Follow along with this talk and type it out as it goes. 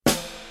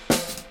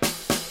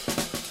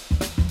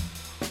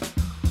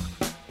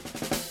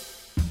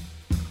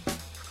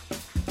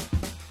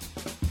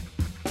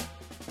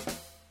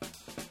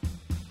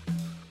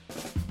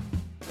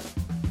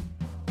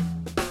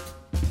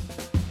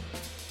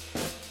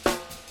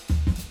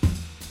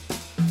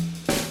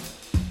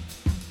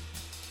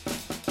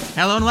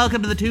Hello and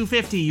welcome to the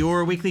 250,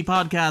 your weekly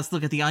podcast.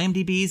 Look at the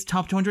IMDb's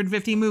top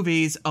 250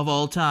 movies of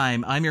all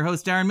time. I'm your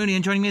host, Darren Mooney,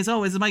 and joining me as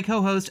always is my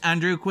co-host,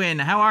 Andrew Quinn.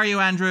 How are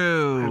you,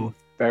 Andrew? I'm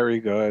very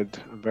good.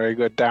 I'm very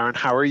good, Darren.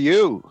 How are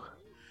you?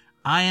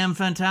 I am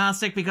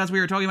fantastic because we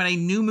are talking about a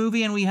new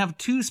movie and we have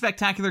two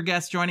spectacular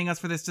guests joining us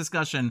for this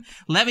discussion.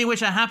 Let me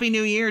wish a happy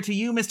new year to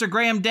you, Mr.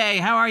 Graham Day.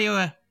 How are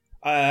you?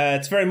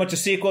 It's very much a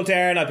sequel,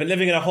 Darren. I've been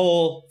living in a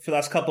hole for the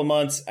last couple of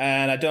months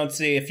and I don't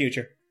see a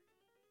future.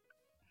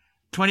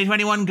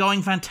 2021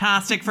 going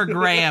fantastic for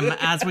Graham,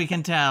 as we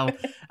can tell.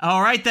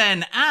 All right,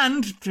 then.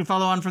 And to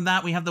follow on from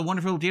that, we have the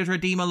wonderful Deirdre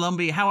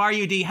Molumby. How are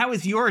you, Dee? How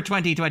is your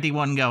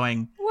 2021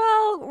 going?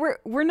 Well,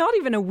 we're not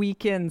even a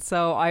week in,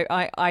 so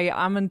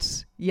I'm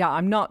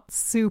not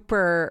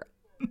super,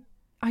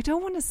 I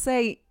don't want to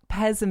say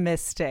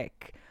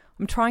pessimistic.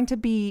 I'm trying to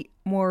be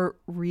more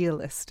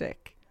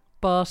realistic.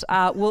 But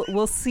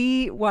we'll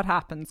see what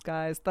happens,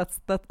 guys.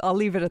 I'll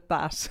leave it at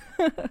that.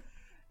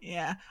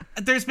 Yeah,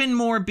 there's been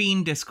more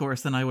Bean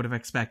discourse than I would have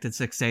expected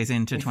 6 days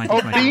into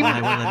 2021,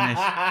 I will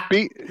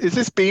admit. Is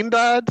this Bean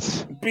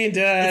Dads? Bean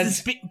Dad.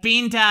 This is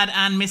Bean Dad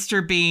and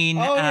Mr. Bean.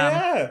 Oh,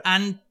 yeah.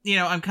 And, you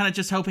know, I'm kind of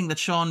just hoping that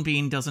Sean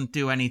Bean doesn't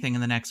do anything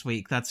in the next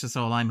week. That's just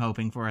all I'm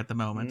hoping for at the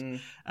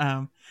moment.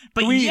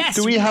 But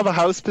do we have a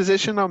house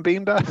position on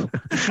Bean Dad?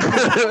 He's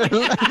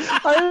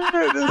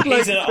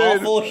an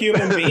awful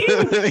human being.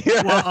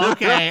 Yeah. Well,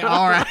 okay,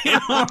 all right.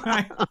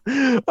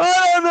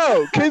 I don't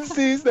know. Kids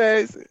these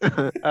days.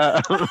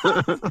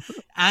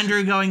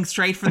 Andrew going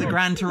straight for the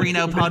Gran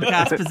Torino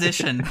podcast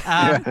position.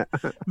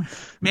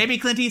 Maybe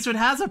Clint Eastwood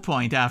has a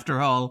point after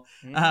all.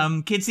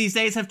 Kids these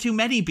days have too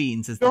many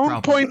beans is the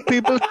problem. Don't point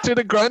people to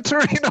the Gran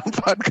Torino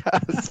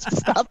podcast.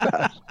 Stop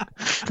that.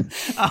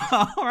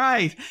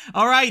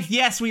 All right.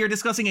 Yes, we are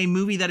discussing a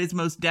movie that is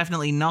most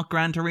definitely not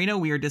Gran Torino.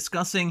 We are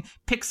discussing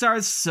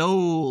Pixar's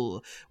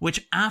Soul,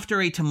 which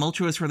after a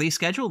tumultuous release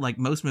schedule, like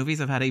most movies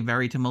have had a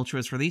very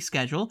tumultuous release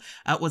schedule,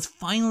 was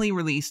finally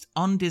released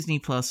on Disney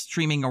Plus,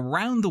 streaming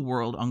around the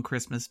world on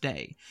Christmas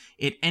Day.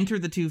 It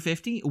entered the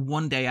 250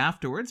 one day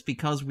afterwards.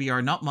 Because we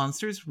are not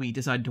monsters, we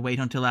decided to wait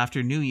until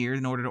after New Year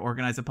in order to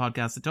organize a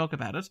podcast to talk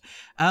about it.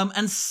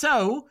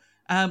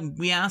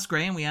 We asked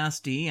Graham, we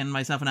asked Dee, and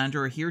myself and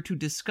Andrew are here to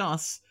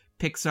discuss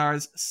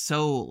Pixar's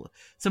Soul.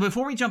 So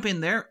before we jump in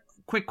there,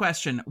 quick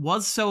question.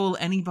 Was Soul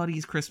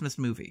anybody's Christmas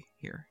movie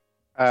here?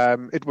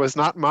 It was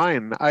not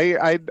mine.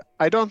 I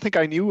don't think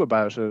I knew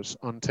about it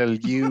until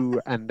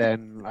you and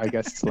then I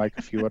guess like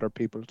a few other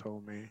people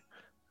told me.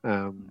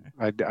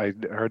 I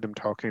heard them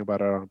talking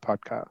about it on a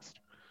podcast.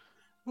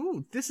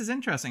 Ooh, this is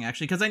interesting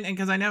actually, because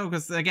I know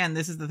again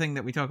this is the thing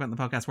that we talk about in the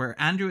podcast where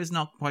Andrew is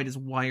not quite as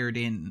wired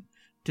in,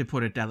 to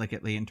put it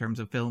delicately, in terms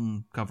of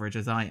film coverage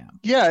as I am.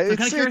 Yeah,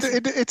 so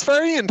it's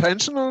very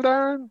intentional,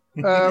 Darren.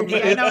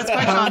 It's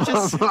quite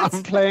conscious.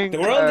 I'm playing.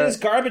 The world is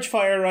garbage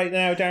fire right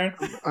now, Darren.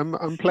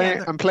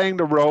 I'm playing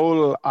the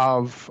role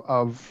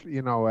of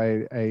you know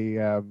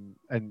a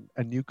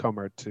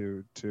newcomer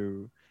to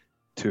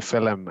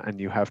film, and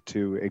you have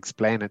to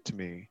explain it to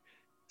me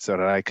so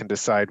that I can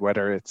decide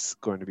whether it's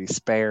going to be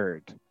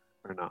spared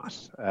or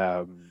not.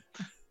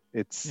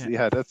 That's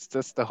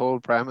the whole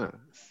premise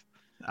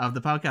of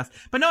the podcast.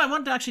 But no, I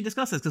want to actually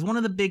discuss this because one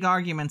of the big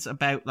arguments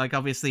about, like,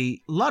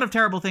 obviously a lot of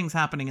terrible things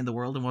happening in the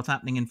world and what's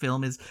happening in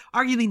film is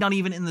arguably not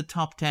even in the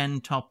top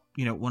 10, top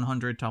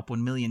 100, top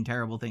 1 million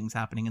terrible things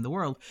happening in the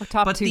world. Or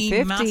top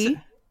 250.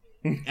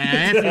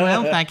 If you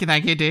will. Thank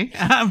you, Dee.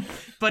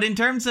 But in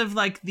terms of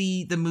like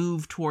the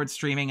move towards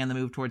streaming and the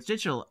move towards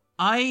digital,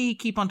 I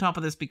keep on top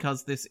of this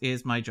because this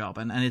is my job,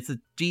 and it's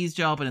Dee's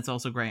job, and it's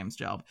also Graham's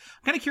job.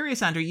 I'm kind of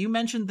curious, Andrew, you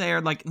mentioned there,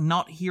 like,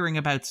 not hearing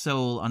about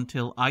Soul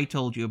until I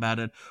told you about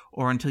it,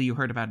 or until you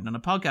heard about it on a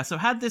podcast. So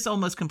had this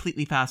almost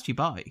completely passed you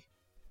by?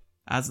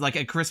 As, like,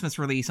 a Christmas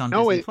release on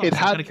Disney Plus?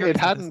 It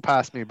hadn't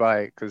passed me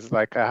by, because,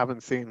 like, I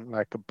haven't seen,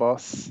 like, a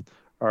bus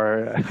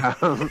or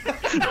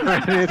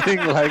anything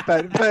like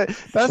that. But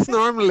that's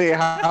normally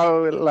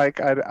how,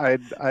 like,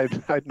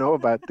 I'd know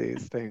about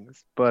these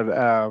things.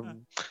 But,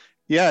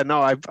 yeah,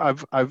 no,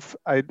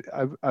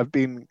 I've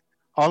been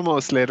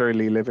almost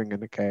literally living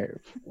in a cave.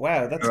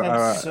 Wow, that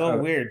sounds so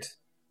weird.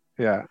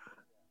 Yeah,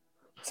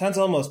 sounds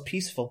almost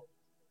peaceful.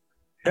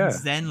 Yeah,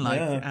 Zen-like.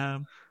 Yeah.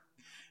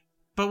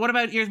 But what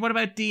about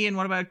Dee and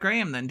what about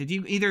Graham then? Did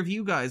either of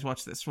you guys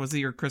watch this? Was it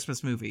your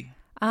Christmas movie?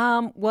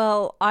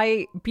 Well,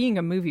 being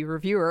a movie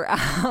reviewer,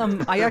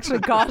 I actually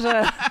got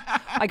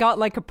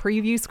like a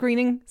preview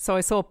screening, so I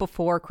saw it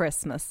before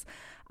Christmas.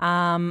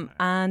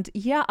 And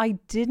yeah, I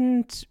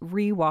didn't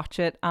rewatch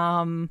it.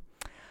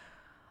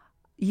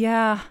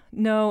 Yeah,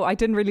 no, I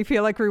didn't really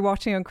feel like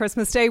rewatching on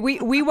Christmas Day.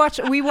 We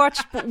watched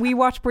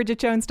Bridget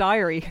Jones'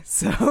 Diary,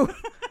 so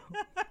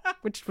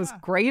which was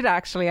great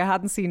actually. I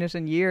hadn't seen it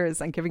in years,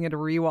 and giving it a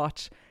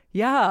rewatch.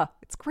 Yeah,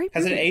 it's great.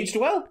 Has it aged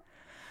well?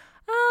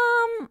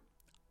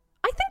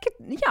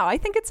 I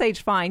think it's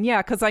aged fine.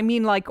 Yeah, because I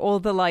mean, like, all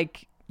the,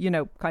 like, kind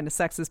of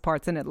sexist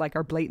parts in it, like,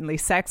 are blatantly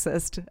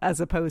sexist, as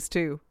opposed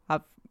to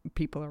have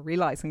people are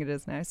realizing it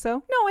is now. So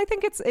no, I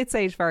think it's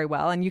aged very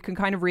well, and you can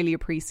kind of really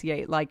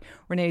appreciate like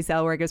Renee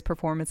Zellweger's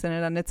performance in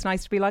it, and it's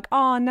nice to be like,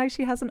 oh, now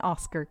she has an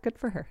Oscar. Good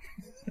for her.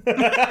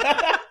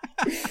 That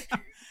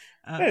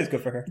is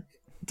good for her.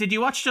 Did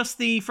you watch just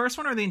the first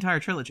one or the entire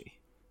trilogy?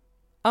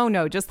 Oh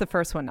no, just the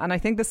first one, and I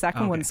think the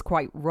second one's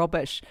quite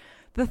rubbish.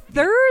 The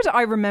third,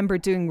 I remember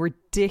doing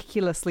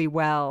ridiculously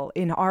well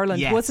in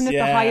Ireland. Yes. Wasn't it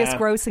the highest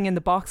grossing in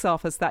the box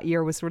office that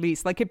year was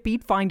released? Like, it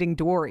beat Finding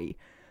Dory.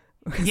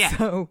 Yeah.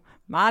 So,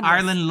 madness.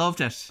 Ireland loved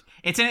it.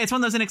 It's one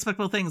of those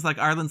inexplicable things like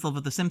Ireland's love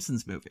of the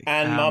Simpsons movie.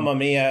 And Mamma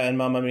Mia and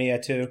Mamma Mia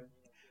too.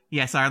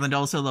 Yes, Ireland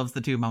also loves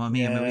the two Mamma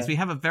Mia movies. We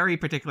have a very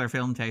particular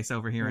film taste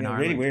over here in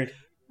Ireland. Really weird.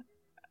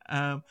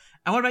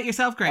 And what about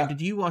yourself, Graham?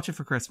 Did you watch it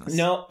for Christmas?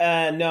 No.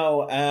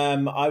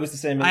 I was the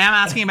same. I am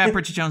asking about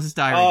Bridget Jones's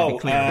Diary, to be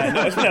clear.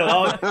 No,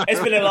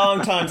 it's been a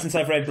long time since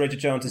I've read Bridget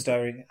Jones's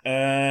Diary.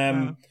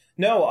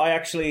 No, I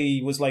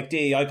actually was like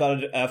Dee. I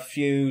got it a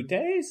few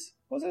days,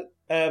 was it,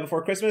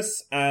 before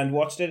Christmas, and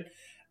watched it.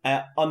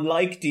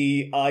 Unlike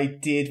Dee, I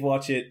did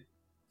watch it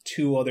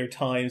 2 other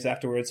times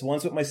afterwards.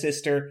 Once with my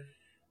sister,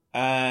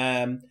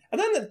 and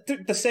then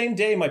the same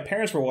day my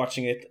parents were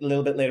watching it. A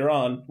little bit later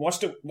on,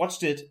 watched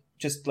it.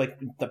 Just like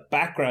the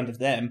background of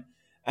them,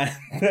 and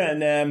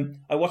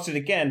then I watched it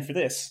again for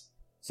this.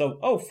 So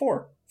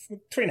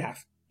 3.5,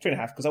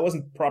 because I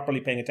wasn't properly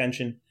paying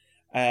attention.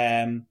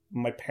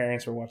 My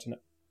parents were watching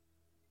it.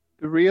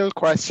 The real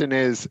question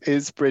is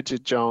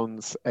Bridget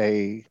Jones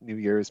a New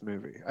Year's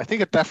movie? I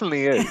think it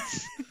definitely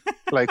is.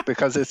 Like,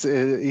 because it's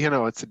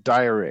a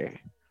diary,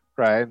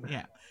 right?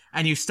 Yeah.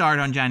 And you start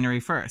on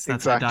January 1st.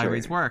 That's how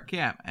diaries work,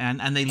 yeah.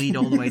 And they lead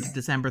all the way to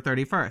December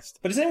 31st.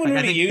 But does anyone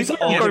really use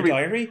Alder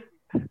Diary?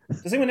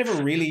 Does anyone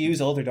ever really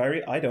use Alder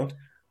Diary? I don't.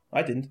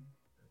 I didn't.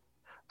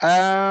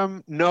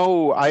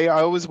 No, I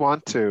always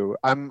want to.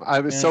 I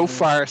was so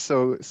far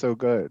so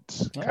good.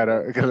 Kind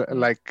of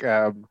like.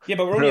 Yeah,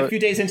 but we're only a few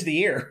days into the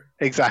year.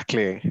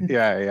 Exactly.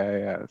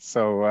 Yeah.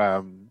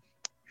 So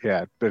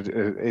but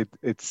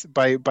it's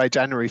by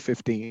January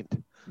 15th.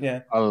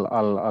 Yeah.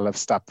 I'll have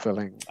stopped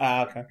filling.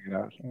 Okay.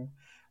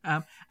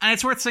 And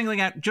it's worth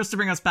singling out, just to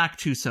bring us back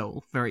to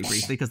Soul very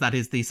briefly, because that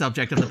is the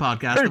subject of the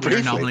podcast that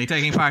we're normally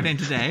taking part in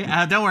today.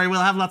 Don't worry,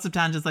 we'll have lots of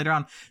tangents later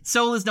on.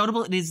 Soul is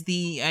notable. It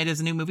is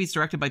a new movie. It's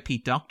directed by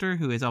Pete Docter,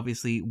 who is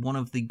obviously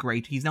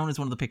he's known as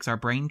one of the Pixar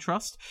Brain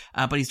Trust,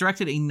 but he's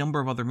directed a number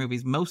of other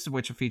movies, most of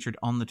which are featured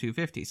on the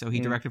 250. So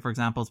he directed, for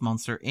example,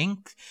 Monster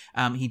Inc.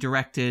 He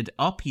directed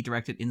Up. He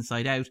directed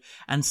Inside Out.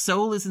 And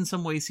Soul is in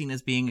some ways seen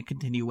as being a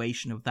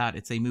continuation of that.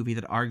 It's a movie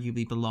that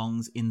arguably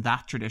belongs in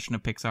that tradition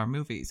of Pixar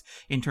movies,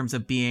 in terms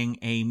of being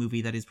a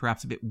movie that is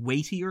perhaps a bit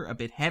weightier, a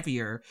bit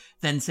heavier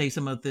than, say,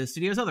 some of the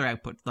studio's other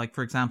output. Like,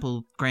 for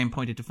example, Graham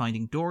pointed to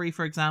Finding Dory,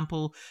 for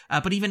example.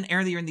 But even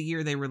earlier in the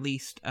year, they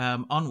released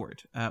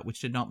Onward,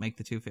 which did not make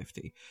the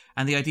 250.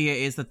 And the idea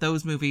is that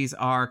those movies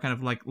are kind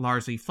of like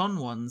largely fun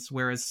ones,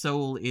 whereas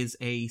Soul is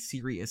a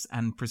serious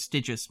and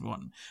prestigious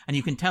one. And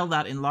you can tell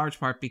that in large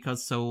part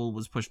because Soul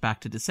was pushed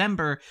back to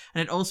December,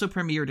 and it also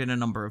premiered in a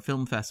number of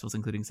film festivals,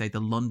 including, say,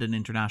 the London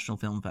International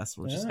Film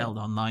Festival, which is held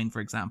online, for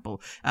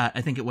example.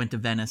 I think it went to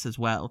Venice as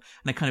well,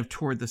 and it kind of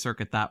toured the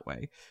circuit that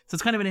way. So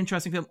it's kind of an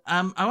interesting film.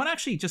 I want to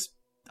actually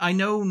I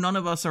know none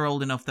of us are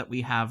old enough that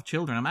we have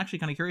children. I'm actually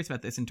kind of curious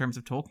about this in terms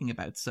of talking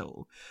about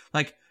Soul.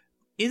 Like,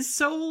 is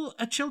Soul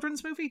a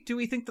children's movie? Do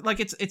we think that,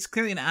 like, it's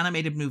clearly an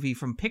animated movie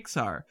from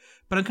Pixar,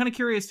 but I'm kind of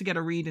curious to get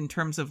a read in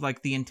terms of,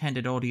 like, the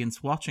intended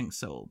audience watching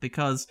Soul,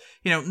 because,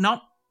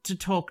 not to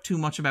talk too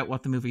much about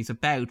what the movie's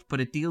about, but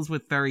it deals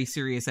with very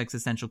serious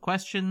existential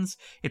questions.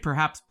 It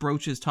perhaps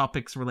broaches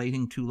topics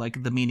relating to,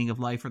 like, the meaning of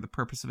life or the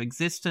purpose of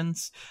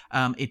existence.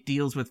 It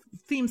deals with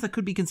themes that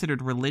could be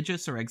considered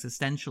religious or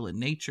existential in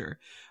nature.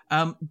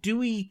 Do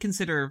we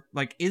consider,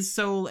 like, is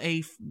Soul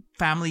a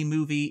family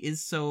movie?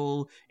 Is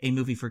Soul a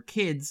movie for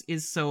kids?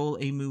 Is Soul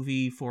a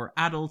movie for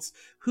adults?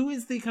 Who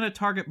is the kind of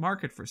target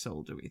market for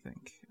Soul, do we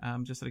think?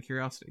 Just out of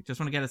curiosity. Just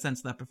want to get a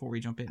sense of that before we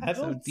jump in. Adults?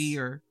 So, Dee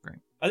or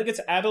Graham? I think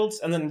it's adults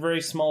and then very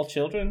small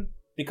children,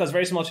 because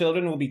very small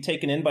children will be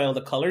taken in by all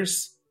the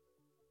colours,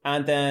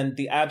 and then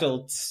the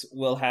adults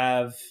will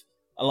have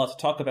a lot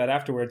to talk about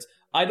afterwards.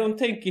 I don't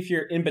think if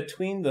you're in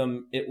between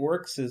them, it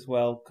works as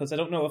well, because I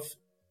don't know if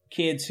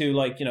kids who,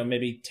 like,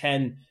 maybe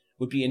 10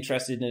 would be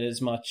interested in it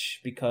as much,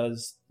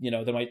 because,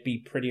 there might be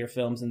prettier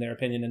films in their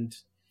opinion, and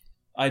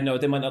I know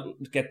they might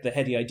not get the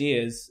heady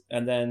ideas,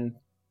 and then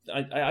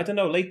I don't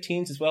know, late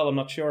teens as well, I'm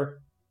not sure.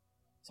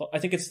 So I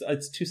think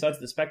it's two sides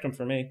of the spectrum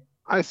for me.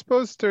 I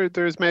suppose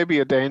there's maybe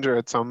a danger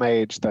at some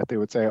age that they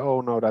would say,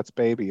 "Oh no, that's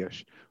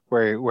babyish,"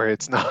 where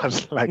it's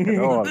not like at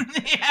all.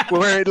 Yeah.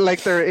 Where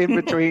like they're in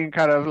between,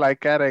 kind of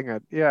like getting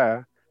it.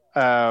 Yeah.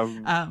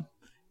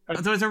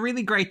 There was a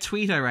really great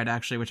tweet I read,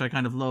 actually, which I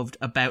kind of loved,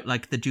 about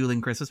like the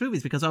dueling Christmas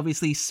movies, because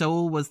obviously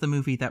Soul was the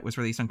movie that was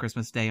released on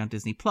Christmas Day on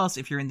Disney Plus.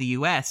 If you're in the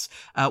US,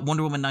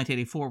 Wonder Woman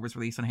 1984 was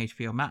released on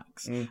HBO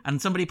Max.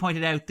 And somebody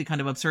pointed out the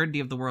kind of absurdity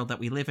of the world that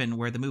we live in,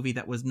 where the movie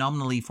that was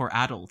nominally for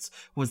adults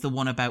was the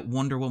one about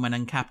Wonder Woman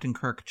and Captain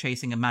Kirk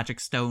chasing a magic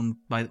stone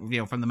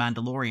from the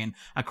Mandalorian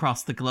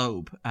across the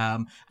globe.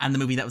 And the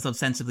movie that was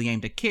ostensibly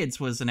aimed at kids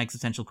was an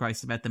existential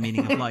crisis about the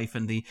meaning of life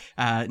and the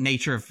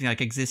nature of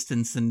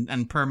existence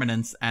and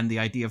permanence, and the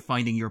idea of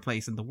finding your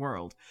place in the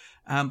world.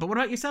 But what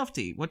about yourself,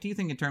 Dee? What do you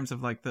think in terms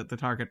of like the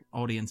target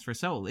audience for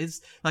Soul?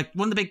 Is like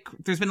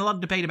there's been a lot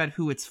of debate about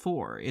who it's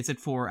for. Is it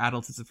for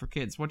adults? Is it for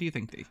kids? What do you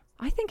think, Dee?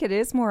 I think it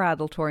is more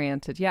adult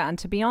oriented, yeah. And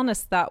to be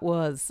honest, that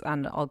was,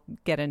 and I'll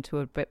get into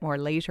it a bit more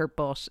later,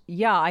 but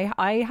yeah,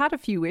 I had a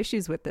few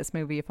issues with this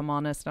movie, if I'm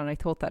honest, and I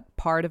thought that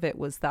part of it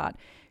was that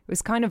it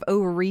was kind of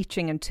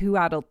overreaching and too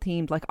adult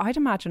themed. Like, I'd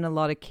imagine a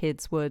lot of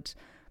kids would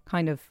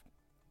kind of,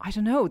 I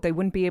don't know, they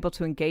wouldn't be able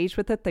to engage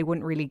with it. They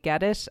wouldn't really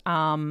get it.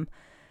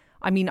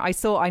 I mean,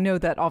 I know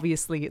that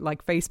obviously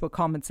like Facebook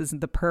comments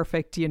isn't the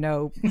perfect,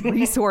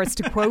 resource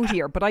to quote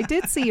here, but I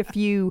did see a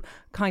few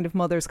kind of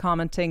mothers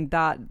commenting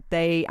that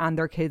they and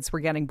their kids were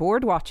getting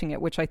bored watching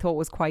it, which I thought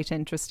was quite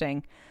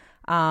interesting.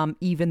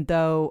 Even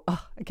though,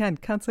 again,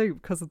 can't say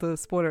because of the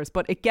spoilers,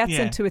 but it gets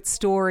into its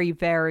story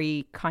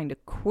very kind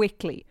of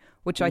quickly,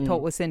 which I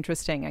thought was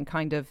interesting and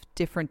kind of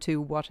different to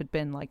what had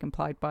been like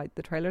implied by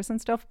the trailers and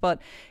stuff. But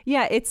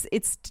yeah, it's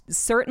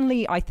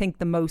certainly, I think,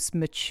 the most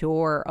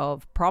mature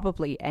of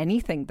probably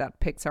anything that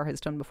Pixar has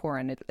done before.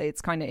 And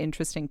it's kind of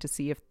interesting to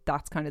see if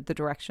that's kind of the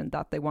direction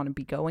that they want to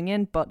be going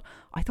in. But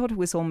I thought it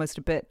was almost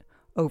a bit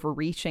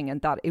overreaching, and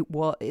that it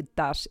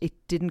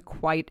didn't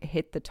quite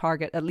hit the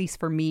target, at least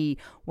for me,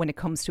 when it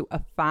comes to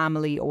a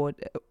family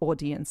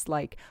audience,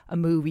 like a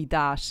movie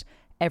that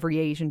every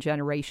Asian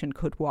generation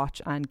could watch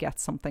and get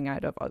something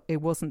out of.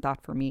 It wasn't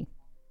that for me.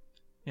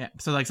 Yeah,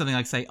 so like something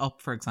like, say,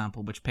 Up, for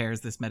example, which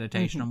pairs this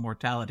meditation on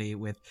mortality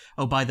with,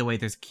 oh, by the way,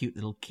 there's a cute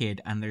little kid,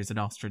 and there's an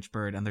ostrich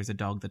bird, and there's a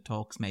dog that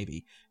talks,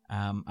 maybe.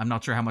 I'm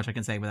not sure how much I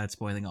can say without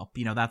spoiling Up,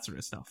 that sort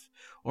of stuff.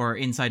 Or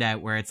Inside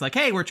Out, where it's like,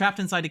 hey, we're trapped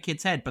inside a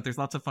kid's head, but there's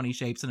lots of funny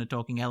shapes and a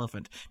talking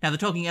elephant. Now, the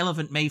talking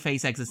elephant may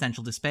face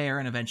existential despair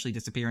and eventually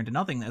disappear into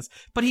nothingness,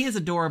 but he is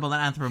adorable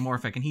and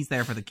anthropomorphic, and he's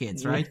there for the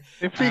kids, right?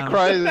 If he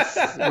cries,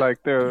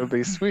 like, there will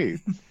be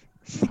sweet.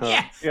 So,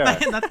 yeah.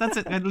 That's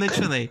it,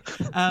 literally.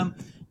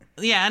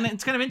 Yeah, and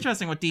it's kind of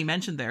interesting what Dee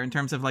mentioned there in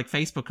terms of like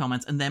Facebook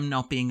comments and them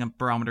not being a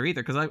barometer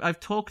either, because I've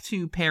talked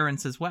to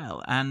parents as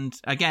well, and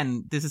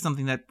again, this is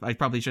something that I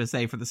probably should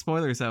say for the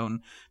spoiler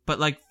zone, but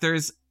like there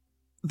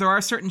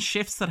are certain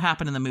shifts that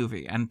happen in the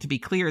movie, and to be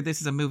clear, this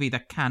is a movie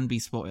that can be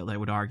spoiled, I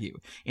would argue,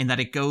 in that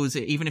it goes,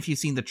 even if you've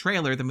seen the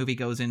trailer, the movie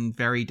goes in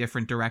very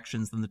different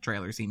directions than the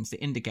trailer seems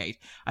to indicate.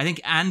 I think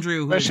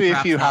Andrew... Especially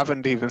if you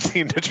haven't even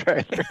seen the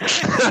trailer.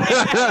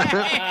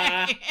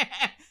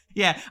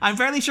 Yeah, I'm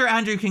fairly sure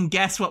Andrew can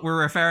guess what we're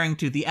referring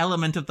to, the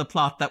element of the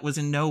plot that was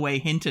in no way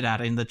hinted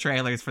at in the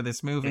trailers for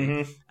this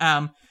movie.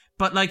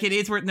 But like, it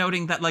is worth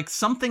noting that like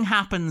something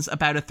happens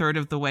about a third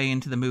of the way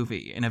into the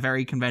movie in a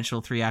very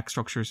conventional 3-act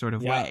structure sort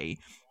of way.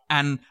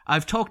 And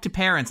I've talked to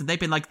parents and they've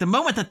been like, the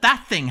moment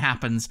that thing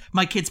happens,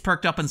 my kids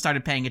perked up and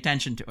started paying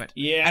attention to it.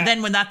 Yeah. And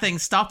then when that thing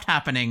stopped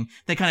happening,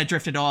 they kind of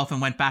drifted off and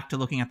went back to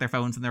looking at their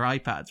phones and their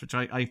iPads, which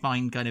I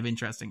find kind of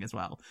interesting as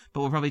well.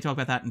 But we'll probably talk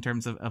about that in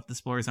terms of the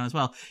spoiler zone as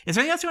well. Is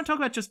there anything else you want to talk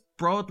about just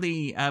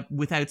broadly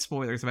without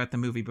spoilers about the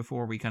movie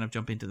before we kind of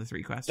jump into the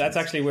three questions? That's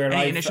actually where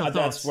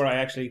that's where I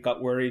actually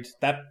got worried.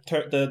 That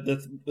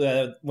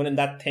when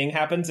that thing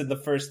happens in the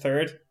first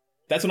third,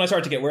 that's when I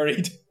started to get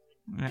worried.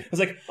 I was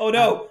like, oh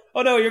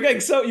no,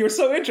 you were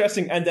so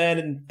interesting, and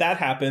then that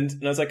happened,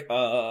 and I was like,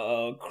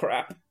 oh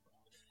crap.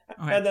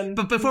 Okay. And then,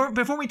 but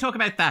before we talk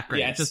about that,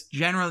 Greg, just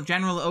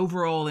general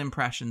overall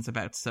impressions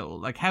about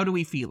Soul. Like, how do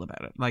we feel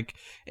about it? Like,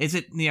 is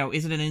it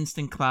an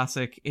instant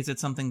classic? Is it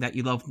something that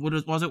you love?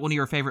 Was it one of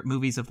your favorite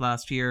movies of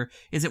last year?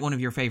 Is it one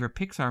of your favorite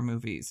Pixar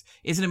movies?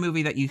 Is it a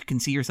movie that you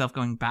can see yourself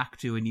going back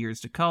to in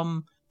years to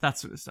come? That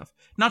sort of stuff.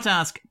 Not to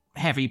ask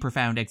heavy,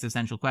 profound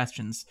existential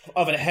questions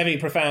of a heavy,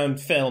 profound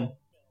film.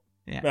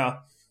 Yeah.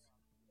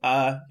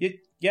 Well,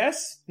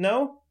 yes,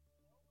 no,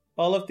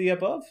 all of the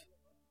above.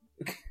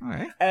 All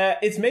right.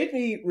 It's made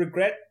me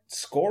regret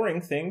scoring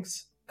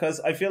things,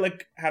 because I feel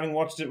like having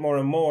watched it more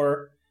and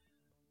more,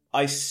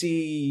 I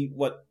see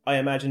what I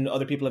imagine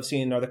other people have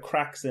seen are the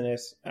cracks in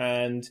it,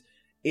 and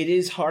it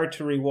is hard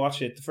to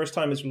rewatch it. The first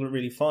time is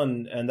really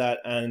fun,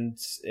 and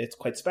it's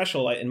quite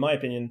special, in my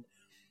opinion.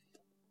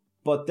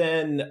 But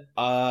then,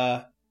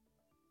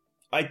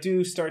 I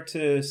do start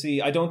to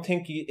see, I don't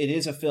think it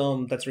is a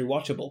film that's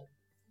rewatchable,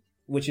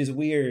 which is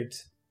weird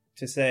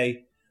to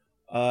say,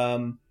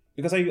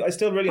 because I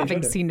still really enjoyed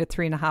it. Having seen it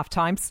 3.5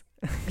 times.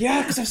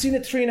 Yeah, because I've seen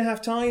it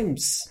 3.5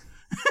 times.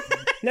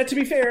 Now, to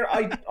be fair,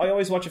 I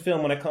always watch a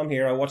film when I come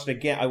here. I watch it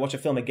again. I watch a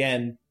film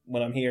again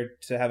when I'm here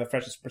to have a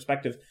fresh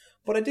perspective.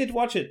 But I did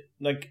watch it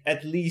like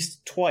at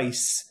least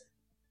twice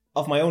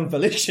of my own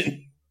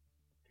volition.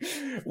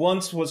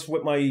 Once was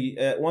with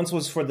my once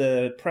was for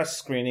the press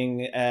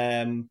screening,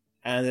 and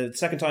the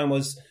second time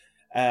was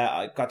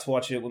I got to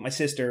watch it with my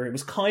sister. It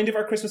was kind of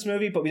our Christmas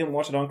movie, but we didn't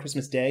watch it on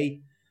Christmas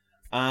Day.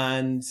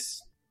 And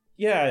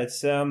yeah,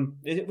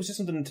 it was just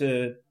something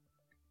to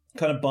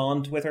kind of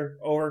bond with her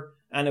over,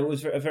 and it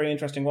was a very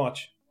interesting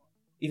watch.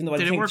 Even though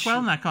did it work well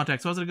in that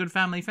context? Was it a good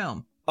family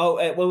film? Oh,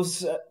 it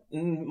was.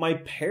 My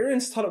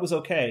parents thought it was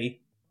okay,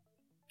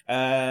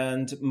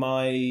 and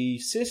my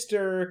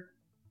sister.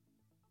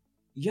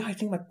 Yeah, I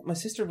think my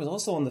sister was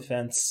also on the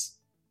fence.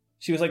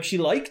 She was like, she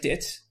liked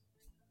it,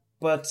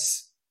 but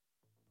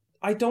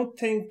I don't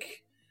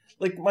think,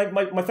 like,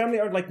 my family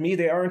aren't like me.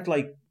 They aren't,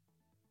 like,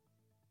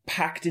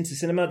 packed into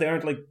cinema. They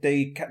aren't, like,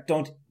 they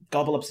don't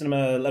gobble up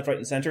cinema left, right,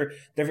 and centre.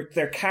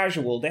 They're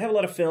casual. They have a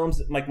lot of films.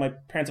 Like, my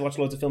parents have watched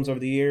loads of films over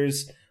the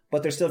years,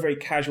 but they're still very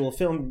casual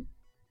film.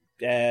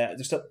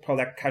 There's still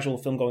probably that casual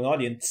film going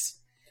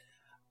audience.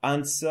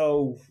 And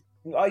so,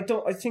 I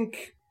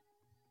think...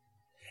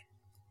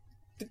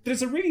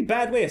 There's a really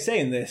bad way of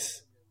saying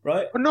this,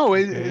 right? No,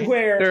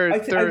 where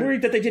I'm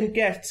worried that they didn't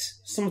get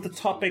some of the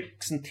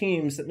topics and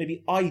themes that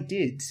maybe I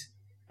did,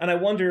 and I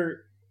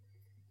wonder,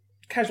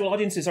 casual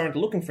audiences aren't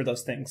looking for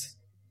those things,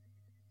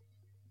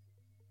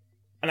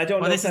 and I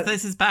don't know.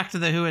 This is back to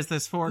the who is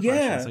this for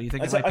question. So you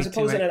think I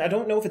suppose, and I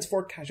don't know if it's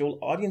for casual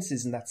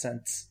audiences in that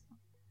sense.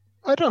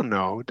 I don't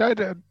know.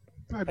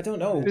 I don't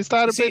know. Is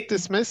that a bit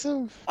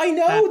dismissive? I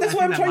know. That's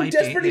why I'm trying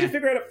desperately to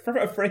figure out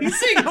a phrase.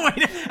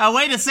 a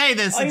way to say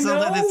this.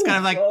 It's kind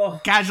of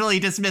like casually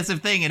dismissive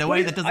thing in a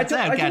way that doesn't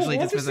sound casually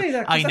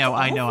dismissive. I know.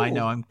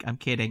 I'm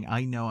kidding.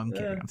 I'm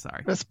kidding. I'm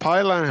sorry. Let's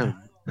pile on him.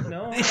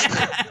 No.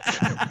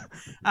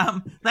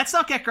 Let's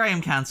not get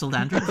Graham cancelled,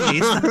 Andrew,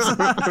 please.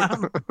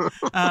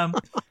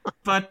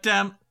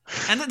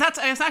 And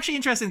it's actually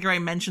interesting that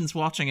Graham mentions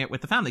watching it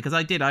with the family, because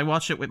I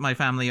watched it with my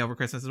family over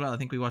Christmas as well. I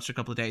think we watched a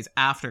couple of days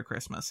after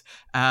Christmas,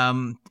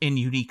 in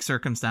unique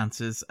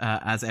circumstances,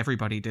 as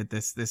everybody did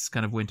this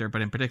kind of winter,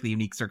 but in particularly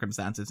unique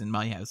circumstances in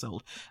my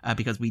household,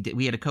 because we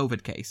had a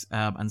COVID case,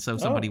 and so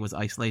somebody was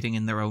isolating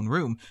in their own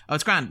room. Oh,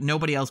 it's grand.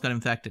 Nobody else got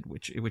infected,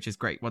 which is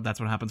great. Well, that's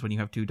what happens when you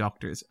have two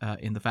doctors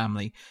in the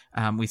family.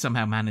 We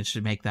somehow managed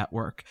to make that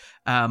work.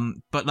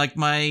 But like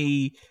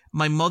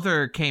my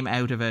mother came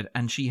out of it,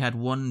 and she had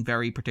one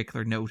very particular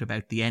note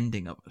about the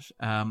ending of it.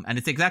 And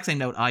it's the exact same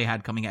note I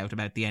had coming out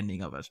about the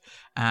ending of it.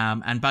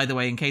 And by the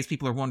way, in case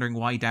people are wondering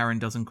why Darren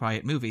doesn't cry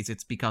at movies,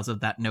 it's because of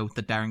that note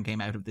that Darren came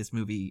out of this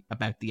movie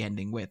about the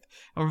ending with.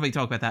 I'll probably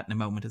talk about that in a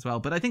moment as well.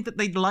 But I think that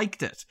they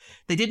liked it.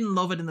 They didn't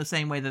love it in the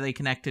same way that they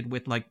connected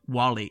with, like,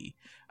 Wall-E,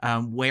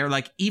 where,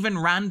 like, even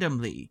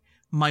randomly,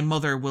 my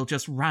mother will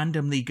just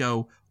randomly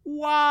go,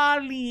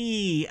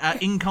 Wall-E,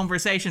 in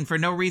conversation for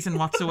no reason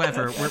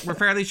whatsoever. We're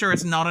fairly sure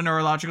it's not a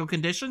neurological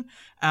condition,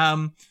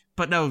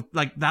 but no,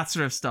 like that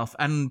sort of stuff.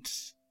 And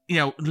you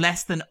know,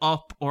 less than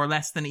Up, or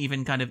less than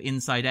even kind of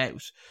Inside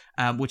Out,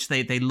 which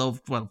they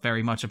loved, well,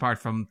 very much, apart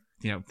from,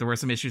 you know, there were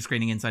some issues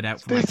screening Inside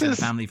Out for my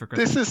family for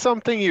Christmas. This is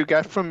something you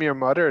get from your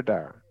mother,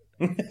 Darren.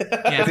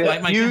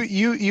 Yeah,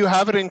 you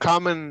have it in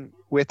common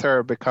with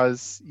her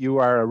because you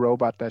are a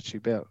robot that she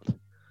built.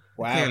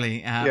 Wow.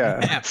 Clearly,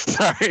 yeah.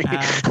 Sorry.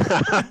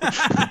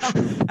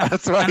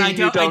 That's why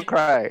you don't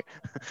cry.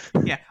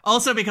 Yeah.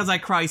 Also because I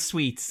cry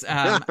sweets,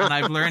 and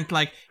I've learned,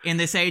 like, in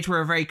this age where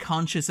we're very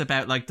conscious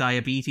about, like,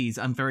 diabetes,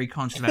 I'm very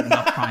conscious about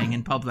not crying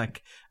in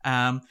public.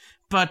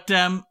 But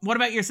what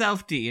about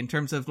yourself, Dee, in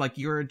terms of, like,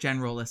 your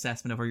general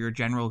assessment of, or your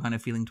general kind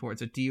of feeling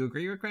towards it? Do you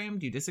agree with Graham?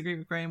 Do you disagree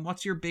with Graham?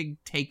 What's your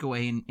big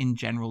takeaway in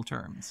general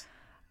terms?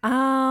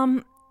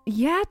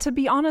 Yeah, to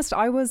be honest,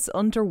 I was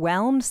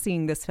underwhelmed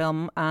seeing this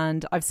film,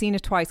 and I've seen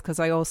it twice because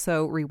I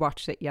also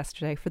rewatched it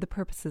yesterday for the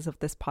purposes of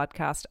this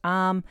podcast.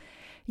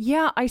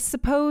 Yeah, I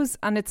suppose,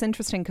 and it's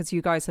interesting because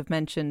you guys have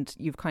mentioned,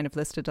 you've kind of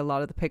listed a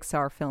lot of the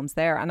Pixar films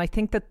there, and I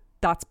think that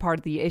that's part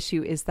of the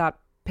issue, is that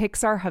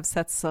Pixar have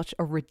set such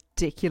a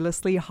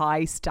ridiculously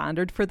high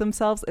standard for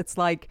themselves. It's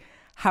like,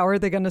 how are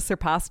they going to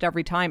surpass it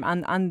every time?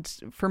 And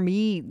for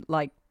me,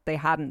 like, they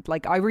hadn't.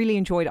 Like, I really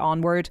enjoyed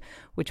Onward,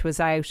 which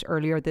was out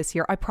earlier this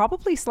year. I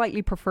probably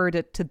slightly preferred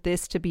it to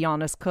this, to be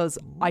honest, because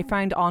I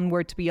found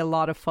Onward to be a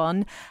lot of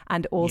fun,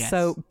 and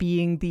also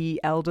being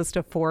the eldest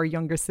of 4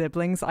 younger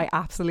siblings, I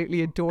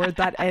absolutely adored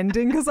that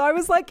ending, because I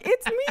was like,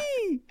 it's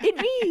me,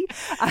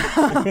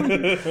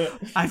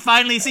 I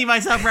finally see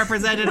myself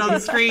represented on the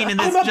screen in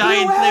this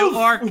giant blue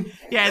orc.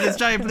 Yeah, this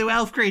giant blue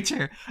elf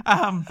creature.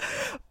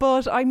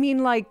 But I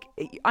mean, like,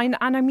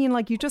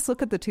 you just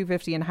look at the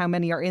 250 and how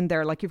many are in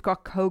there. Like, you've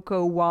got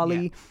Coco,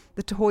 Wall-E,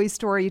 the Toy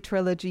Story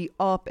trilogy,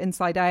 Up,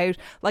 Inside Out.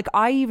 Like,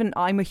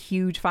 I'm a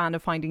huge fan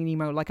of Finding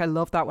Nemo. Like, I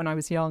loved that when I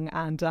was young.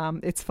 And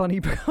it's funny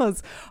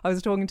because I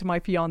was talking to my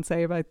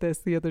fiance about this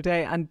the other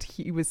day, and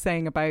he was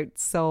saying about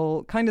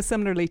Soul, kind of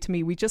similarly to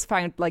me. We just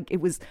found, like, it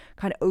was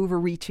kind of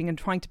overreaching and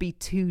trying to be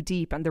too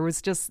deep, and there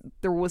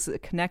was a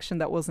connection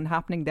that wasn't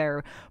happening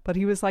there. But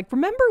he was like,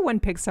 remember when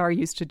Pixar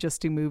used to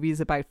just do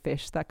movies about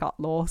fish that got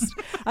lost?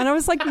 And I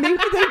was like,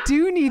 maybe they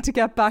do need to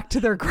get back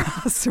to their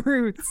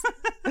grassroots.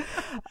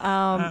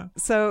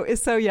 So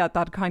yeah,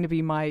 that'd kind of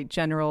be my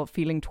general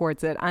feeling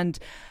towards it. And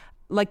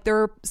like there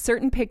are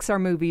certain Pixar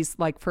movies,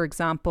 like for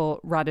example,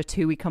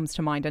 Ratatouille comes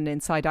to mind and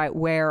Inside Out,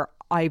 where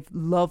I've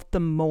loved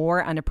them more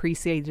and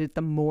appreciated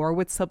them more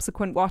with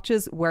subsequent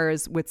watches.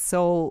 Whereas with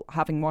Soul,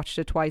 having watched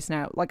it twice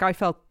now, like I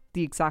felt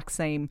the exact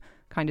same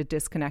kind of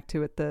disconnect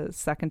to it the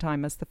second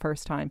time as the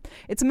first time.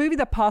 It's a movie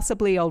that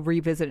possibly I'll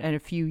revisit in a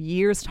few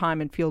years'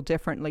 time and feel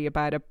differently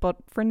about it. But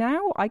for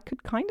now, I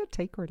could kind of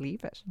take or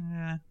leave it.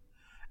 Yeah.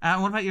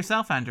 What about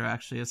yourself, Andrew,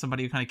 actually, as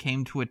somebody who kind of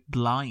came to it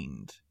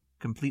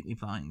completely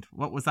blind?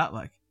 What was that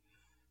like?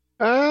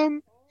 I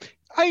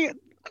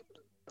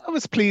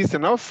was pleased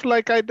enough.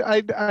 Like I'm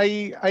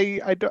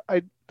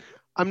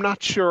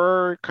not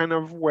sure kind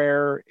of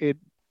where it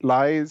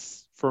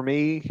lies for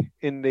me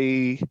in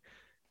the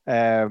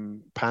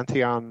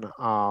pantheon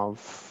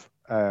of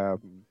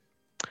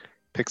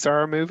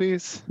Pixar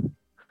movies.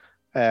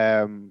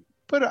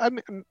 But I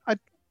mean, I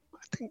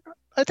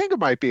think it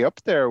might be up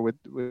there with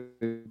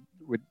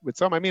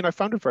some. I mean, I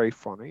found it very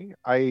funny.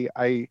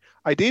 I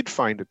did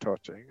find it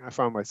touching. I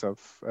found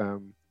myself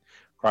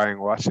crying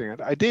watching it.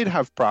 I did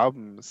have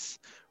problems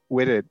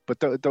with it, but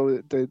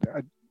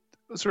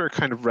those were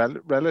kind of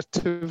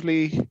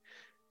relatively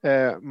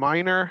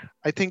minor.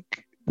 I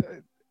think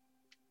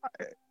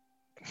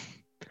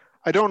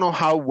I don't know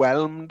how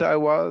whelmed I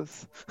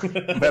was.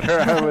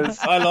 Whether I was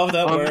I love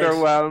that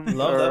underwhelmed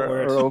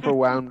word. or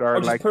overwhelmed or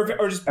like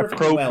just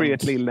perfectly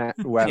appropriately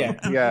whelmed.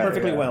 Yeah,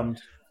 perfectly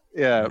whelmed.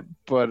 Yeah,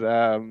 but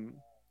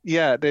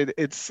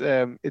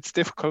it's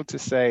difficult to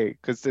say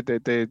because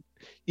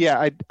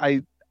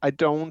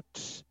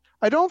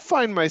I don't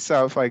find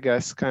myself, I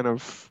guess, kind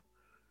of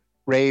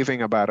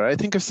raving about it. I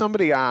think if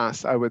somebody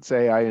asked, I would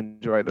say I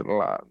enjoyed it a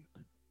lot.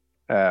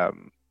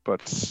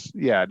 But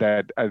yeah,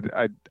 that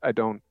I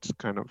don't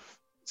kind of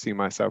see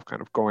myself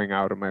kind of going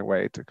out of my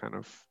way to kind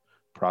of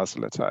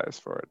proselytize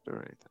for it or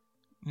anything.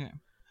 Yeah.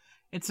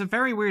 It's a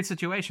very weird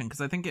situation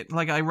because I think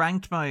I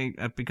ranked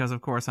because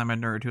of course I'm a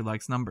nerd who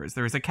likes numbers.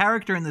 There's a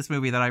character in this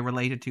movie that I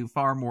related to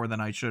far more than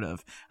I should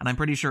have, and I'm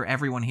pretty sure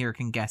everyone here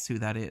can guess who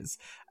that is.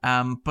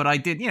 But I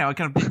did, I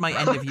kind of did my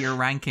end of year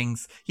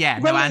rankings.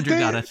 Yeah, well, Andrew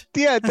got it.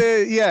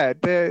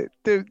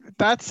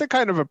 That's the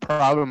kind of a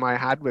problem I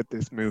had with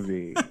this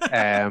movie.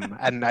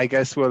 And I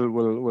guess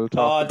we'll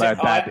talk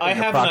about that I in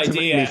have an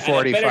approximately idea,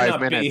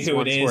 45 minutes who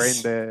once it we're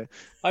is. in the.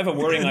 I have a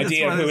worrying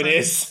idea who it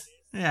is.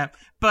 Yeah.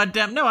 But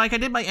no, I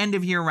did my end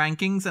of year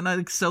rankings, and I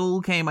think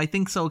Soul came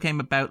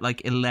about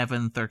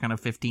 11th or kind of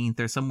 15th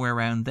or somewhere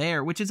around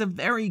there, which is a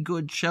very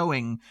good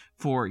showing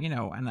for,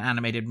 an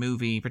animated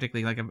movie,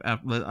 particularly like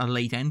a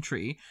late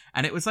entry.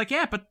 And it was like,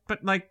 yeah, but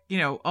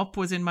Up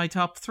was in my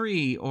top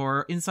 3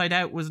 or Inside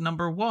Out was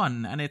number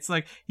 1. And it's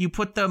like, you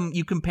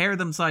compare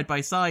them side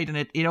by side and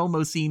it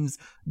almost seems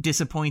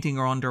disappointing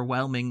or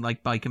underwhelming,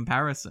 like by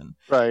comparison.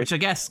 Right. Which I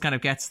guess kind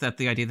of gets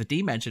the idea that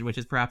Dee mentioned, which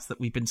is perhaps that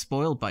we've been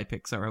spoiled by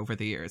Pixar over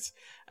the years.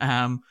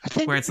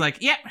 Where it's like,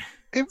 yeah.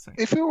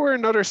 If it were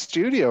another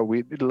studio,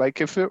 we'd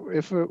like if it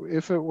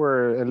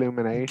were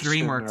Illumination,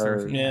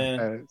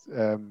 DreamWorks,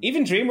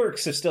 even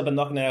DreamWorks have still been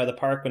knocking it out of the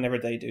park whenever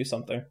they do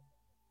something.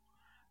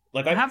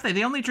 Have they?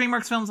 The only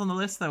DreamWorks films on the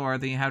list though are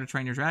the How to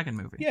Train Your Dragon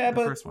movie. Yeah,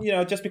 but first one.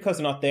 Just because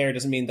they're not there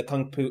doesn't mean the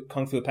Kung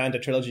Fu Panda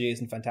trilogy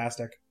isn't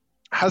fantastic.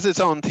 Has its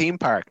own theme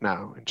park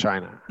now in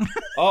China.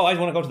 Oh, I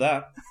want to go to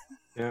that.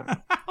 Yeah,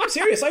 I'm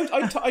serious.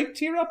 I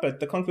tear up at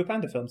the Kung Fu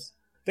Panda films.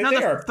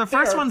 The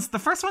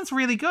first one's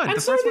really good.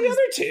 And so are the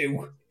other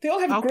two. They all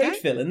have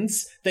great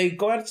villains. They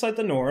go outside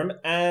the norm,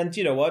 and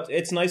you know what?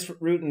 It's nice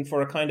rooting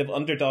for a kind of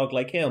underdog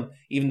like him,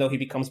 even though he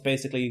becomes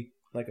basically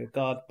like a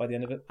god by the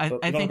end of it.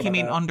 I think you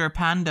mean under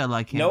panda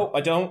like him. No,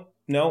 I don't.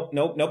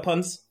 No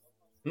puns.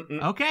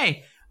 Mm-mm.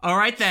 Okay. All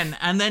right then.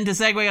 And then to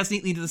segue us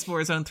neatly to the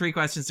Spoiler Zone, 3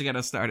 questions to get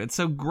us started.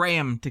 So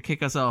Graham, to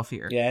kick us off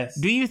here. Yes.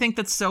 Do you think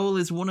that Soul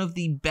is one of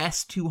the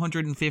best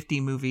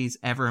 250 movies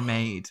ever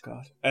made?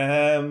 God.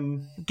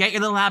 Get your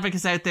little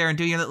abacus out there and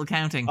do your little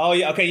counting. Oh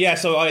yeah, okay, yeah,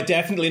 so I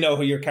definitely know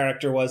who your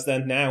character was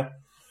then now.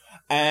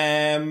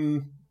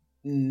 No.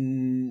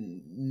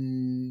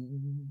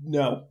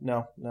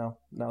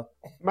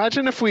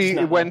 Imagine if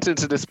we went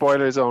into the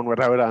spoiler zone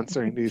without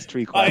answering these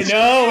 3 questions. I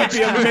know, it'd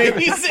be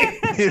amazing.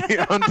 You'd be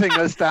hunting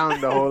us down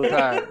the whole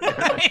time.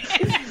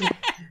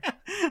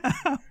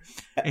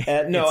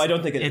 No, I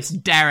don't think it's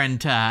Darren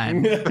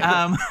time.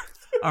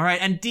 All right,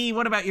 and Dee,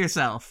 what about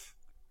yourself?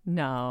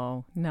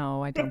 No,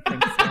 I don't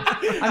think so.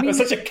 I mean, it's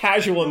such a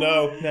casual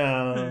no.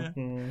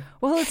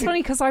 Well, it's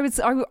funny because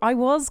I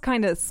was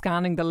kind of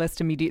scanning the list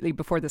immediately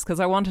before this because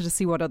I wanted to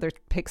see what other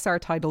Pixar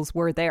titles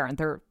were there, and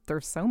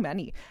there's so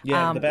many, which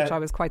I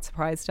was quite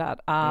surprised at.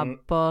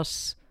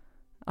 But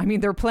I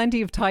mean, there are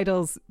plenty of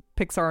titles,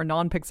 Pixar or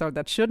non-Pixar,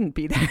 that shouldn't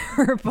be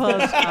there.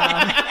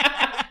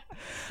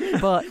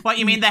 But what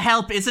you mean? The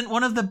Help isn't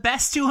one of the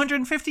best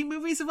 250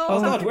 movies of all time?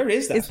 Oh God, where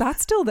is that? Is that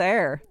still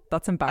there?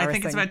 That's embarrassing. I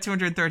think it's about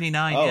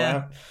 239. Oh, yeah.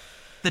 wow.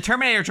 The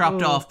Terminator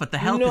dropped off, but The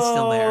Help is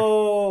still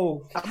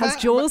there. Has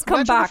Jaws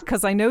come back?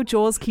 Because I know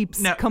Jaws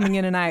keeps coming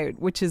in and out,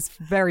 which is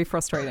very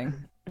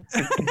frustrating.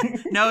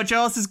 No,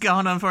 Jaws is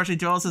gone, unfortunately.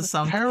 Jaws is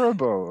sunk.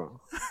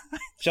 Terrible.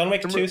 John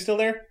Wick 2 still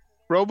there?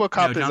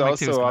 RoboCop No, is John Wick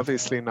 2 is also gone.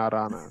 obviously not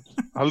on it.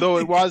 Although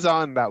it was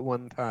on that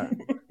one time.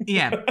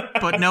 Yeah,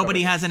 but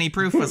nobody has any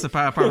proof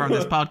apart from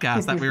this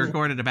podcast that we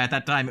recorded about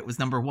that time. It was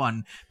number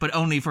 1, but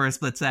only for a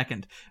split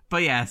second.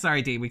 But yeah,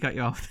 sorry, Dee, we cut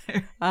you off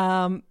there.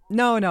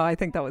 No, I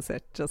think that was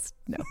it. Just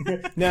no.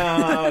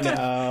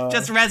 No.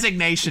 Just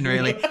resignation,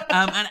 really.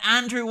 And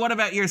Andrew, what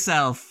about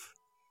yourself?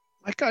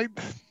 Like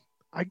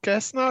I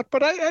guess not,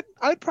 but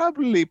I'd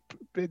probably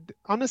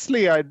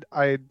honestly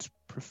I'd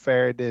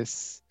prefer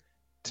this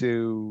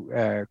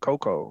to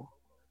Coco.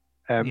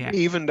 Yeah.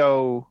 Even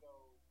though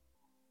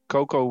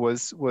Coco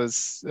was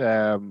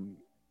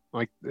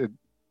like an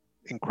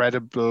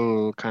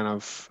incredible kind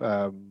of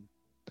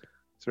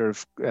sort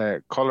of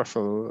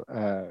colorful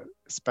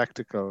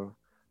spectacle.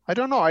 I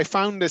don't know. I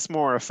found this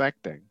more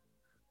affecting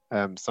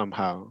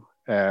somehow.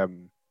 I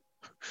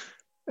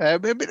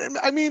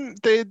mean,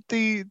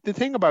 the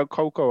thing about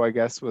Coco, I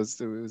guess, was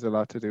there was a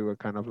lot to do with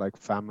kind of like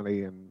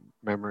family and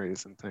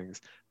memories and things,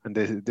 and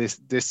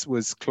this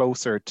was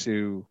closer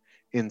to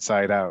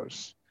Inside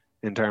Out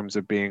in terms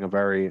of being a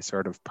very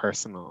sort of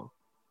personal,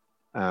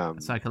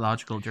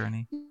 Psychological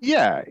journey.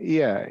 Yeah,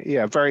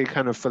 very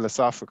kind of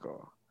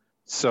philosophical.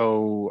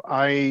 So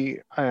I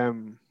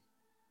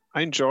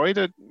enjoyed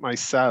it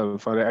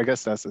myself. I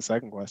guess that's the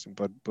second question,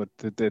 but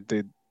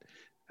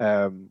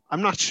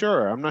I'm not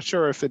sure. I'm not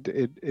sure if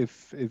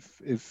if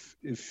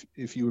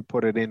you would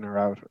put it in or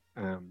out,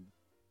 kind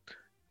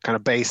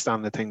of based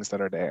on the things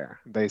that are there,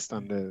 based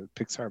on the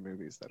Pixar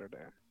movies that are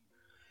there.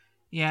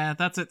 Yeah,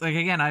 that's it. Like,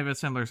 again, I have a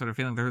similar sort of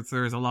feeling.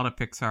 There's a lot of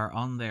Pixar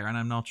on there, and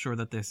I'm not sure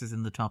that this is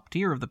in the top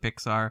tier of the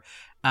Pixar.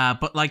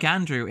 But like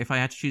Andrew, if I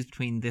had to choose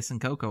between this and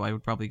Coco, I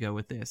would probably go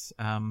with this.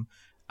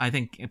 I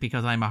think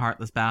because I'm a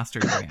heartless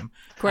bastard, Graham.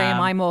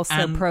 Graham, I'm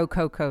also pro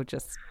Coco,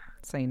 just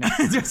so you know.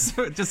 just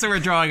so we're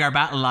drawing our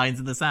battle lines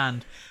in the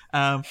sand.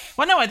 Well,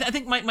 no, I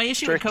think my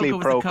issue Strictly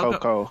with Coco was pro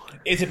that Coco... Coco.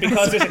 Is it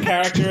because there's a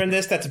character in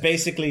this that's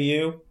basically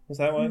you? Is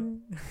that why?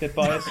 Bit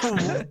biased?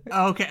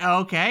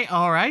 Okay,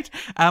 all right.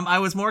 I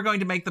was more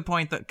going to make the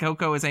point that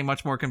Coco is a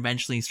much more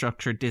conventionally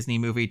structured Disney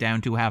movie, down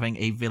to having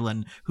a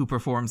villain who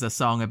performs a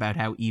song about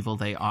how evil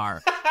they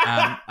are.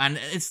 And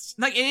it's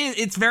like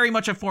it's very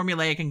much a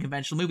formulaic and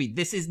conventional movie.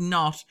 This is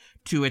not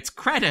to its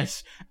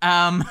credit.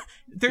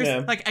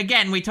 There's like,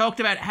 again, we talked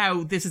about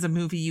how this is a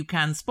movie you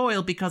can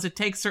spoil because it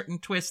takes certain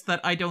twists that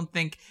I don't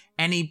think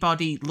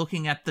anybody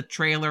looking at the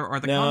trailer or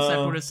the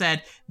concept would have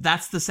said,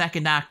 that's the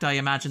second act I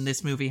imagine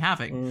this movie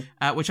having,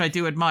 which I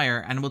do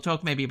admire, and we'll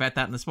talk maybe about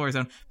that in the spoiler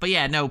zone. But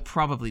yeah, no,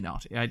 probably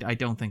not. I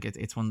don't think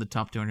it's one of the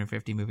top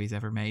 250 movies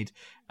ever made.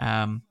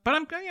 But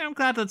I'm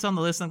glad that it's on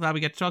the list. I'm glad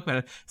we get to talk about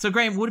it. So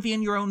Graham, would it be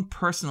in your own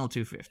personal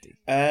 250?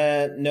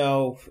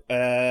 No.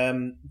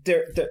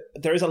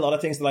 There is a lot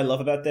of things that I love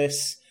about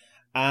this,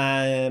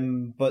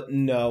 but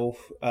no.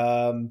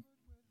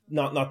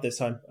 Not this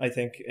time, I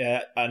think,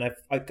 and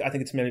I think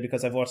it's mainly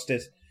because I've watched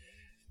it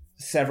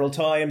several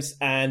times,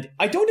 and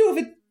I don't know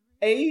if it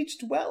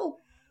aged well.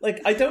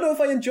 Like, I don't know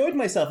if I enjoyed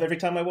myself every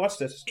time I watched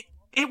it.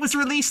 It was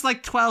released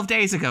like 12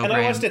 days ago, and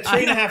Graham. I watched it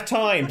 3.5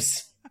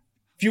 times.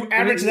 If you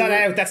average that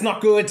out, that's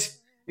not good.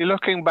 You're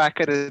looking back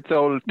at its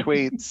old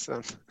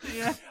tweets.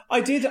 Yeah.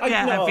 I did.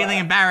 I'm feeling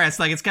embarrassed.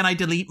 Like, can I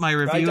delete my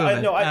review of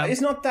it? No, it's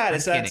not that.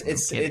 It's that. I'm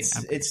It's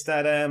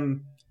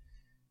that.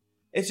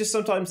 It's just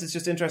sometimes it's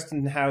just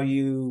interesting how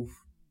your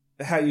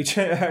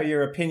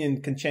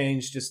opinion can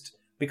change just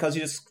because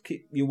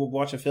you will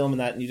watch a film and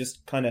that, and you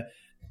just kind of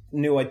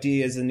new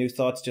ideas and new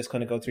thoughts just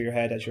kind of go through your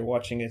head as you're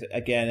watching it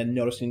again and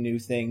noticing new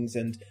things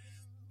and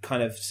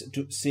kind of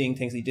seeing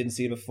things that you didn't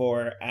see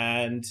before.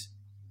 And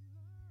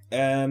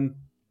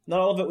not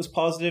all of it was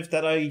positive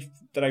that I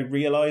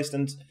realized,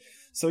 and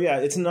so yeah,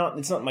 it's not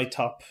my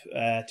top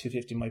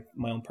 250, my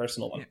own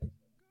personal one. Yeah.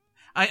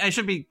 I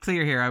should be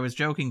clear here. I was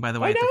joking, by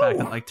the way, at the fact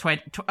that like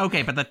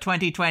but the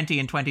 2020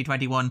 and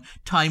 2021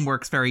 time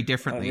works very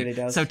differently. It really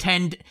does. So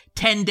 10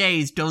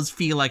 days does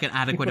feel like an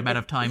adequate amount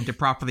of time to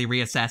properly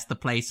reassess the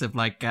place of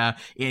like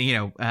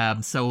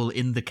Soul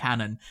in the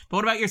canon. But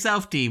what about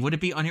yourself, Dee? Would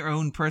it be on your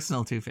own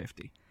personal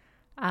 250?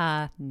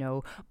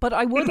 No. But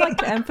I would like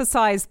to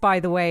emphasize, by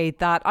the way,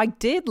 that I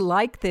did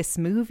like this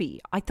movie.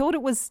 I thought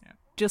it was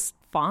just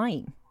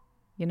fine.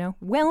 You know,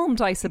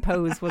 whelmed, I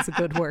suppose, was a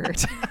good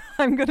word.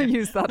 I'm going to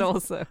use that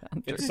also.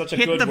 Andrew. It's such a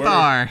Hit good the word.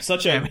 bar.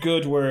 Such a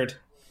good word.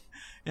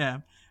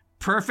 Yeah.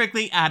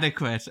 Perfectly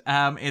adequate.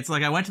 It's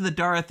like I went to the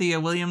Dorothea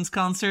Williams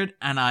concert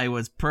and I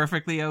was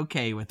perfectly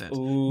okay with it.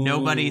 Ooh.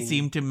 Nobody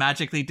seemed to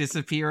magically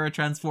disappear or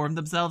transform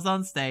themselves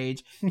on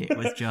stage. It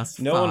was just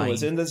No fine. one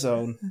was in the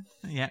zone.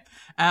 Yeah.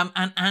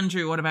 And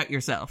Andrew, what about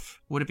yourself?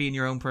 Would it be in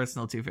your own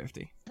personal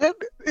 250?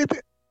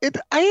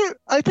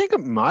 I think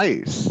it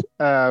might.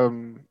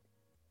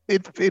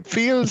 It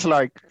feels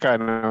like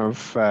kind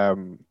of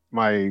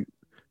my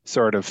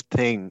sort of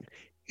thing.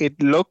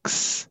 It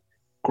looks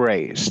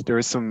great.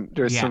 There's some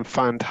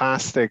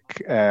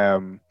fantastic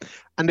and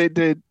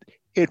it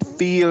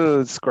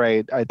feels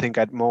great, I think,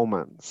 at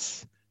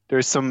moments.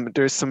 there's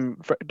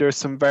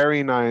some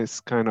very nice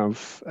kind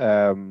of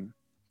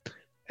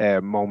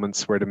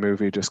moments where the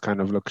movie just kind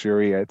of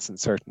luxuriates in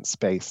certain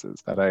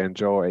spaces that I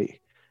enjoy.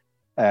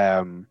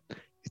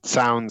 It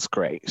sounds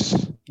great.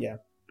 Yeah.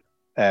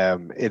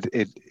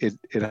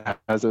 It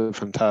has a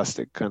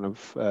fantastic kind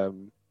of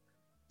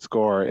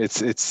score. It's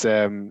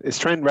Trent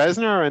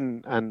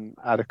Reznor and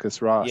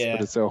Atticus Ross, Yeah.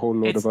 but it's a whole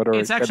load of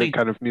other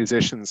kind of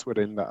musicians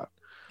within that.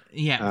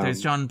 Yeah,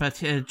 there's John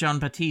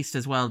Batiste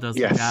as well does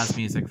the Yes. jazz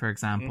music, for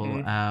example.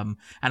 And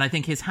I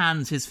think his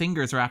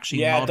fingers are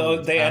actually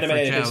modeled, they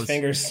animated for his Joe's.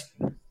 fingers.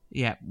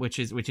 Yeah, which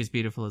is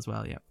beautiful as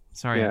well. Yeah,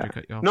 sorry, I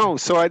cut you off. No,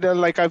 so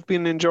I've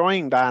been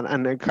enjoying that,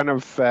 and it kind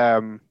of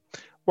there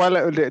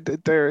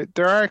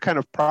are kind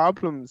of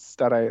problems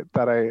that I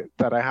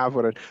have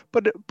with it,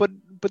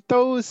 but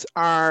those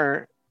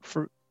are,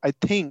 I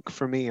think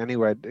for me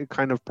anyway,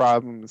 kind of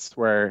problems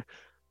where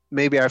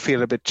maybe I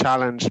feel a bit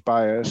challenged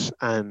by it,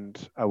 and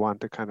I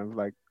want to kind of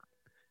like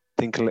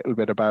think a little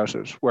bit about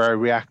it, where I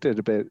reacted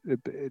a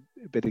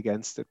bit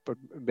against it, but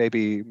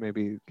maybe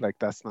like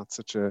that's not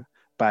such a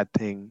bad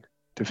thing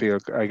to feel,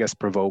 I guess,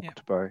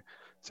 provoked by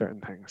certain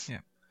things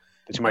that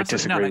you might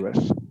disagree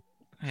with.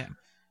 Yeah.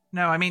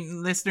 No, I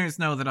mean, listeners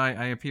know that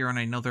I appear on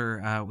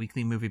another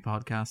weekly movie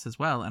podcast as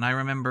well. And I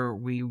remember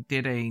we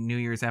did a New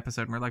Year's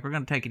episode and we're like, we're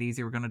going to take it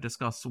easy. We're going to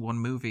discuss one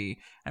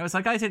movie. And I was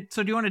like, I said,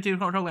 so do you want to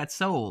talk about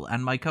Soul?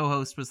 And my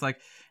co-host was like,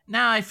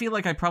 nah, I feel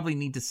like I probably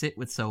need to sit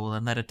with Soul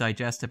and let it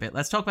digest a bit.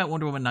 Let's talk about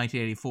Wonder Woman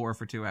 1984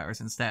 for 2 hours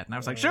instead. And I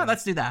was like, sure,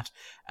 let's do that.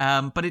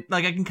 But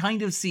I can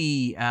kind of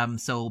see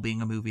Soul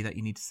being a movie that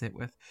you need to sit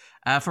with.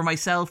 For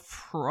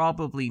myself,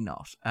 probably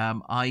not.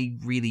 I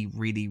really,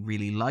 really,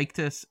 really liked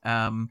it.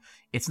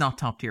 It's not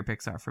top tier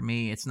Pixar for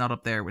me. It's not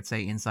up there with,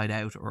 say, Inside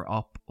Out or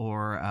Up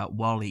or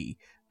WALL-E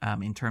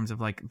in terms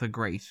of like the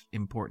great,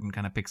 important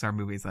kind of Pixar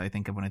movies that I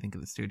think of when I think of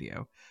the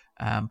studio.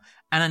 And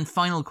then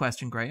final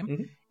question, Graham.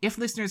 Mm-hmm. If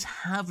listeners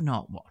have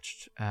not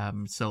watched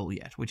Soul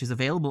yet, which is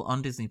available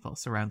on Disney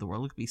Plus around the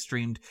world, it could be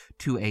streamed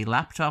to a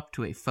laptop,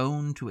 to a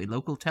phone, to a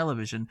local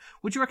television,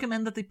 would you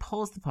recommend that they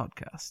pause the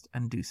podcast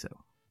and do so?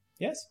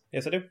 Yes, I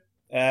do.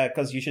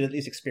 Because you should at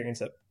least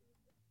experience it.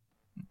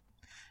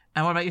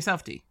 And what about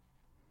yourself, Dee?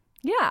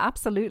 Yeah,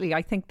 absolutely.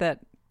 I think that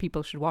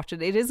people should watch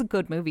it. It is a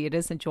good movie. It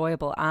is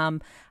enjoyable.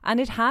 And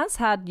it has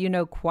had,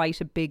 quite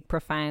a big,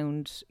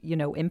 profound,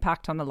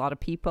 impact on a lot of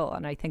people.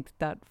 And I think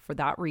that for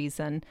that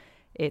reason,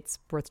 it's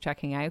worth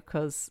checking out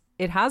because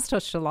it has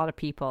touched a lot of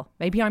people.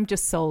 Maybe I'm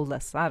just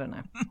soulless. I don't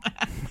know.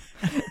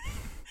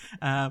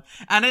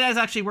 And it is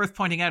actually worth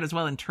pointing out as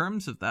well in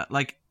terms of that.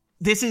 Like,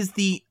 this is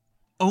the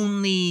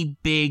only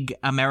big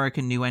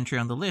American new entry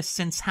on the list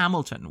since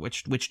Hamilton,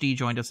 which Dee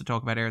joined us to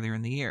talk about earlier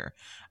in the year.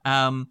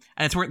 And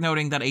it's worth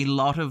noting that a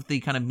lot of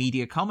the kind of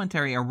media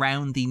commentary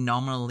around the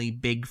nominally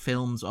big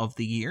films of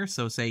the year,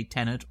 so say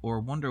Tenet or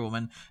Wonder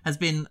Woman, has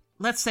been,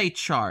 let's say,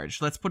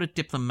 charged, let's put it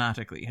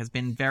diplomatically, has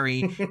been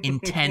very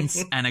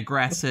intense and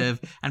aggressive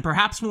and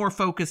perhaps more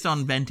focused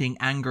on venting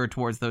anger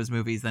towards those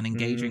movies than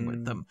engaging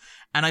with them.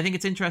 And I think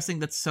it's interesting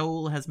that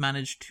Soul has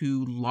managed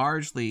to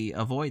largely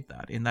avoid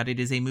that, in that it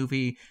is a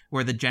movie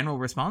where the general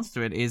response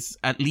to it is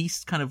at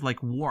least kind of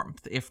like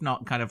warmth, if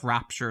not kind of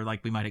rapture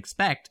like we might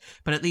expect,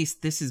 but at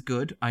least this is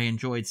good. I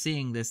enjoyed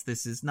seeing this.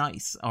 This is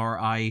nice. Or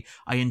I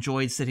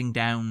enjoyed sitting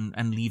down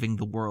and leaving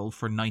the world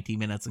for 90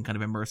 minutes and kind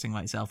of immersing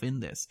myself in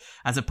this,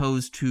 as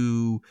opposed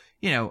to,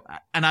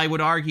 and I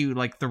would argue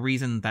like the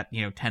reason that,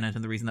 Tenet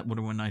and the reason that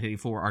Wonder Woman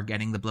 1984 are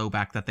getting the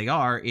blowback that they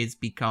are is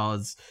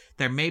because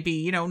there may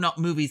be, not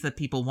movies that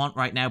people want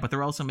right now, but there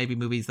are also maybe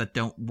movies that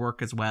don't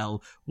work as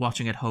well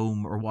watching at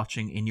home or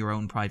watching in your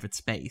own private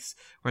space.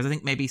 Whereas I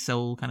think maybe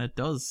Soul kind of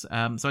does.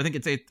 So I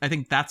think I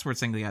think that's worth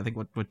singling. I think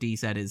what Dee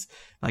said is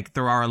like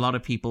there are a lot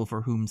of people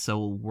for whom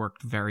Soul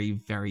worked very,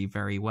 very,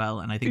 very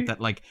well. And I think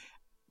that like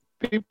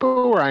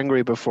people were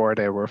angry before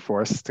they were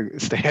forced to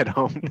stay at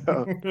home,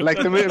 though.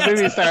 Like the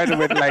movie started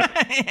with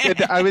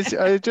I was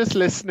just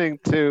listening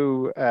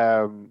to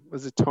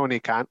was it Tony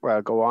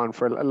Cantwell go on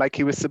for like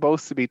he was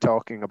supposed to be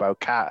talking about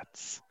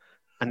cats,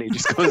 and he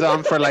just goes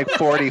on for like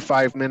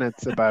 45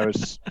 minutes about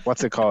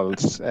what's it called,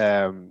 is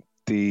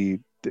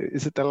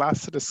it the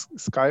last of the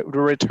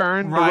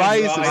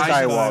Rise of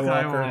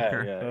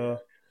Skywalker. Yeah.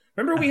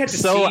 Remember we had to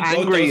so see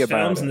angry those about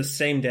films it. in the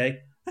same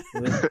day.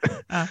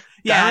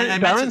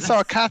 Darren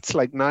saw Cats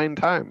like 9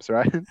 times,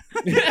 right?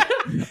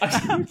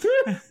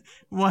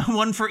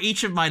 One for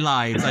each of my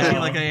lives. I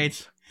feel like I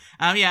ate.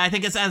 I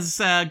think it's as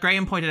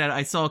Graham pointed out,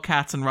 I saw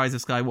Cats and Rise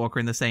of Skywalker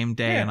in the same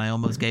day, and I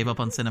almost gave up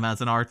on cinema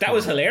as an art. That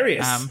was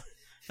hilarious.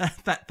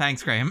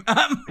 Thanks, Graham.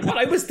 But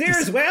I was there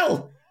as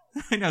well.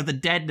 I know, the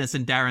deadness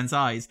in Darren's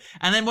eyes.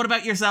 And then what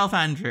about yourself,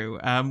 Andrew?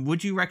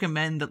 Would you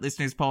recommend that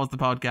listeners pause the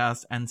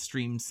podcast and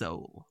stream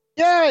Soul?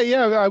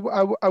 Yeah,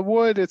 I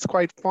would. It's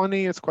quite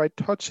funny. It's quite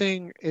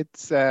touching.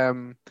 It's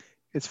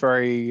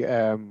very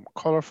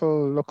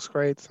colorful. Looks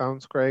great.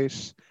 Sounds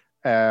great.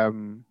 I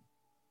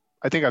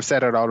think I've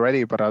said it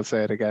already, but I'll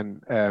say it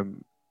again.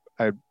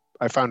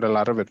 I found a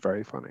lot of it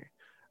very funny.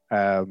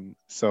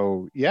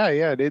 So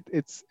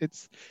it's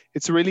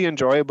a really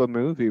enjoyable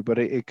movie, but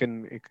it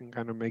can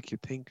kind of make you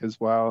think as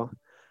well.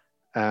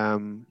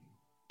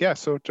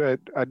 So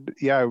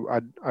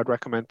I'd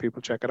recommend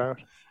people check it out.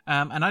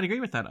 And I'd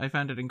agree with that. I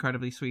found it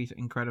incredibly sweet,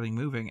 incredibly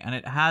moving, and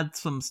it had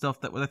some stuff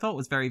that I thought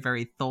was very,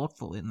 very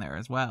thoughtful in there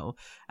as well.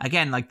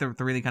 Again, like to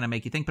really kind of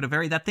make you think, but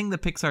that thing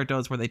that Pixar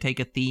does where they take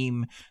a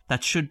theme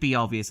that should be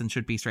obvious and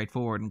should be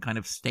straightforward and kind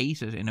of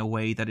state it in a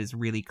way that is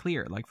really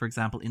clear. Like, for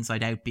example,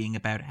 Inside Out being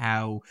about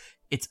how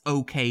it's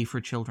okay for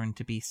children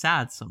to be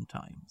sad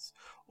sometimes,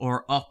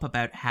 or Up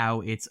about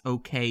how it's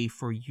okay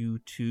for you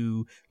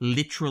to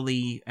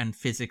literally and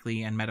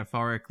physically and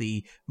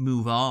metaphorically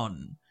move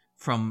on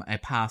from a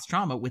past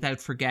trauma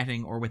without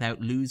forgetting or without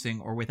losing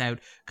or without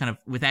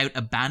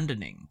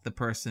abandoning the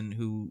person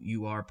who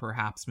you are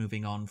perhaps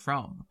moving on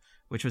from,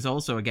 which was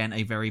also, again,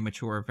 a very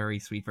mature, very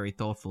sweet, very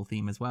thoughtful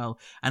theme as well.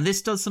 And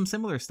this does some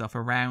similar stuff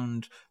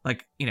around,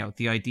 like, you know,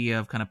 the idea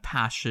of kind of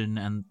passion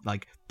and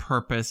like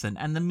purpose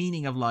and the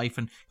meaning of life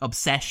and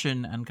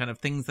obsession and kind of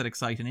things that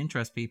excite and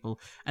interest people.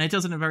 And it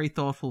does it in a very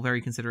thoughtful,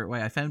 very considerate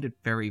way. I found it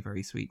very,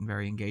 very sweet and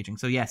very engaging.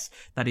 So yes,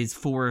 that is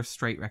 4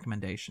 straight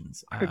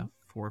recommendations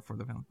for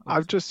the film.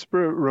 I've just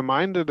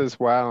reminded as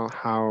well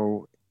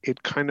how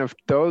it kind of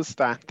does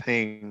that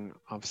thing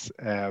of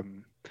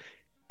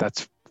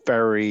that's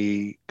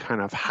very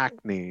kind of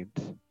hackneyed,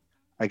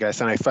 I guess,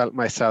 and I felt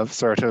myself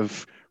sort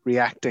of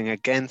reacting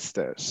against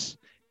it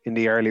in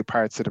the early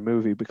parts of the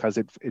movie because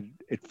it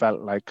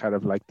felt like kind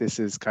of like this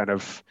is kind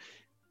of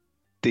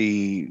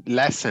the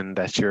lesson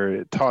that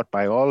you're taught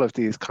by all of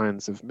these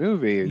kinds of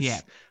movies. Yeah.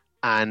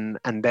 And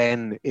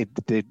then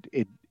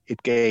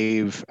it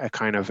gave a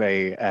kind of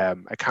a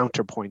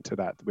counterpoint to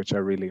that, which I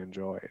really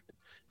enjoyed.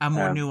 A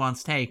more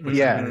nuanced take. Which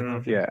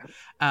and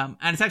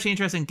it's actually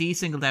interesting, Dee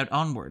singled out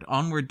Onward.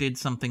 Onward did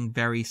something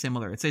very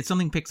similar. It's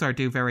something Pixar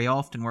do very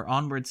often, where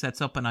Onward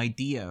sets up an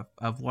idea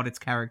of what its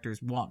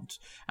characters want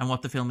and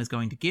what the film is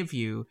going to give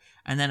you,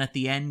 and then at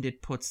the end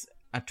it puts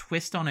a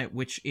twist on it,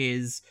 which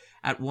is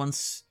at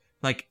once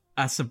like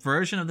a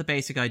subversion of the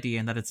basic idea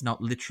in that it's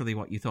not literally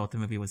what you thought the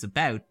movie was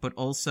about, but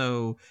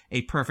also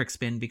a perfect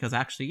spin because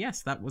actually,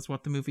 yes, that was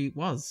what the movie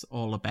was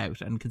all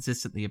about and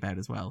consistently about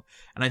as well.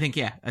 And I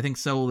think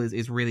Soul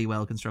is really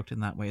well constructed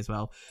in that way as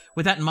well.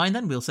 With that in mind,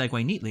 then, we'll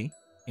segue neatly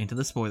into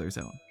the spoiler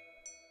zone.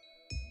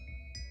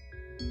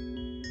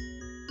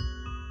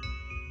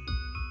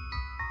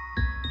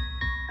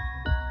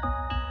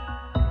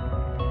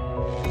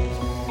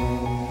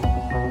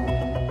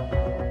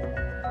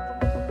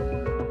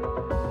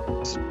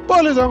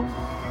 Spoiler zone.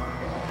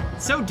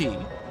 So, Dee,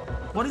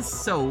 what is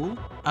Soul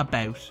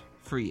about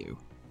for you?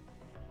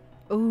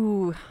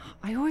 Ooh,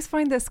 I always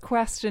find this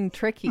question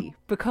tricky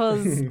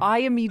because I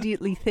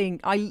immediately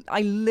think,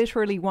 I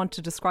literally want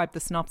to describe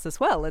the synopsis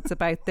well. It's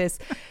about this,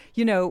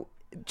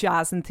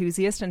 jazz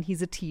enthusiast, and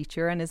he's a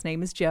teacher, and his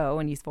name is Joe,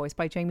 and he's voiced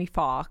by Jamie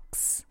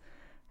Foxx.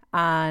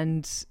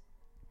 And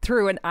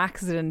through an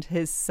accident,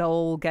 his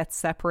soul gets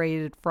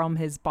separated from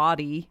his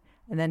body,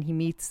 and then he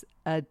meets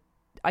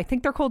I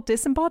think they're called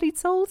disembodied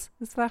souls,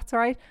 if that's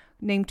right,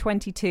 named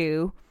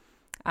 22,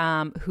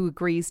 who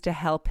agrees to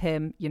help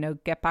him,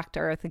 get back to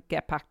Earth and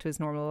get back to his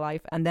normal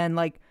life. And then,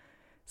 like,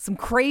 some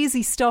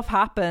crazy stuff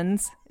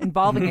happens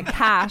involving a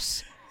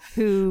cat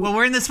who... Well,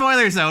 we're in the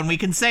spoiler zone. We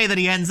can say that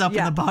he ends up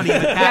in the body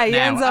of a cat he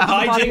ends up in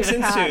the body of a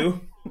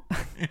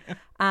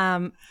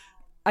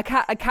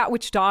cat. A cat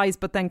which dies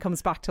but then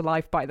comes back to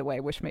life, by the way,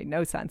 which made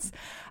no sense.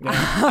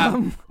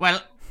 Yeah.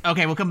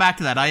 Okay, we'll come back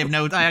to that. I've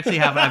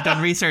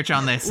done research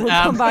on this. We'll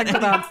come back to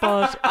that,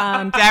 but...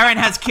 Darren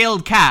has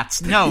killed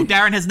cats. No,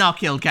 Darren has not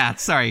killed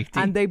cats. Sorry.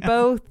 And they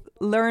both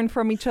learn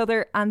from each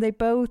other, and they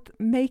both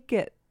make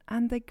it,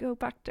 and they go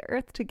back to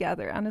Earth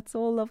together, and it's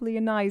all lovely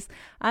and nice.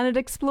 And it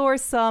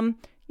explores some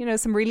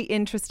really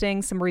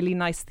interesting, some really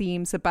nice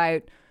themes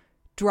about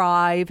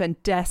drive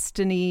and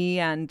destiny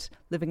and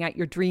living out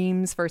your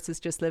dreams versus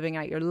just living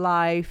out your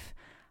life.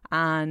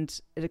 And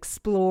it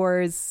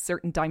explores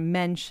certain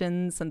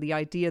dimensions and the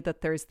idea that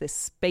there's this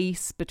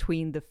space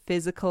between the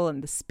physical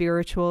and the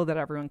spiritual that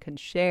everyone can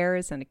share,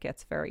 and it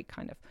gets very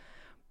kind of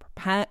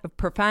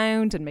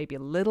profound and maybe a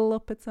little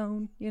up its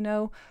own,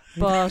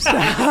 but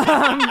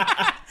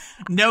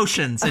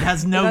notions. It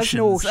has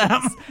notions.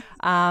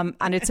 And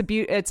it's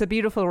a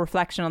beautiful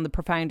reflection on the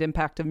profound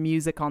impact of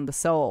music on the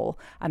soul,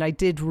 and I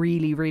did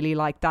really, really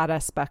like that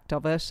aspect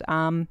of it.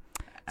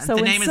 So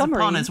the name is a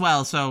pun as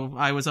well, so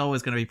I was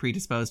always going to be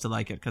predisposed to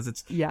like it because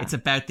it's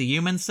about the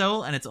human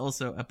soul and it's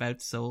also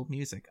about soul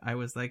music. I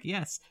was like,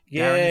 yes.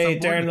 Yay,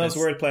 Darren loves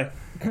wordplay.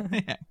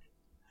 Yeah.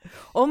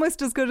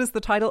 Almost as good as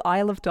the title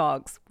Isle of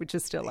Dogs, which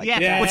is still like...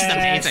 Yeah, which is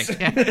amazing.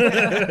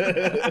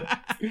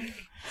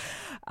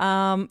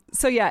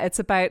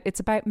 It's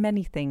about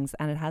many things,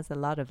 and it has a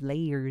lot of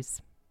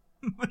layers.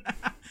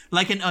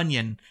 Like an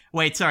onion.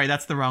 Wait, sorry,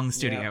 that's the wrong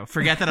studio. Yeah.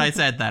 Forget that I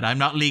said that. I'm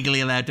not legally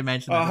allowed to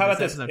mention that. Oh, how about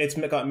this? It's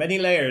got many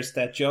layers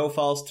that Joe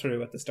falls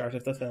through at the start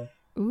of the film.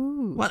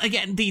 Ooh. Ooh. Well,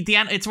 again,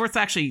 it's worth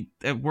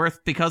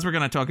because we're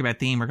going to talk about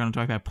theme, we're going to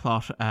talk about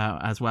plot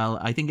as well.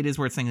 I think it is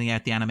worth singling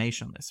out the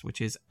animation on this,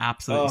 which is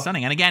absolutely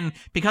stunning. And again,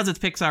 because it's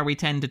Pixar, we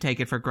tend to take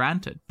it for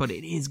granted, but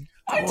it is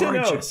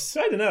gorgeous.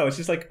 I don't know. It's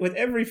just like with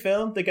every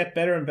film, they get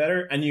better and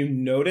better, and you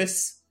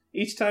notice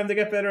each time they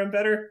get better and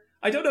better.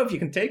 I don't know if you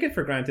can take it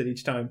for granted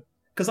each time,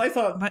 because I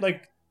thought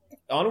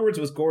Onwards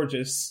was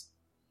gorgeous,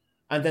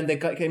 and then they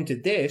came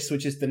to this,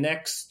 which is the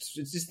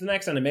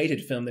next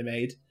animated film they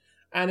made.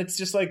 And it's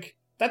just like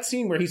that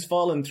scene where he's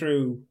fallen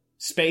through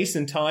space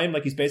and time,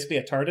 like he's basically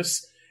a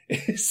TARDIS,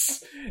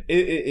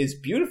 is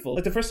beautiful.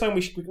 Like the first time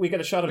we get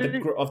a shot of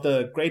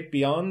the great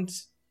beyond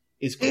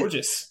is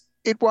gorgeous.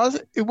 It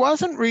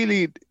wasn't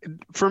really,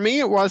 for me.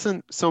 It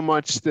wasn't so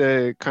much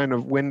the kind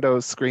of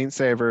Windows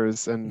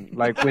screensavers and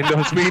like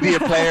Windows Media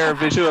Player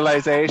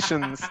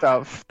visualization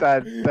stuff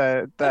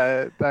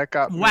that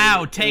got.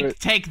 Wow!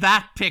 Take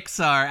that,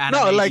 Pixar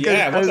animation. No, like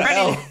what the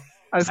hell?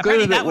 As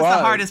good as that it was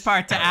the hardest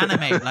part to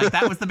animate. Like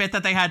that was the bit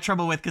that they had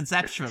trouble with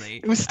conceptually.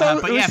 It was stuff,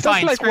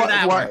 fine. Like Screw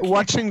that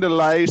watching the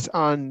light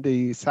on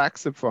the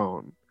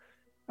saxophone,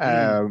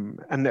 and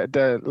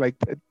the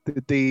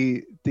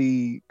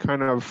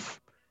kind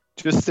of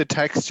just the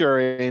texture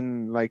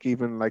in like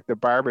even like the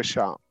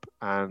barbershop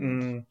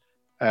and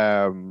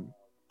But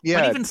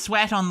even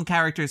sweat on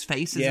characters'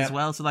 faces as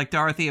well. So like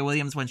Dorothea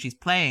Williams, when she's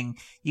playing,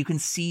 you can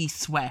see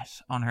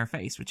sweat on her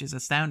face, which is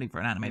astounding for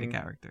an animated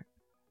character.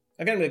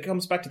 Again, it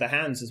comes back to the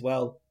hands as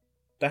well.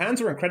 The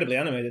hands were incredibly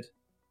animated,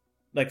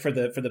 like for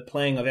the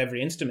playing of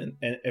every instrument.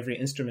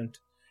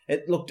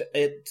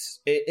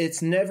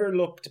 It's never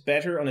looked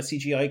better on a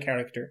CGI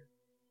character.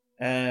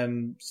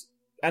 And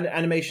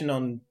animation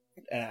on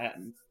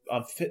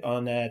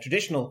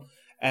traditional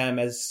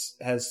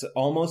has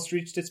almost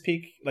reached its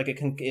peak. Like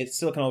it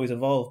still can always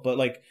evolve, but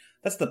like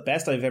that's the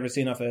best I've ever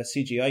seen of a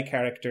CGI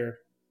character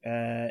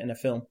in a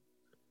film.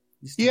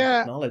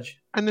 Knowledge.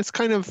 And it's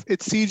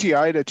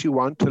CGI that you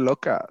want to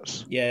look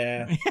at.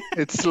 Yeah.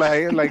 It's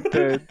like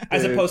the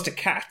as opposed to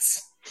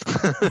cats.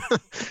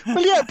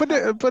 Well, yeah,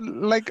 but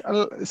like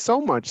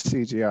so much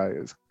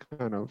CGI is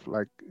kind of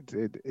like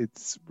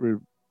it's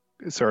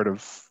sort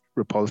of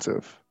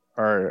repulsive,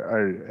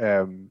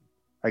 or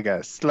I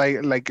guess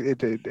like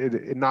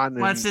it not.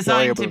 Well, it's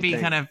designed to be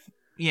kind of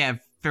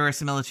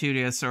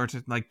verisimilitude, sort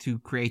of like to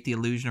create the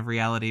illusion of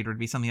reality. It would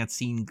be something that's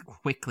seen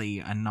quickly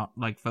and not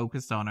like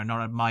focused on or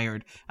not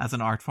admired as an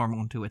art form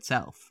unto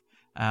itself.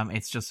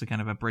 It's just a kind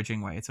of a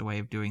bridging way. It's a way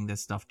of doing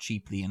this stuff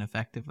cheaply and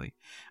effectively.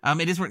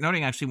 It is worth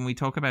noting, actually, when we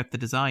talk about the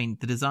design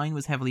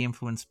was heavily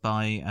influenced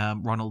by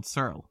Ronald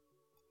Searle.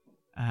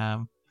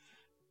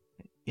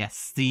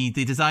 Yes, the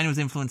design was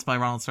influenced by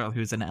Ronald Searle,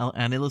 who's an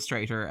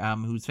illustrator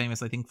who's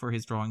famous, I think, for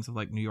his drawings of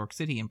like New York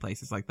City and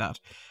places like that.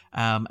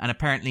 And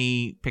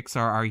apparently Pixar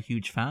are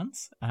huge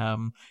fans.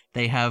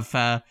 They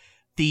have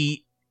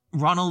the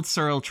Ronald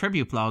Searle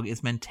tribute blog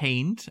is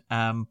maintained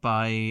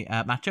by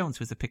Matt Jones,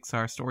 who's a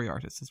Pixar story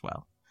artist as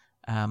well.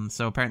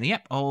 So apparently,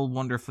 all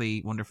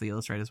wonderfully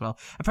illustrated as well.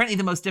 Apparently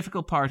the most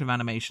difficult part of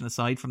animation,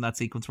 aside from that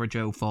sequence where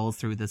Joe falls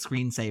through the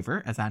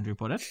screensaver, as Andrew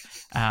put it,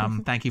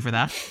 thank you for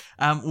that,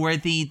 were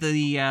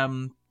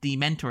the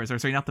mentors, or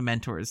sorry, not the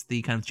mentors,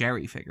 the kind of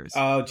Jerry figures.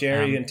 Oh,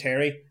 Jerry and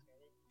Terry.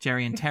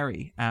 Jerry and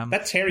Terry.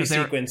 That Terry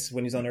sequence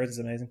when he's on Earth is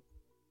amazing.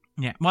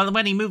 Yeah, well,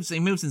 when he moves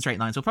in straight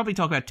lines. We'll probably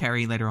talk about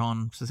Terry later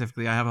on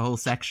specifically. I have a whole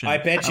section. I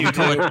bet you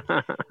do.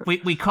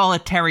 We call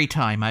it Terry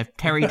time. I have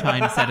Terry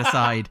time set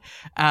aside.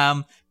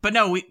 But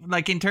no, we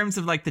like in terms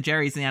of like the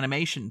Jerrys in the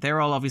animation,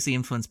 they're all obviously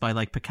influenced by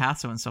like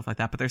Picasso and stuff like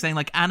that. But they're saying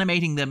like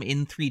animating them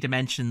in 3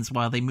 dimensions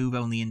while they move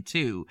only in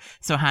 2.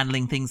 So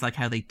handling things like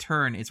how they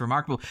turn is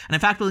remarkable. And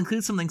in fact, we'll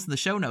include some links in the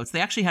show notes.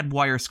 They actually had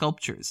wire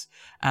sculptures.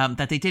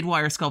 That they did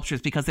wire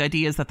sculptures because the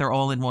idea is that they're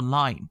all in one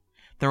line.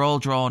 They're all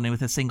drawn in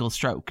with a single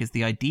stroke is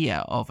the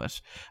idea of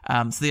it.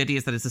 So the idea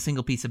is that it's a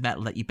single piece of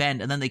metal that you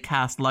bend and then they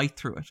cast light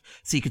through it.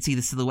 So you can see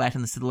the silhouette,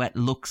 and the silhouette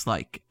looks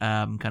like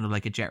kind of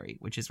like a Jerry,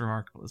 which is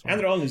remarkable as well. And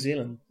they're all New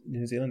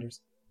Zealanders.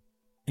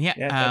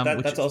 Yeah.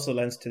 That's also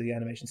lends to the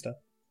animation stuff.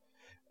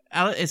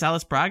 Is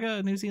Alice Braga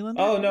a New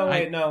Zealander? Oh, no,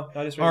 wait, no.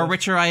 I just or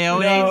Richard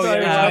Ayoade? No,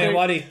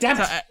 Ayoade. Damn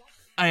it!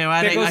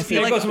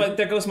 Ayoade.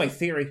 There goes my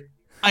theory.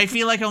 I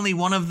feel like only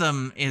one of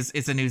them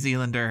is a New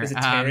Zealander. Is it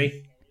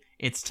Terry?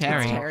 It's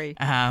Terry.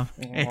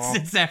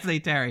 It's definitely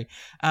Terry.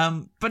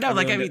 But no,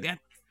 like I mean,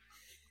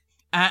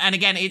 and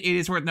again, it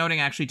is worth noting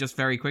actually, just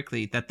very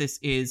quickly, that this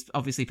is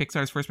obviously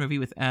Pixar's first movie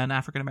with an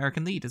African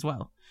American lead as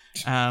well,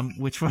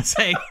 which was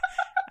a.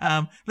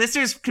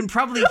 Listeners can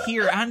probably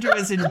hear Andrew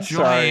is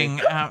enjoying.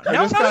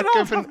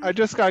 I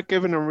just got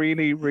given a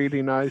really,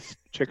 really nice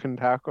chicken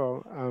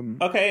taco.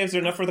 Okay, is there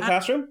enough for the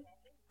classroom?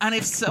 And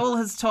if Soul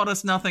has taught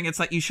us nothing, it's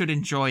like you should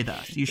enjoy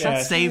that. You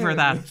should savor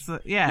that. So,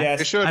 Yes,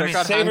 you should.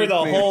 Savor the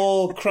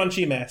whole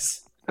crunchy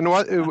mess. And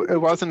it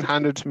wasn't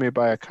handed to me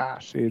by a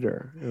cat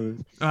either.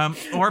 It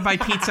was, or by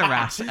Pizza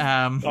Rat.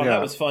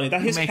 That was funny.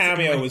 His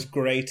cameo was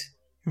great.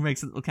 Who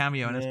makes a little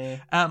cameo in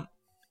it.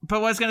 But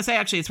what I was going to say,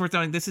 actually, it's worth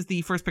noting, this is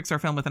the first Pixar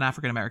film with an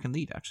African-American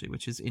lead, actually,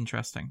 which is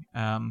interesting.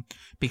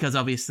 Because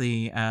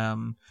obviously,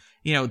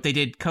 they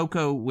did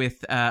Coco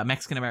with a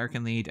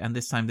Mexican-American lead, and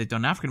this time they've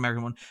done an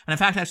African-American one. And in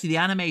fact, actually, the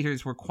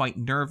animators were quite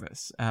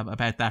nervous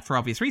about that for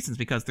obvious reasons,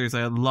 because there's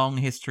a long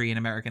history in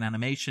American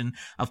animation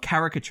of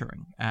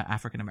caricaturing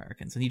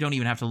African-Americans. And you don't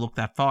even have to look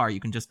that far. You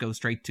can just go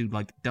straight to,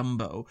 like,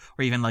 Dumbo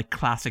or even, like,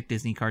 classic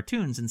Disney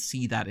cartoons and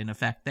see that in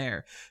effect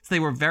there. So they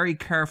were very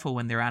careful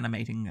when they're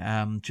animating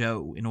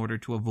Joe in order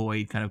to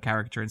avoid kind of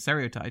caricature and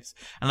stereotypes.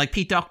 And, like,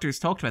 Pete Docter's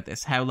talked about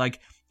this, how, like,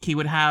 he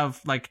would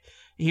have, like...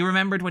 He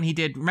remembered when he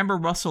did... Remember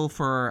Russell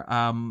for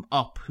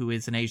Up, who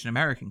is an Asian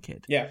American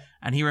kid? Yeah.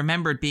 And he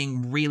remembered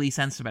being really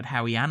sensitive about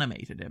how he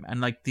animated him.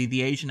 And like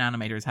the Asian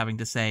animators having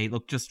to say,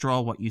 look, just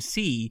draw what you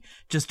see.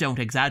 Just don't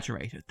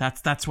exaggerate it.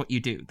 That's what you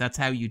do. That's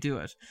how you do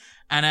it.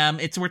 And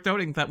it's worth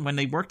noting that when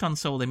they worked on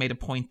Soul, they made a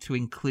point to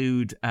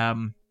include...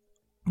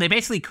 They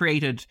basically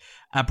created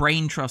a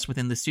brain trust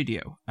within the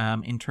studio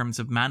in terms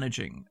of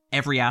managing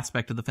every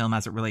aspect of the film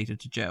as it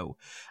related to Joe.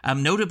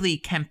 Notably,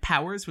 Kemp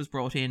Powers was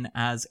brought in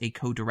as a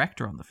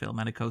co-director on the film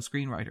and a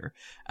co-screenwriter.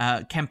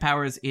 Kemp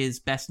Powers is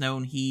best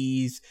known.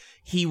 He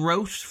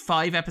wrote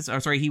 5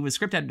 episodes. He was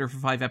script editor for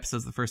 5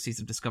 episodes of the first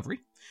season of Discovery.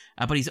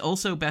 But he's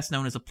also best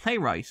known as a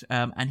playwright.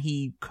 And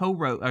he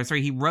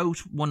he wrote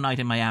One Night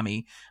in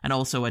Miami and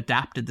also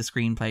adapted the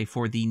screenplay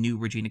for the new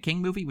Regina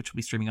King movie, which will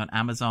be streaming on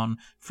Amazon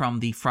from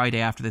the Friday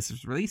after this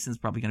is released, and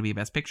it's probably going to be a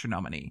Best Picture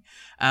nominee.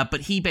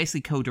 But he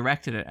basically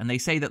co-directed it. And they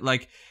say that,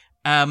 like,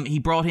 he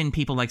brought in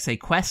people like, say,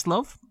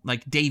 Questlove,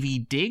 like Davy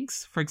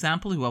Diggs, for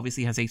example, who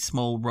obviously has a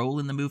small role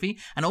in the movie,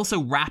 and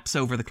also raps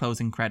over the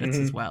closing credits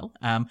as well,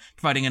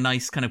 providing a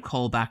nice kind of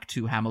callback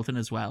to Hamilton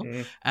as well.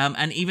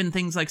 And even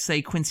things like,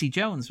 say, Quincy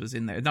Jones was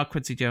in there. Not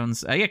Quincy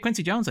Jones.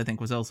 Quincy Jones, I think,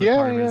 was also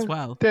part of it as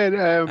well. Then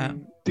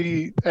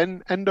the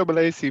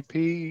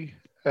NAACP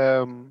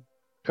kind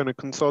of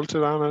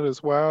consulted on it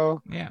as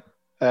well.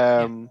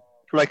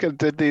 Like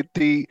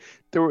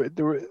there were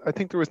I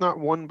think there was not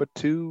one but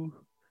 2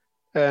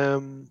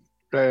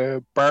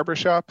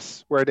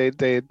 barbershops where they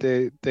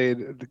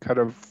kind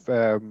of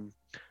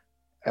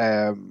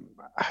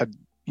had,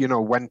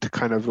 went to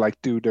kind of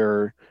like do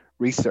their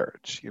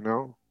research,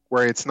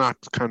 where it's not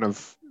kind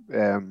of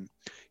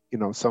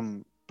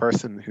some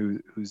person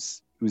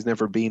who's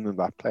never been in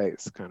that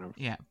place kind of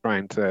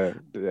trying to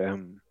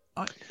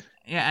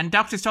Yeah, and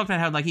Doctor's talked about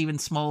how, like, even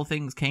small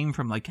things came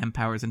from, like, Kemp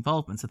Powers'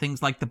 involvement. So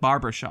things like the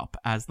barbershop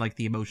as, like,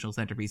 the emotional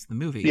centerpiece of the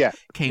movie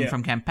came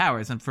from Kemp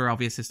Powers, and for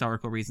obvious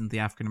historical reasons, the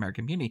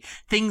African-American community.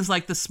 Things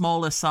like the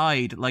small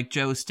aside, like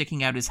Joe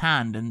sticking out his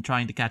hand and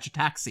trying to catch a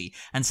taxi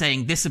and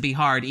saying, this would be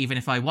hard even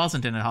if I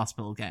wasn't in a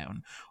hospital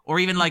gown. Or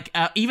even, like,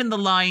 even the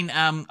line,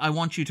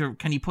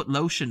 can you put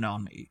lotion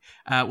on me,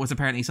 was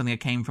apparently something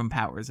that came from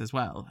Powers as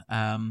well,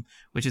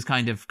 which is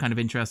kind of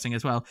interesting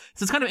as well.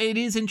 So it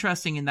is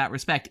interesting in that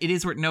respect. It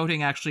is worth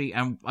noting, actually,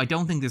 and I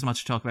don't think there's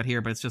much to talk about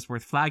here, but it's just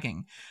worth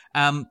flagging.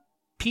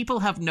 People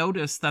have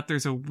noticed that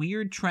there's a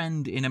weird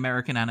trend in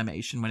American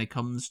animation when it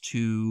comes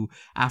to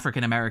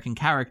African American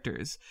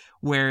characters,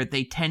 where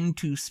they tend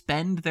to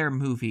spend their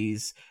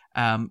movies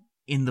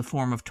in the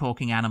form of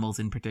talking animals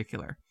in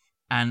particular.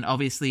 And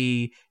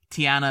obviously,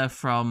 Tiana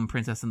from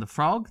Princess and the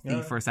Frog,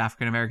 the first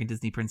African-American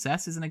Disney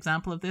princess, is an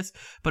example of this.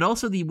 But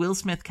also the Will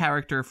Smith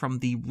character from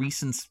the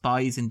recent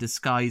Spies in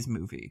Disguise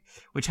movie,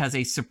 which has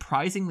a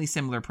surprisingly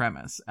similar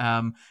premise.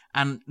 And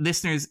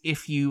listeners,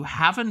 if you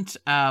haven't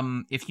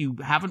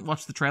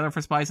watched the trailer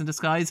for Spies in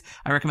Disguise,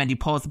 I recommend you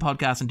pause the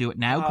podcast and do it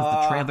now,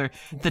 because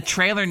the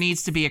trailer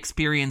needs to be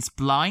experienced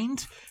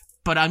blind.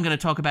 But I'm going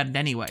to talk about it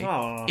anyway.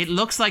 It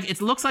looks like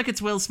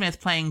it's Will Smith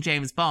playing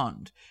James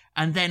Bond.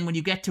 And then when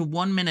you get to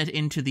 1 minute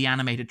into the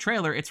animated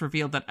trailer, it's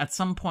revealed that at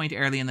some point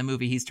early in the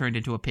movie, he's turned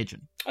into a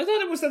pigeon. I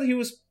thought it was that he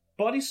was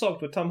body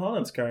swapped with Tom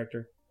Holland's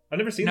character. I've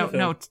never seen the film.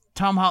 No,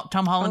 Tom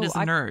Holland is a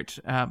nerd.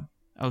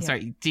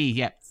 Sorry, D,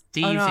 yeah.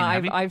 D, you've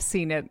seen it, I've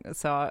seen it,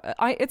 so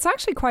it's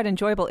actually quite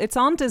enjoyable. It's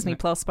on Disney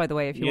Plus, by the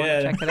way, if you want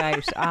to check it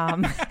out.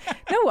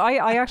 No,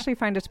 I actually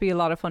find it to be a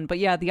lot of fun. But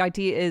yeah, the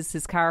idea is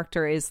his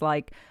character is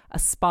like a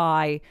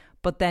spy,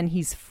 but then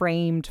he's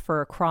framed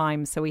for a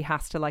crime, so he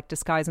has to like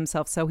disguise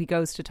himself. So he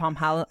goes to Tom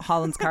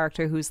Holland's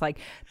character, who's like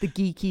the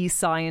geeky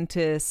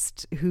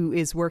scientist who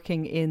is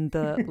working in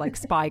the like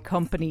spy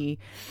company,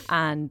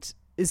 and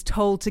is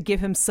told to give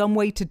him some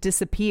way to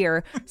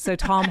disappear. So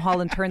Tom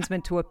Holland turns him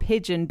into a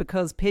pigeon,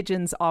 because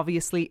pigeons,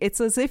 obviously,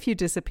 it's as if you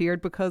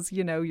disappeared because,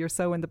 you're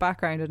so in the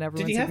background and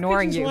everyone's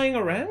ignoring you. Did he have pigeons lying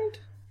around?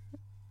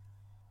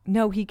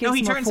 No, he gives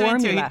him a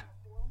formula.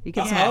 He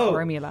gets a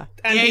formula.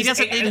 And,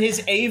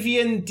 his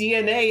avian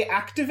DNA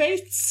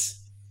activates?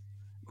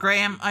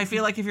 Graham, I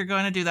feel like if you're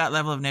going to do that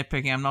level of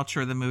nitpicking, I'm not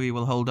sure the movie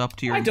will hold up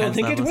to your I don't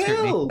think it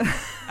will.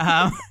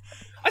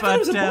 I thought it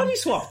was a body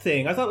swap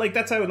thing. I thought like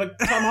that's how like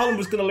Tom Holland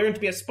was going to learn to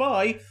be a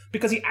spy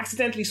because he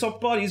accidentally swapped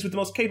bodies with the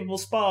most capable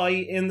spy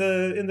in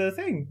the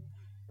thing.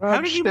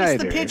 How did you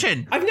miss the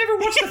pigeon? I've never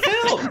watched the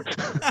film.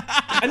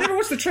 I never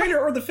watched the trailer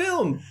or the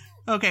film.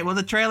 Okay, well,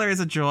 the trailer is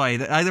a joy.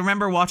 I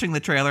remember watching the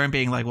trailer and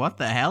being like, "What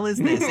the hell is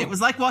this?" It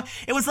was like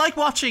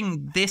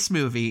watching this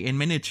movie in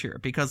miniature,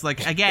 because,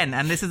 like, again,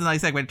 and this is a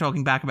nice segue to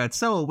talking back about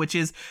Soul, which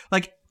is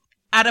like,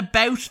 at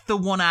about the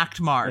 1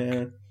 act mark.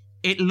 Yeah.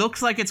 It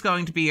looks like it's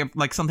going to be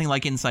like something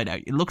like Inside Out.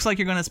 It looks like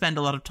you're going to spend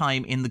a lot of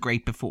time in the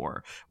Great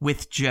Before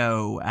with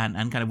Joe and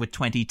kind of with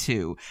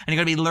 22. And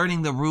you're going to be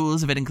learning the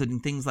rules of it,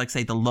 including things like,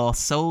 say, the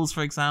Lost Souls,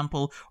 for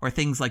example, or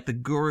things like the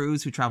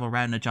gurus who travel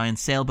around in a giant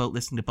sailboat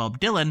listening to Bob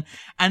Dylan.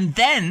 And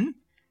then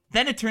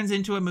it turns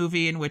into a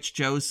movie in which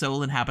Joe's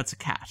soul inhabits a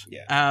cat.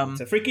 Yeah,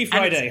 it's a Freaky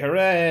Friday,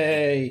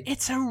 hooray!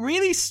 It's a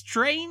really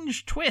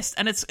strange twist,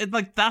 and it's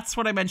like that's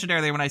what I mentioned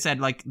earlier when I said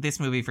like this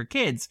movie for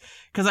kids,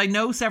 because I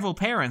know several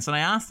parents, and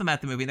I asked them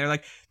at the movie, and they're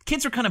like,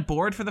 kids were kind of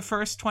bored for the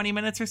first 20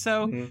 minutes or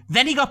so. Mm-hmm.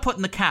 Then he got put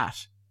in the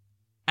cat,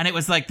 and it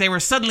was like they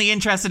were suddenly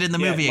interested in the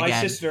movie again.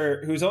 My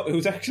sister,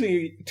 who's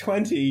actually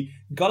 20,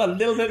 got a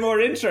little bit more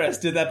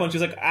interested at that point. She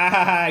was like,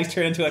 he's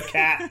turned into a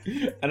cat,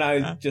 and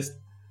I just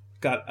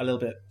got a little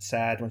bit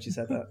sad when she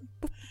said that.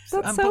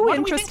 That's so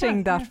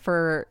interesting that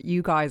for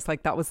you guys,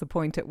 like that was the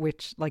point at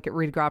which like it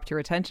really grabbed your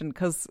attention.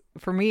 Because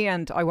for me,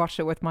 and I watched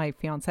it with my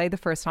fiance the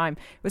first time,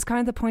 it was kind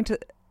of the point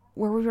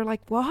where we were like,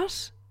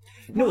 what?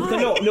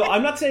 No,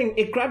 I'm not saying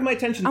it grabbed my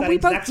attention. And that we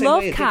exact both same love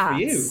way it cats,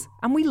 did for you.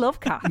 and we love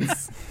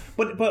cats.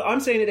 but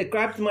I'm saying it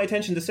grabbed my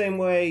attention the same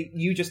way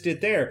you just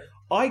did there.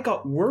 I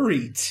got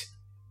worried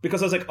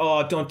because I was like,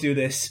 oh, don't do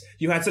this.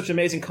 You had such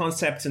amazing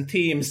concepts and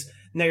themes.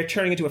 Now you're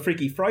turning into a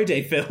Freaky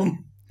Friday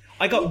film.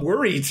 I got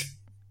worried.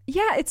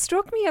 Yeah, it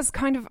struck me as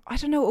kind of, I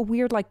don't know, a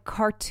weird like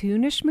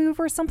cartoonish move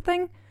or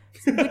something,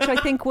 which I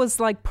think was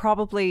like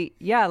probably,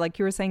 yeah, like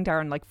you were saying,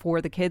 Darren, like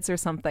for the kids or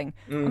something.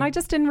 And I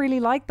just didn't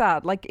really like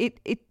that. Like it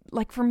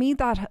like for me,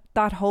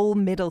 that whole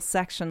middle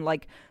section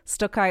like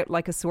stuck out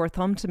like a sore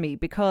thumb to me,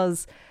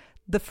 because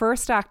the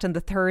first act and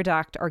the third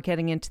act are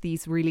getting into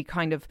these really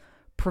kind of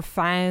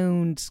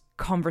profound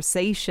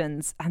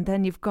conversations. And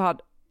then you've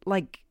got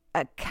like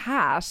a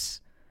cat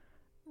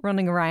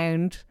running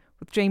around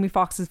with Jamie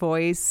Foxx's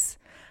voice,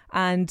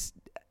 and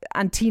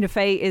Tina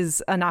Fey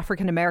is an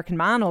African-American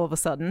man all of a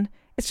sudden.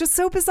 It's just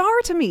so bizarre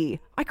to me.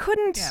 I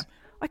couldn't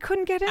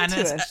get into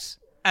it.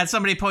 As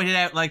somebody pointed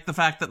out, like the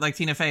fact that like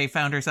Tina Fey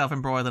found herself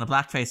embroiled in a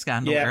blackface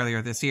scandal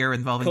earlier this year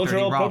involving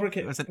cultural Dirty Rob.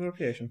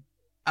 appropriation.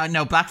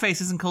 No,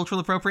 blackface isn't cultural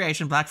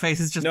appropriation. Blackface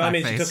is just blackface. I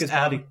mean, she took his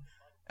body.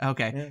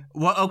 Okay. Yeah.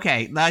 Well,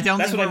 okay. I don't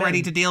think we're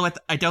ready to deal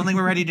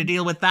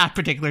with that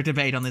particular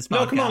debate on this podcast.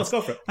 No, come on, let's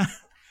go for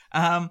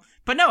it.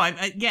 But no,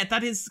 yeah,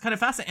 that is kind of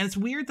fascinating. And it's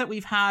weird that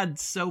we've had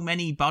so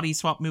many body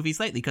swap movies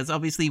lately, because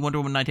obviously Wonder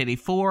Woman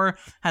 1984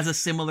 has a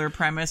similar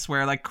premise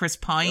where like Chris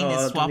Pine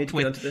is swapped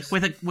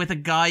with a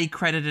guy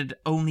credited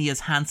only as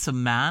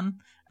Handsome Man,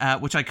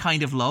 which I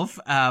kind of love.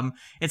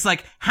 It's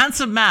like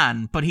Handsome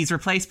Man, but he's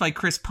replaced by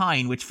Chris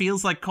Pine, which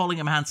feels like calling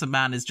him Handsome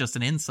Man is just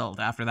an insult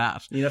after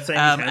that. You're not saying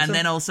he's handsome? And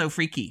then also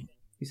Freaky.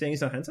 You're saying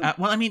he's not handsome?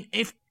 Well, I mean,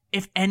 if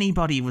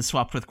anybody was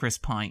swapped with Chris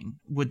Pine,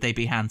 would they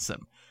be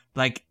handsome?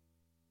 Like,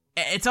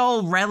 it's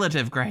all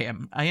relative,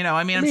 Graham. You know,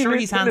 I mean, I'm sure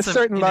he's handsome.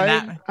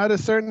 At a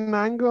certain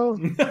angle.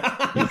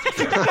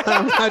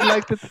 I'd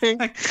like to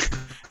think.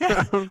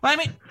 Yeah. Well, I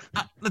mean,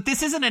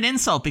 this isn't an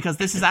insult, because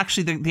this is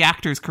actually the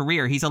actor's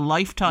career. He's a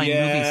lifetime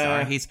movie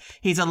star.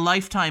 He's a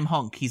lifetime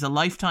hunk. He's a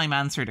lifetime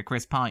answer to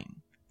Chris Pine,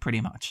 pretty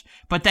much.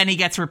 But then he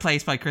gets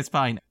replaced by Chris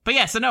Pine. But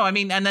yeah, so no, I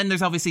mean, and then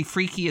there's obviously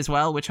Freaky as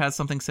well, which has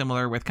something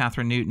similar with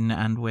Catherine Newton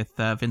and with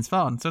Vince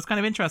Vaughn. So it's kind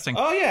of interesting.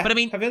 Oh yeah, but I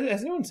mean,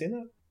 has anyone seen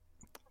that?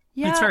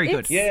 Yeah, it's very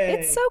good.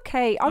 It's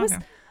okay. I was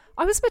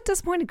a bit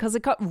disappointed because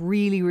it got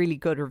really, really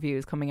good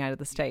reviews coming out of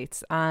the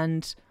States,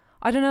 and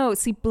I don't know.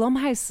 See,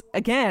 Blumhouse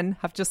again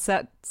have just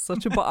set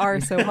such a bar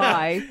so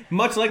high,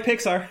 much like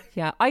Pixar.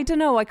 Yeah, I don't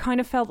know. I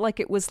kind of felt like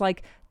it was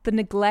like the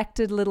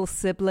neglected little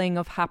sibling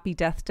of Happy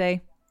Death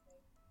Day,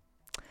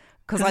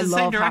 because I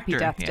love Happy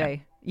Death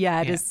Day.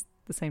 Yeah, it is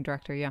the same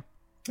director. Yeah,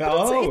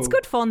 but it's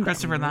good fun.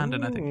 Christopher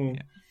Landon, I think.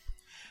 Yeah.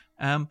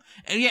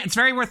 Yeah, it's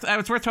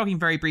worth talking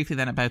very briefly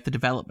then about the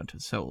development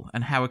of Soul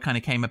and how it kind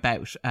of came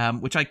about,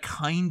 which I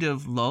kind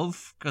of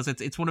love, because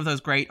it's one of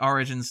those great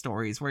origin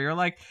stories where you're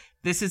like,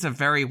 this is a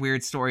very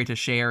weird story to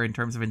share in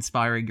terms of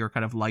inspiring your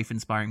kind of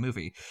life-inspiring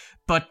movie.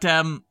 But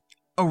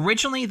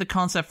originally, the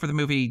concept for the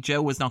movie,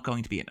 Joe was not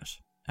going to be in it.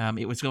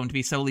 It was going to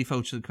be solely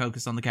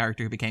focused on the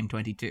character who became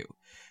 22.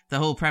 The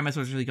whole premise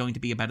was really going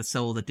to be about a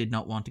soul that did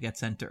not want to get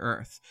sent to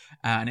Earth.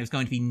 And it was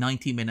going to be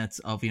 90 minutes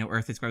of,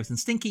 Earth is gross and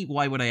stinky.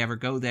 Why would I ever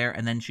go there?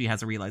 And then she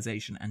has a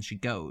realization and she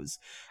goes.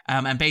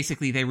 And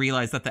basically they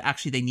realized that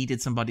actually they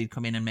needed somebody to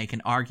come in and make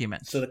an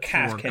argument. So the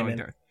cat came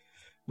in.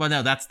 Well,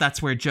 no,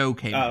 that's where Joe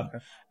came in. Okay.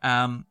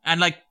 And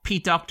like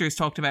Pete Docter's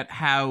talked about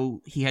how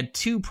he had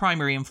two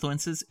primary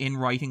influences in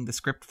writing the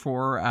script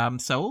for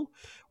Soul.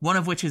 One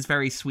of which is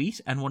very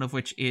sweet, and one of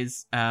which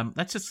is,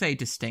 let's just say,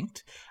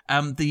 distinct.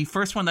 The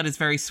first one that is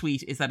very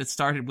sweet is that it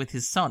started with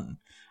his son.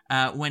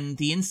 When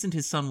the instant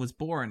his son was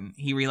born,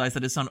 he realized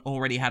that his son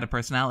already had a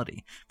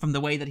personality. From the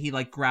way that he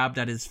like grabbed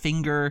at his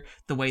finger,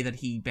 the way that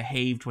he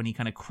behaved when he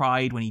kind of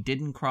cried, when he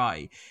didn't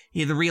cry. He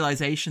had the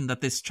realization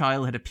that this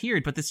child had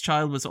appeared, but this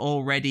child was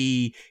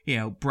already,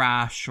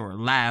 brash or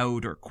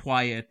loud or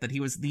quiet, that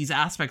these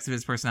aspects of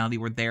his personality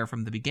were there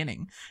from the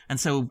beginning. And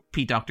so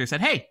Pete Docter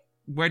said, hey,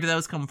 where do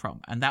those come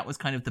from? And that was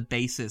kind of the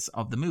basis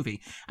of the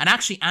movie. And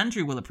actually,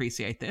 Andrew will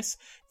appreciate this.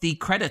 The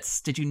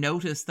credits, did you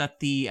notice that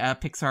the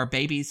Pixar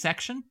Babies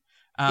section?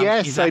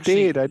 Yes, I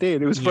did.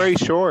 It was very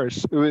short.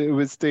 It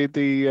was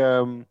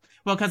the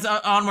well, because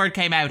Onward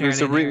came out. It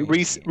was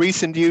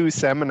recent use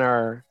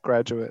seminar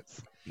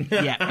graduates.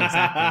 Yeah,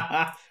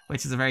 exactly.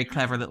 Which is a very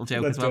clever little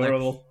joke as well.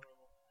 Adorable.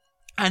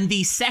 And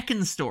the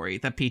second story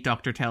that Pete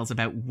Docter tells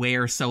about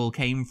where Soul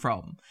came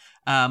from,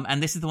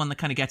 and this is the one that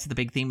kind of gets to the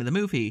big theme of the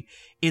movie,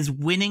 is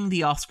winning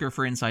the Oscar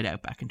for Inside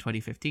Out back in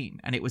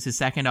 2015. And it was his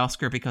second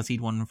Oscar because he'd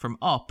won from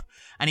Up.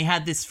 And he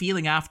had this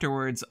feeling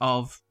afterwards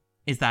of,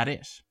 is that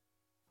it?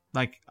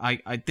 Like,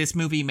 this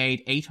movie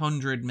made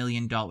 $800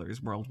 million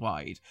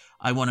worldwide.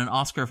 I won an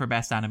Oscar for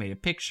Best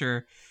Animated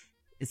Picture.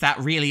 Is that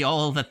really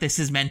all that this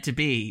is meant to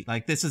be?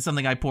 Like, this is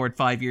something I poured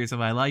 5 years of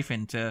my life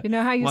into. You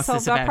know how you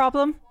solve that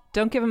problem?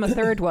 Don't give him a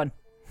third one.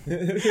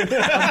 Ungrateful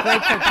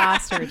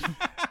bastard.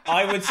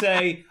 I would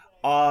say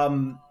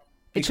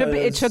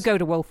it should go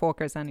to Wolf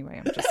Walkers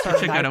anyway. I'm just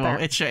throwing it out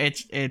there.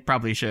 It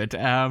probably should.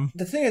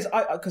 The thing is,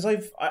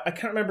 I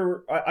can't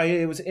remember.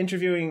 I was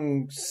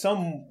interviewing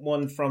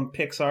someone from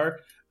Pixar,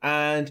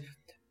 and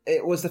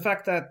it was the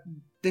fact that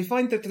they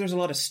find that there's a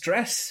lot of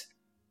stress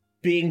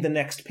being the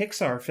next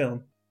Pixar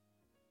film.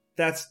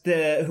 That's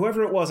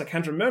whoever it was. I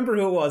can't remember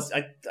who it was.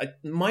 I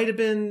might have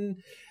been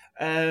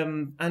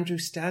Andrew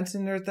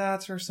Stanton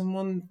or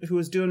someone who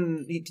was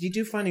doing. Did he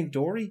do Finding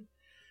Dory?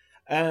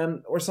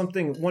 Or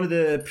something. One of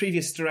the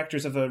previous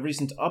directors of a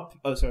recent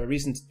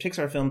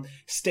Pixar film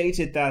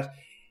stated that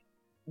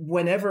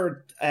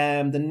whenever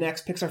the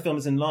next Pixar film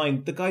is in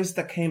line, the guys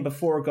that came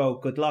before go,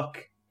 good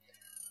luck.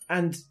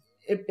 And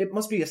it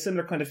must be a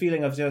similar kind of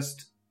feeling of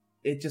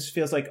it just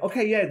feels like,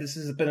 okay, yeah, this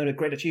has been a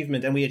great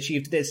achievement and we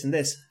achieved this and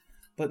this.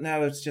 But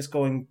now it's just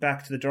going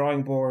back to the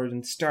drawing board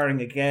and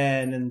starting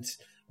again and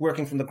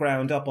working from the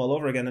ground up all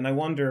over again. And I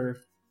wonder,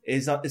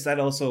 is that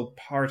also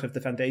part of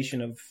the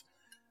foundation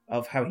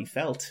of how he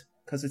felt?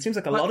 Because it seems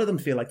like a lot of them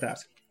feel like that.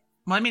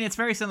 Well, I mean, it's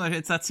very similar.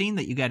 It's that scene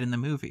that you get in the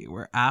movie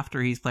where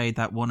after he's played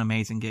that one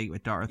amazing gig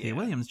with Dorothea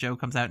Williams, Joe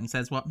comes out and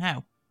says, what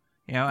now?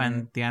 You know,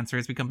 and the answer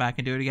is we come back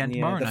and do it again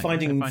tomorrow night.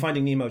 The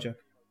Finding Nemo joke.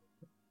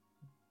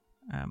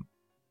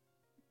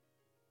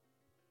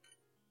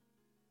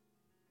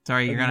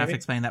 Sorry, you're going to have to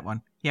explain that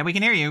one. Yeah, we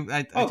can hear you.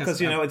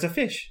 Because, it's a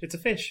fish. It's a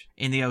fish.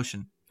 In the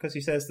ocean. Because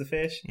he says the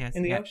fish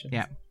in the ocean.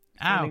 Yeah.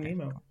 Finding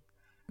Nemo.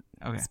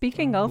 Okay.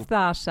 Speaking of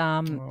that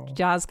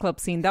jazz club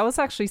scene, that was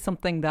actually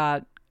something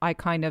that I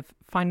kind of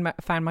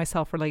found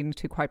myself relating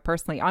to quite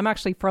personally. I'm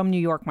actually from New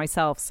York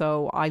myself,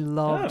 so I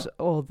loved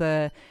all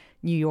the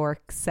New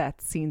York set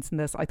scenes in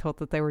this. I thought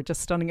that they were just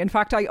stunning. In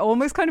fact, I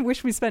almost kind of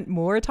wish we spent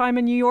more time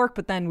in New York,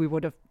 but then we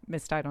would have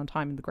missed out on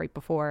time in the great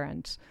before,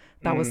 and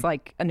that was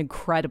like an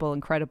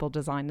incredible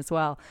design as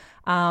well.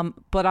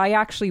 But I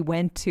actually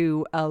went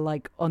to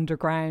a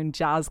underground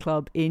jazz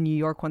club in New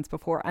York once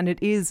before, and it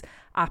is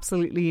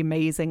absolutely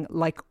amazing,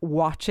 like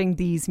watching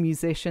these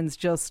musicians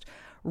just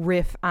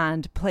riff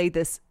and play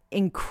this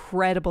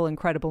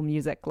incredible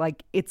music.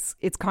 Like it's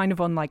kind of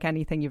unlike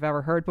anything you've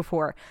ever heard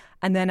before.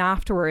 And then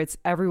afterwards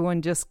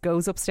everyone just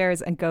goes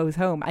upstairs and goes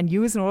home, and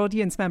you as an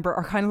audience member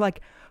are kind of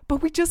like,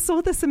 but we just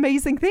saw this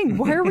amazing thing,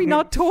 why are we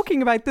not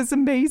talking about this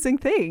amazing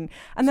thing?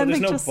 And so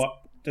then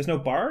there's no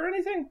bar or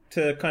anything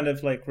to kind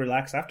of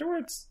relax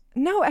afterwards?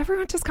 No,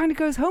 everyone just kind of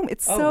goes home.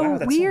 It's wow, so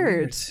that's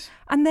weird. So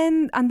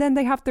weird. And then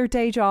they have their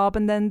day job,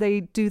 and then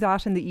they do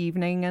that in the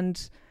evening,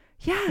 and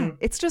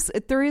it's just,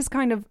 there is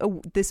kind of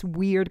this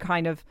weird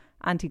kind of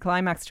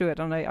anticlimax to it,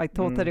 and I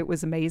thought that it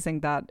was amazing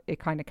that it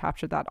kind of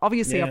captured that.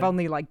 Obviously, I've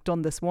only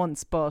done this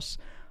once, but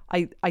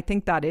I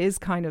think that is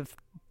kind of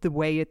the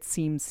way it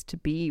seems to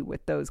be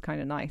with those kind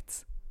of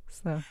nights.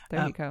 So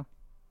there you go.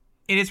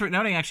 It is worth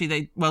noting,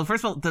 actually,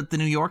 first of all, the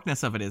New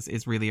Yorkness of it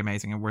is really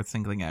amazing and worth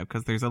singling out,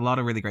 because there's a lot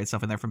of really great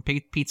stuff in there, from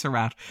Pizza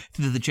Rat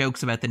to the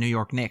jokes about the New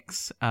York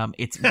Knicks.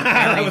 It's very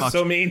that was much,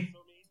 so mean.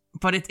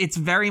 But it's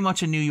very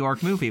much a New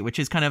York movie, which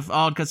is kind of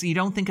odd, because you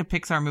don't think of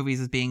Pixar movies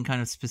as being kind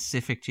of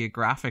specific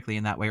geographically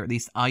in that way, or at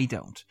least I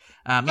don't.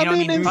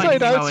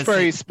 Inside Out's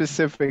very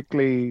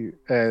specifically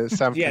San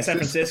Francisco. Yeah, San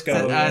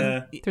Francisco.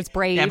 There's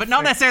Brave. Yeah, but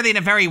not necessarily in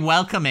a very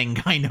welcoming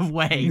kind of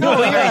way. No,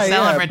 very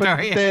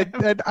celebratory.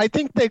 But I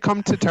think they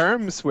come to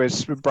terms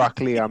with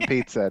broccoli on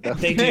pizza.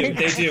 They do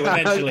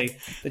eventually.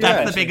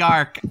 That's the big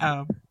arc.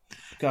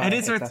 God,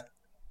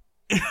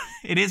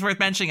 it is worth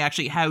mentioning,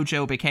 actually, how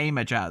Joe became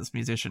a jazz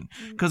musician.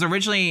 Because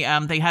originally,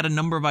 they had a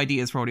number of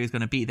ideas for what he was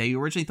going to be. They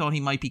originally thought he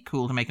might be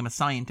cool to make him a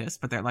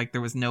scientist, but they're like, there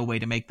was no way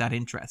to make that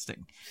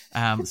interesting.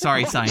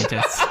 Sorry,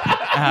 scientists.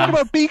 What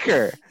about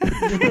Beaker?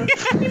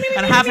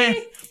 And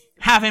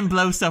have him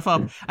blow stuff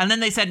up. And then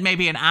they said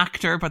maybe an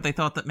actor, but they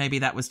thought that maybe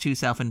that was too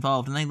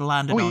self-involved, and they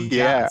landed on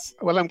jazz.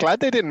 Well, I'm glad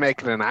they didn't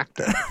make it an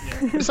actor.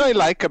 What I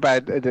like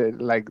about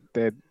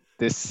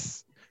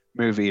this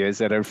movie is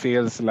that it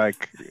feels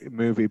like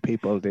movie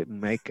people didn't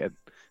make it.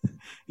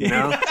 You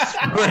know,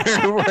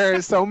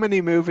 where so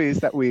many movies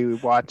that we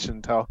watch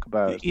and talk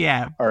about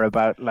are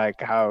about like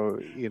how,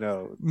 you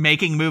know,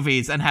 making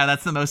movies and how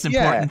that's the most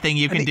important thing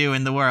you can do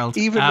in the world.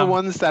 Even the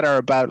ones that are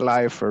about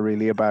life are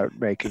really about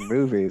making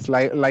movies.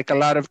 Like a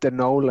lot of the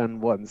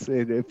Nolan ones,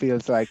 it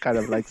feels like kind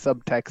of like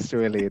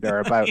subtextually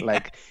they're about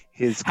like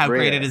his how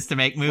career. Great it is to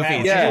make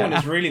movies. Wow, everyone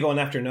is really going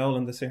after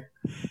Nolan this year.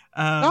 No,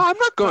 I'm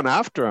not going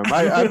after him.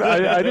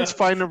 I just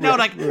find him. No,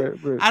 like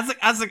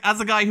as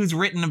a guy who's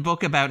written a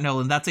book about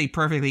Nolan, that's a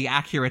perfectly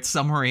accurate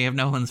summary of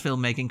Nolan's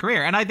filmmaking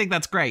career, and I think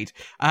that's great.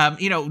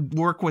 You know,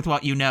 work with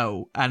what you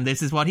know, and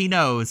this is what he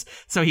knows.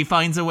 So he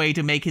finds a way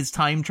to make his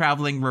time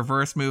traveling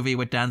reverse movie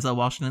with Denzel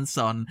Washington's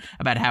son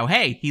about how,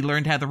 hey, he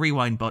learned how the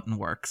rewind button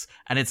works,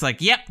 and it's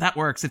like, yep, that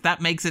works. If that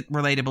makes it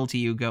relatable to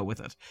you, go with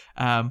it.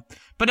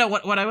 But no,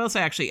 what I will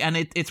say actually, and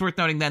it's worth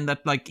noting then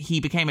that like he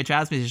became a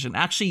jazz musician.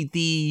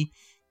 Actually,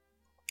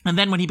 and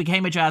then when he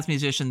became a jazz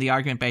musician, the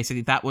argument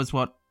basically, that was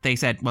what they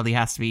said, well, he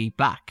has to be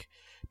black.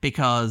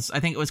 Because I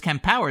think it was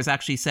Kemp Powers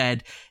actually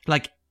said,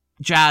 like,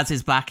 jazz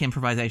is black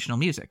improvisational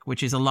music,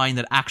 which is a line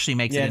that actually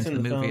makes it into the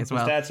movie as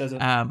well. His dad says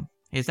it.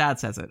 His dad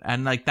says it.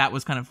 And, like, that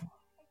was kind of...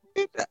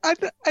 I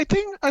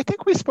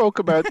think we spoke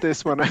about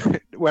this when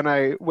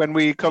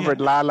we covered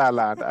La La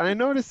Land. And I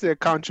know this is a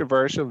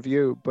controversial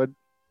view, but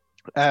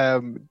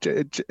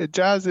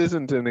jazz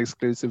isn't an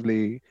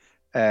exclusively...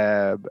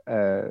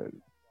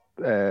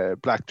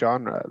 black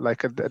genre,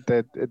 like I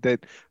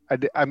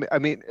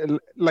mean,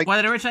 like, well,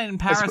 it originated in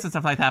Paris and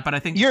stuff like that. But I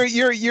think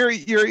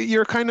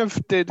you're kind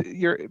of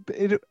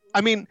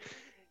I mean,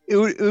 it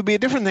would be a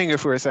different thing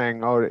if we were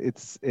saying, oh,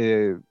 it's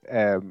if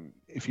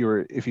you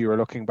were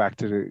looking back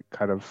to the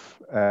kind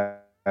of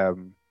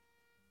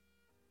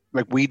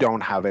like, we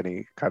don't have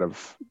any kind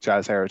of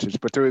jazz heritage,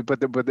 but there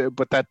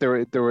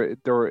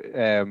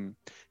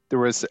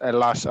was a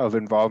lot of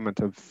involvement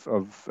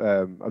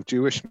of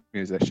Jewish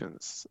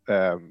musicians.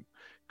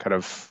 Kind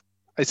of,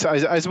 I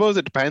suppose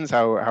it depends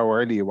how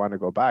early you want to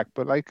go back,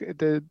 but like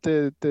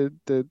the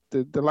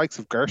likes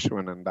of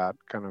Gershwin and that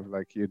kind of,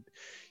 like, you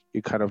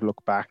kind of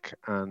look back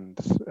and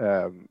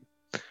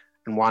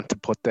want to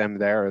put them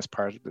there as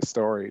part of the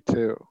story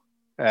too.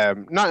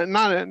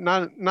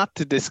 Not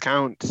to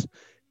discount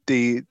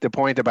the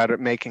point about it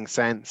making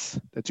sense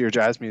that your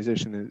jazz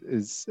musician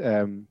is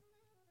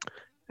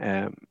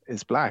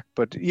black,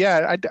 but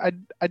yeah,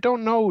 I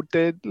don't know.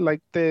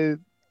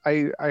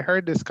 I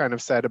heard this kind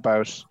of said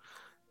about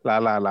La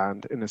La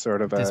Land in a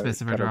sort of a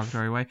dismissive or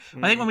derogatory way.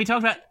 I think when we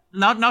talked about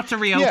not to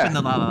reopen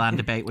the La La Land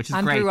debate, which is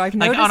Andrew, great. I've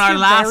noticed on our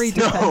last very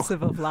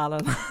defensive of La La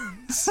Land.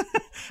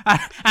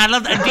 I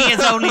love that Dee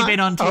has only been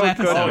on 2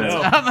 episodes.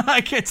 No.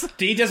 Like, it's,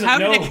 Dee doesn't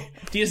know.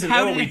 Dee doesn't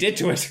know what we did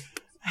to it.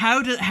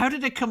 How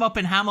did it come up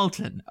in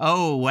Hamilton?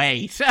 Oh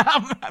wait,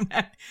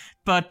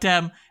 but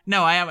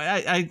no,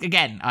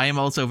 I am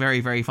also very,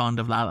 very fond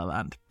of La La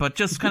Land, but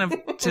just kind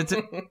of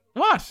to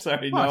what?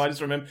 Sorry, what? No, I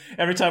just remember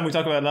every time we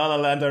talk about La La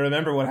Land, I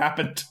remember what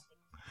happened.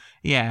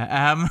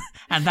 Yeah,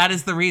 and that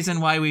is the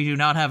reason why we do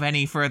not have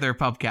any further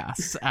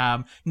podcasts.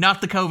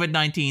 Not the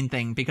COVID-19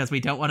 thing, because we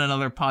don't want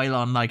another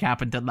pylon like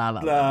happened at La La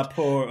Land.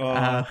 Poor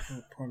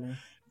man.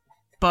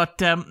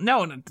 But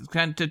no,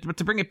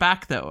 to bring it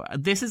back, though,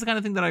 this is the kind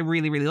of thing that I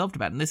really, really loved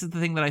about it. And this is the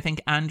thing that I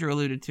think Andrew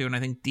alluded to, and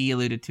I think Dee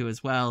alluded to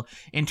as well,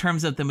 in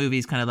terms of the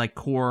movie's kind of like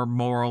core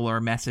moral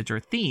or message or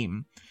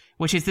theme,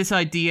 which is this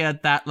idea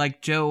that,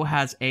 like, Joe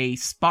has a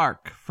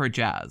spark for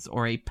jazz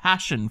or a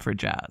passion for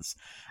jazz.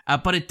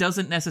 But it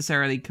doesn't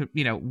necessarily,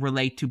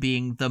 relate to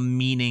being the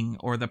meaning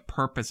or the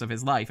purpose of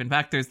his life. In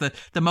fact, there's the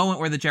moment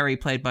where the Jerry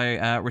played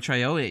by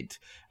Richard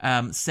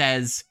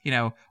says,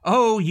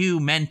 oh, you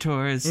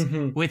mentors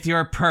with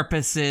your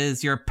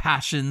purposes, your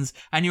passions,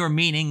 and your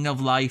meaning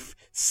of life,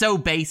 so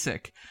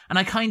basic. And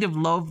I kind of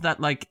love that,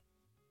 like,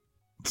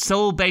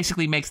 Soul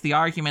basically makes the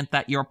argument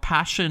that your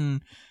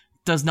passion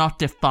does not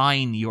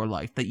define your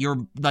life, that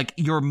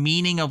your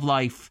meaning of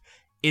life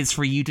is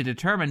for you to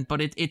determine, but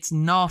it's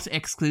not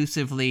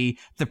exclusively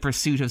the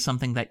pursuit of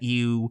something that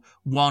you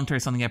want or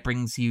something that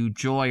brings you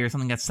joy or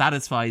something that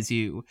satisfies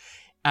you.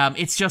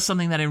 It's just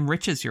something that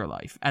enriches your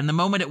life. And the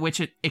moment at which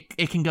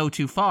it can go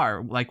too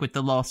far, like with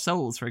the lost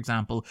souls, for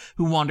example,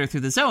 who wander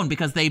through the zone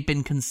because they've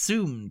been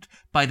consumed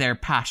by their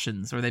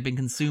passions or they've been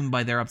consumed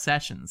by their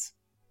obsessions.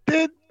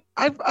 It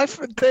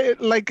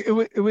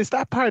was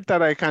that part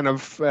that I kind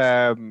of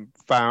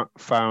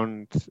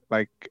found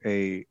like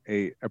a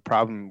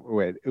problem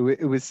with.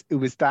 It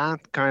was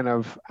that kind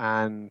of,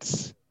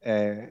 and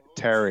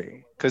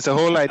Terry, because the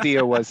whole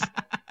idea was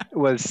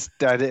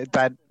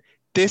that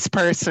this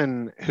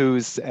person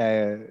who's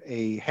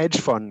a hedge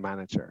fund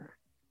manager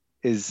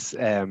is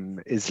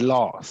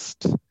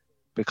lost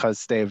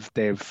because they've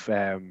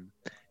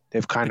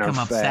kind become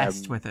of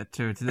obsessed with it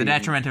to the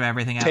detriment of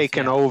everything else.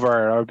 Taken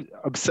over, or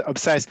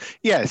obsessed.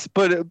 Yes,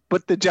 but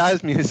the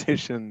jazz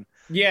musician.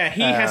 Yeah,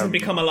 he hasn't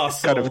become a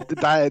lost soul. Kind of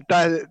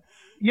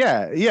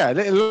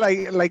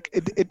like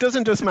it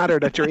doesn't just matter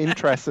that you're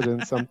interested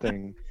in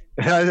something.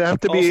 You have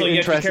to be also,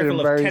 interested in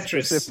very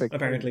Tetris, specific.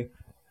 Apparently.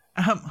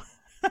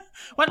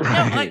 Well,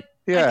 no,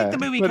 Yeah, I think the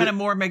movie kind of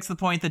more makes the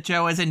point that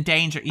Joe is in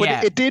danger.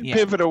 But it did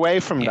pivot away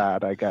from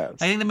that, I guess.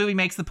 I think the movie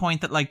makes the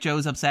point that like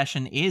Joe's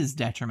obsession is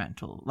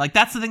detrimental. Like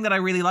that's the thing that I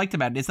really liked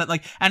about it, is that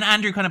like, and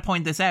Andrew kind of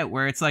pointed this out,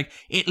 where it's like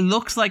it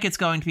looks like it's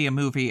going to be a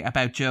movie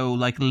about Joe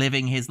like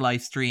living his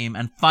life's dream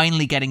and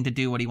finally getting to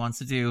do what he wants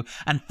to do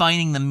and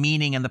finding the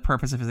meaning and the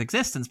purpose of his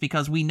existence,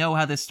 because we know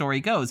how this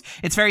story goes.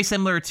 It's very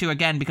similar to,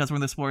 again, because we're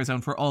in the spoiler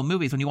zone for all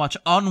movies, when you watch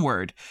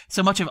Onward,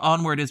 so much of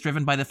Onward is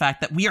driven by the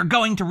fact that we are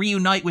going to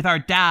reunite with our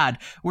dad.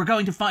 We're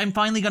going to I'm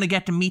finally going to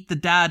get to meet the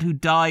dad who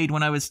died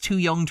when I was too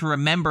young to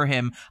remember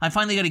him. I'm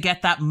finally going to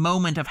get that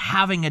moment of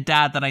having a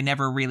dad that I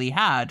never really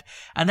had.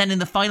 And then in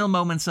the final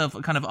moments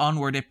of kind of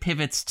Onward, it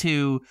pivots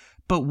to,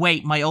 but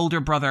wait, my older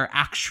brother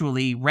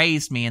actually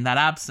raised me in that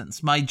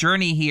absence. My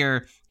journey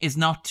here is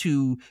not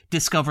to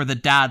discover the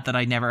dad that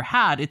I never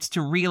had. It's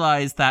to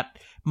realize that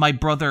my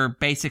brother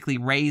basically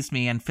raised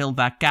me and filled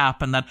that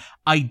gap, and that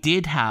I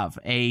did have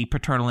a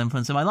paternal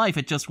influence in my life.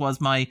 It just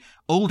was my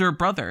older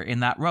brother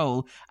in that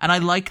role. And I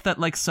like that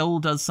like Soul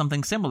does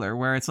something similar,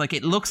 where it's like,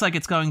 it looks like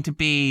it's going to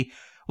be,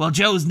 well,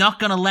 Joe's not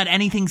going to let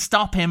anything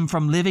stop him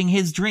from living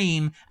his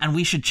dream, and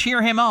we should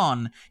cheer him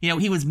on. You know,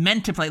 he was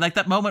meant to play. Like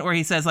that moment where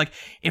he says, like,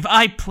 if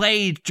I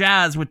played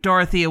jazz with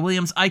Dorothea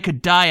Williams, I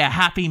could die a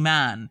happy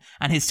man.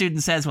 And his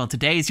student says, well,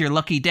 today's your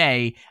lucky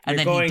day. And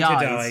You're then going he dies.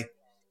 to die.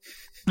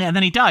 Yeah, and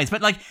then he dies.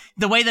 But like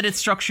the way that it's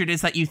structured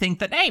is that you think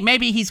that, hey,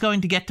 maybe he's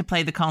going to get to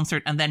play the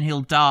concert and then he'll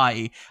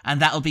die,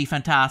 and that'll be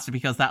fantastic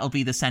because that'll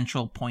be the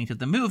central point of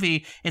the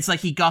movie. It's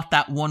like he got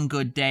that one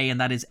good day and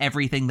that is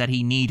everything that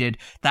he needed.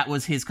 That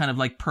was his kind of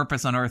like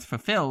purpose on earth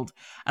fulfilled.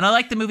 And I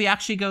like the movie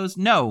actually goes,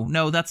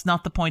 no, that's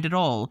not the point at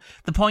all.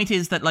 The point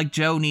is that like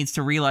Joe needs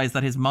to realize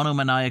that his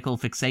monomaniacal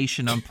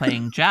fixation on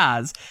playing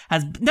jazz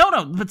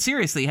but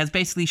seriously, has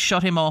basically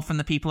shut him off from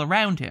the people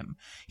around him.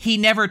 He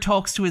never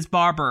talks to his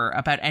barber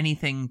about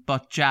anything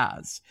but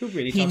jazz. Who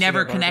really he talks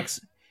never about connects.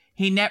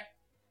 He never.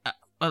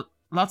 Well,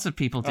 lots of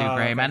people do,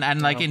 Graham, okay.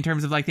 and like in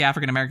terms of like the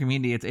African American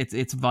community,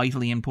 it's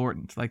vitally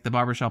important. Like the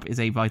barbershop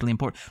is a vitally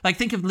important. Like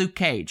think of Luke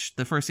Cage,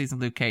 the first season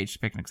of Luke Cage, to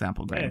pick an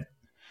example, Graham. Yeah.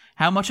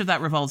 How much of that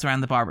revolves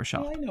around the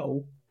barbershop? I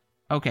know.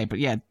 Okay, but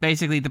yeah,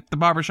 basically the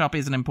barbershop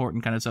is an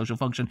important kind of social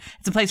function.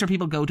 It's a place where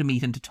people go to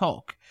meet and to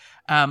talk.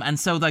 And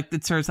so like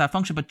it serves that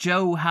function. But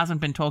Joe hasn't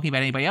been talking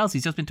about anybody else.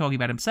 He's just been talking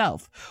about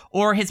himself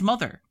or his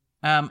mother.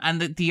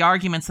 And the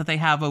arguments that they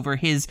have over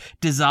his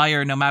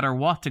desire, no matter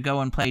what, to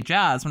go and play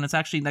jazz, when it's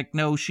actually like,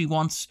 no, she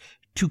wants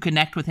to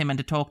connect with him and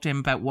to talk to him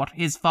about what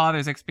his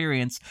father's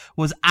experience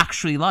was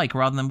actually like,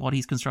 rather than what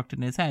he's constructed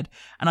in his head.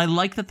 And I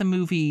like that the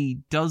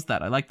movie does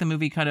that. I like the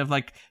movie kind of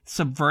like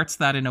subverts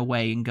that in a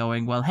way and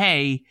going, well,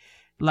 hey,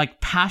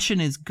 like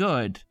passion is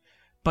good,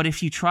 but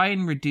if you try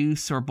and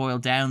reduce or boil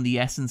down the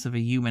essence of a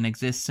human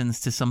existence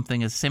to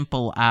something as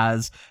simple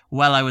as,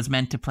 well, I was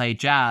meant to play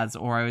jazz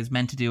or I was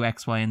meant to do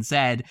X, Y, and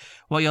Z,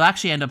 what you'll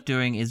actually end up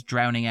doing is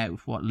drowning out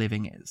what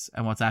living is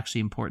and what's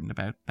actually important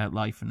about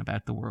life and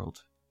about the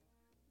world.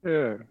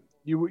 Yeah,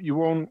 you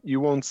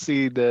won't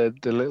see the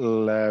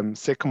little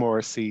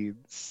sycamore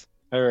seeds,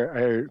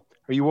 or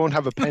you won't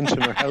have a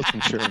pension or health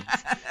insurance.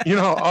 You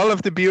know, all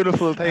of the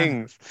beautiful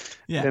things.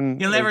 Yeah,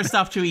 you'll never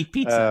stop to eat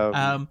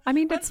pizza. I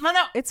mean,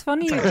 it's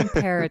funny you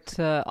compare it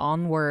to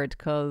Onward,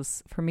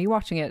 because for me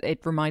watching it,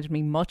 it reminded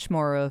me much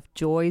more of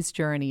Joy's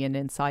journey in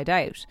Inside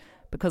Out,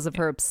 because of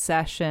her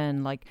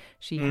obsession. Like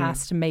she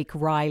has to make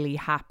Riley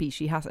happy.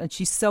 And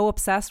she's so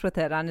obsessed with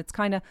it. And it's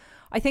kind of,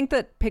 I think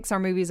that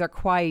Pixar movies are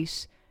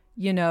quite,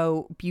 you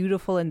know,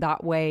 beautiful in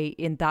that way,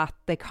 in that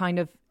they kind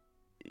of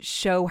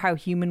show how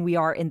human we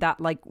are, in that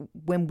like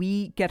when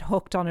we get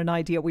hooked on an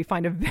idea, we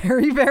find it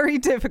very, very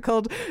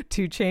difficult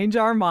to change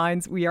our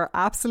minds. We are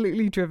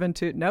absolutely driven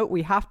to, no,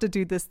 we have to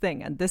do this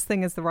thing, and this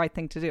thing is the right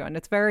thing to do, and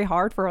it's very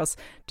hard for us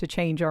to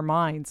change our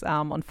minds.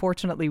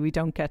 Unfortunately, we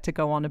don't get to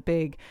go on a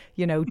big,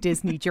 you know,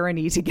 Disney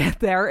journey to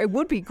get there. It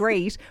would be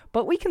great,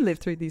 but we can live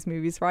through these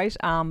movies, right?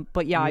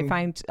 But yeah,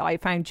 I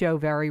found Joe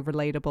very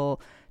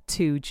relatable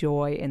to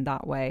Joy in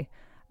that way.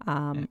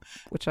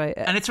 Which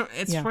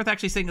it's worth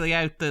actually singling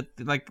out that,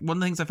 like, one of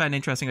the things I found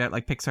interesting about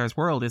like Pixar's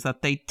world is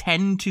that they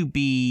tend to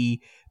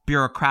be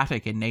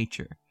bureaucratic in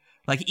nature.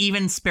 Like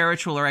even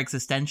spiritual or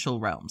existential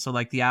realms. So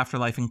like the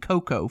afterlife in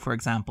Coco, for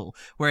example,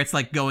 where it's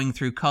like going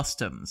through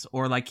customs,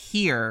 or like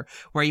here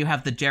where you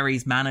have the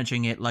Jerry's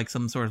managing it like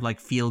some sort of like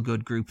feel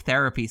good group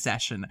therapy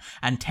session,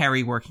 and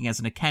Terry working as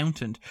an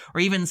accountant,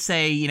 or even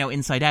say, you know,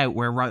 Inside Out,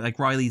 where like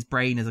Riley's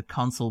brain is a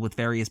console with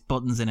various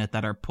buttons in it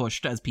that are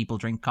pushed as people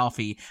drink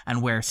coffee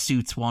and wear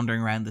suits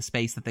wandering around the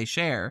space that they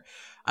share.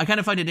 I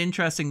kind of find it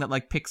interesting that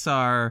like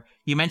Pixar,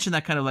 you mentioned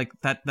that kind of like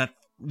that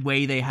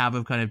way they have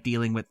of kind of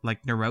dealing with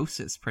like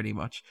neurosis pretty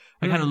much.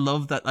 I kind of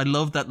love that. I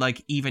love that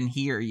like even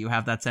here you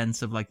have that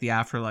sense of like the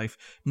afterlife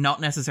not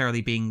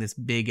necessarily being this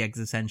big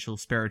existential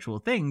spiritual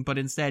thing, but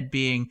instead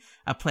being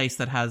a place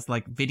that has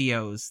like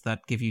videos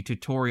that give you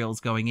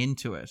tutorials going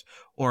into it,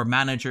 or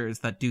managers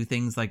that do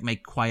things like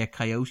make quiet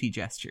coyote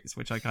gestures,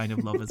 which I kind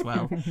of love as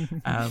well.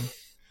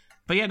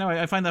 But yeah, no,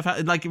 I find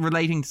that like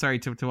relating,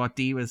 to what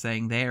Dee was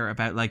saying there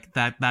about like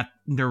that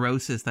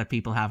neurosis that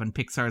people have, and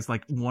Pixar's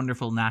like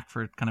wonderful knack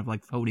for kind of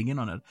like honing in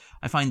on it.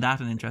 I find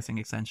that an interesting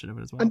extension of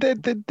it as well. And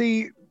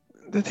the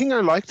thing I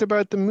liked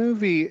about the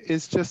movie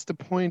is just the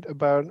point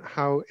about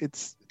how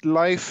it's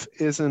life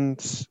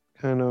isn't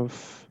kind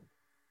of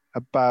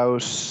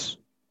about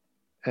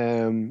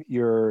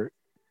your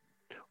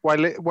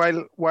while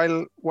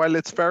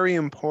it's very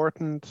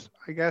important,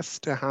 I guess,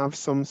 to have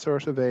some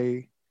sort of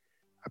a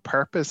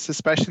purpose,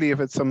 especially if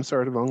it's some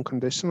sort of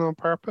unconditional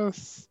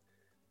purpose.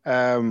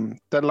 That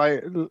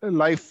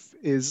life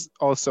is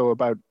also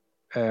about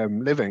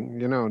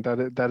living. You know,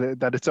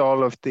 that it's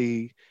all of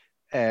the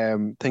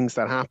things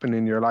that happen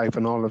in your life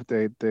and all of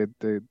the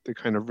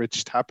kind of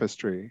rich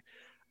tapestry.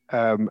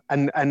 And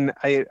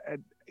I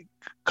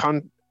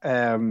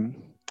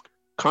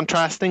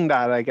contrasting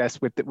that, I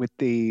guess, with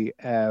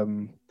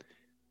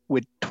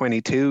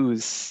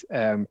 22's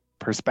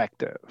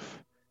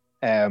perspective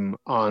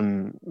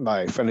on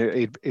life, and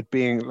it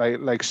being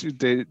like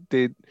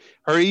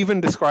her even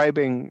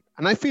describing,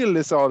 and I feel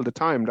this all the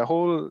time, the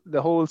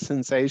whole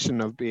sensation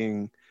of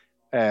being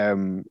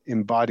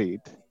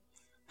embodied.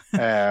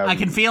 I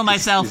can feel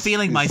myself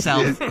feeling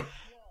myself.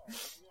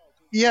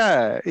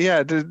 Yeah,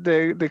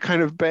 the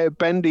kind of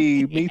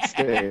bendy meat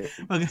stick.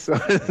 So,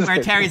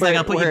 where Terry's like,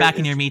 I'll put you back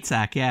in your meat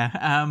sack.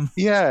 Yeah.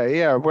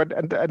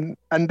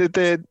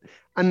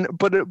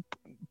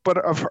 But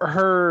of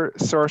her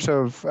sort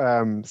of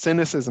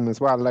cynicism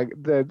as well. Like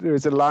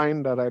there's a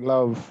line that I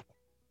love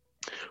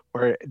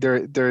where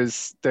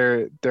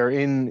they're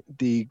in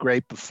the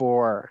Great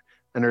Before,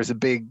 and there's a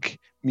big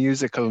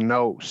musical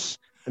note,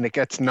 and it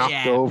gets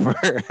knocked over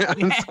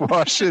and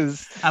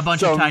squashes a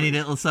bunch of tiny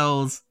little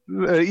souls.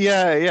 And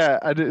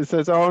it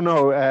says, "Oh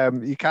no,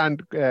 you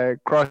can't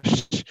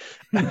crush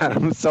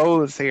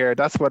souls here.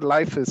 That's what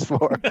life is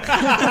for."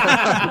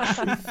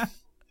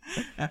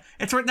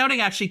 It's worth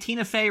noting, actually,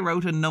 Tina Fey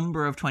wrote a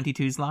number of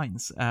 22's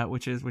lines,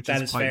 which is quite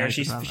fair. nice.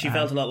 She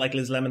felt a lot like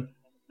Liz Lemon.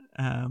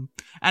 And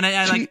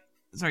I like.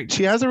 Sorry,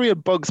 she has a real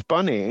Bugs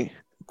Bunny.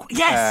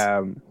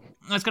 Yes.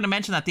 I was going to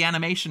mention that the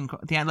animation,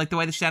 like the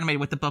way that she's animated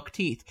with the buck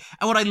teeth.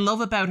 And what I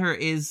love about her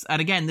is, and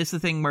again, this is the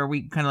thing where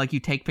we kind of like, you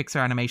take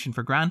Pixar animation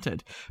for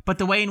granted, but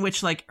the way in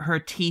which like her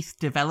teeth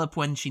develop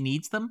when she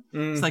needs them.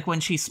 It's like when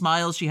she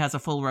smiles, she has a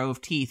full row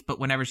of teeth, but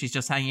whenever she's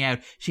just hanging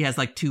out, she has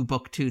like 2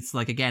 buck tooths,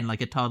 like again,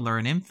 like a toddler or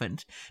an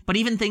infant. But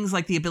even things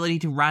like the ability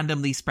to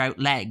randomly sprout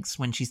legs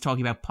when she's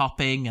talking about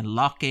popping and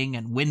locking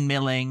and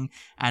windmilling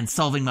and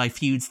solving my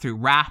feuds through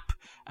rap.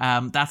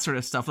 That sort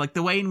of stuff, like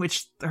the way in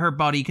which her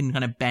body can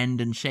kind of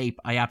bend and shape,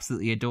 I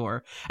absolutely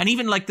adore. And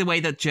even like the way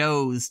that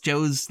Joe's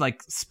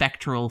like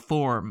spectral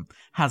form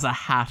has a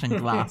hat and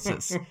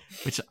glasses,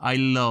 which I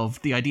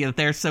love. The idea that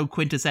they're so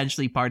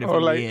quintessentially part of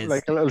who he is,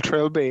 like a little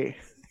trilby.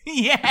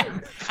 Yeah,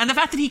 and the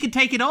fact that he could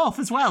take it off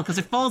as well, because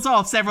it falls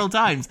off several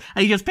times,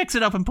 and he just picks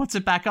it up and puts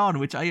it back on,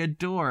 which I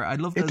adore. I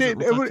love those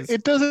little touches.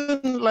 It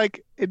doesn't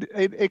like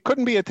it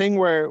couldn't be a thing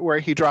where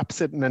he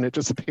drops it and then it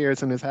just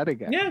appears in his head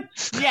again.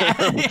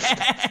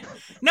 Yeah.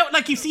 No,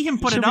 like you see him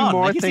put it on.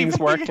 More things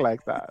work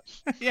like that.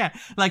 Yeah,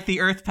 like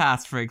the Earth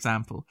Pass, for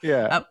example.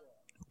 Yeah.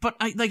 But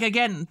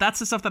again, that's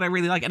the stuff that I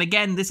really like. And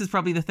again, this is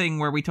probably the thing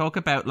where we talk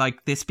about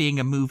like this being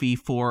a movie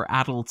for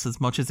adults as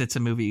much as it's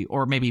a movie,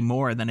 or maybe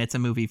more than it's a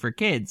movie for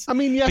kids. I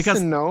mean, yes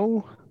and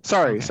no.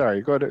 Sorry.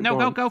 Go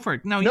for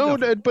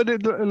it. But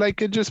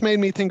it just made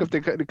me think of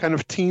the kind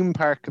of theme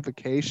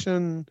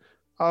parkification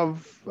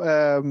of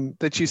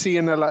that you see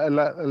in a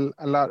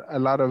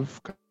lot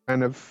of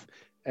kind of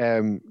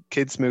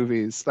kids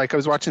movies. Like I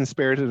was watching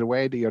Spirited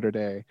Away the other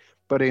day,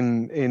 but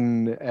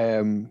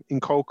in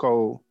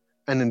Coco.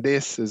 And in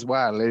this as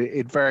well,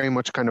 it very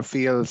much kind of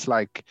feels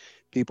like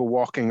people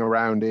walking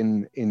around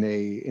in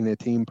a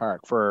theme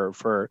park for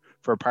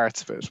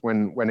parts of it.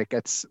 When it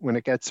gets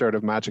sort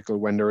of magical,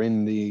 when they're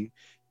in the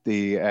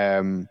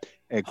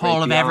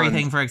Hall of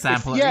Everything, for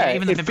example.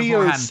 Even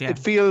it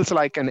feels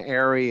like an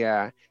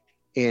area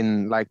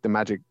in like the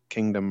Magic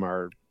Kingdom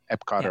or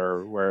Epcot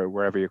or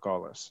wherever you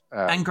call it.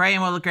 And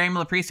Graham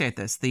will appreciate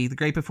this. The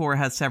Great Before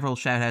has several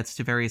shout outs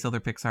to various other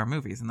Pixar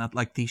movies, and that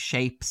like the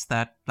shapes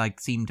that like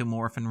seem to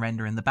morph and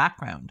render in the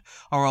background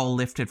are all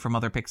lifted from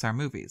other Pixar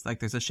movies. Like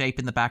there's a shape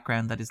in the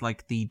background that is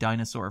like the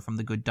dinosaur from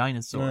The Good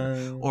Dinosaur,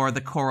 or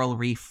the coral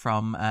reef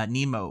from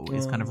Nemo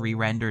is kind of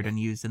re-rendered and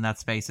used in that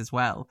space as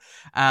well.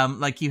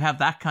 Like you have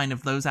that kind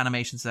of those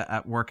animations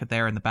at work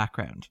there in the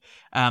background.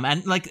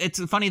 And like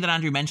it's funny that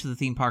Andrew mentioned the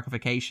theme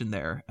parkification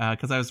there,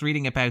 because I was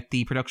reading about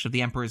the production of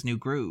The Emperor's New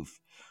Groove,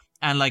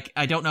 and like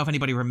I don't know if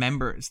anybody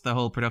remembers the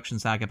whole production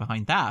saga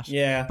behind that.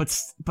 Yeah,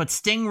 but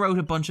Sting wrote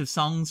a bunch of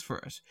songs for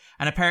it,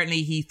 and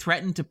apparently he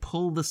threatened to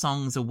pull the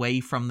songs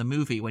away from the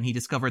movie when he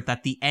discovered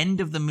that the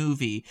end of the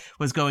movie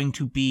was going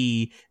to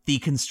be the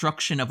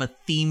construction of a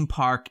theme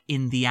park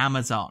in the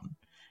Amazon.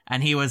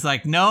 And he was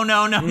like, no,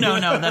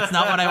 that's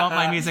not what I want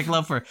my music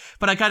love for.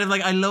 But I kind of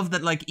like, I love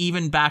that, like,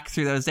 even back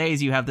through those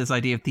days, you have this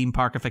idea of theme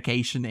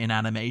parkification in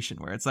animation,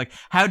 where it's like,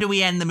 how do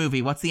we end the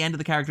movie? What's the end of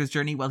the character's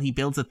journey? Well, he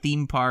builds a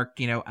theme park,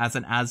 you know, as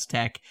an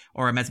Aztec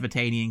or a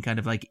Mesopotamian kind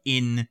of like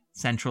in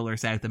Central or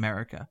South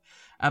America.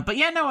 But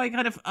yeah, no,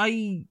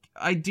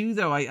 I do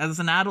though. As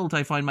an adult,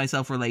 I find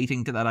myself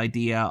relating to that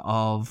idea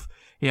of,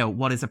 you know,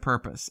 what is a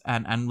purpose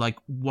and like,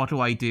 what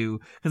do I do?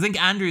 Because I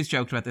think Andrew's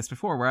joked about this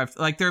before, where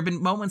there have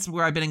been moments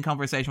where I've been in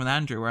conversation with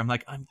Andrew where I'm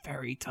like, I'm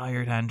very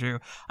tired, Andrew.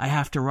 I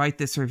have to write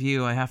this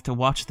review. I have to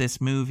watch this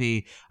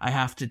movie. I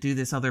have to do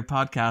this other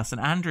podcast. And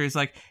Andrew's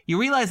like,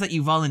 you realize that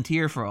you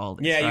volunteer for all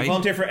this, yeah, right? You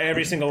volunteer for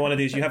every single one of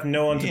these. You have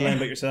no one to blame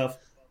but yourself.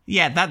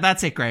 Yeah,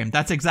 that's it, Graham.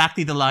 That's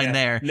exactly the line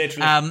there.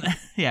 Literally.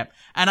 Yeah.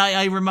 And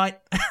I remind...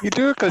 You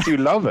do it because you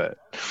love it.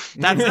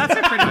 That's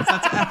it pretty much.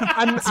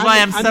 That's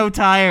why I'm so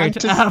tired.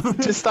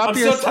 To stop I'm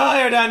so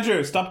tired,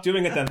 Andrew. Stop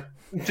doing it then.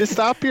 Just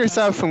stop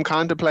yourself from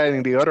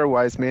contemplating the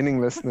otherwise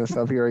meaninglessness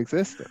of your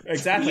existence.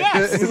 Exactly.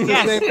 Yes.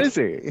 Stay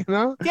busy, you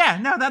know? Yeah,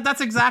 no, that's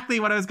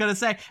exactly what I was going to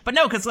say. But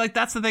no, because like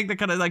that's the thing that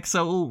kind of like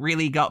Soul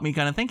really got me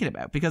kind of thinking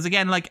about. Because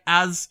again, like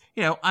as,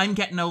 you know, I'm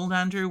getting old,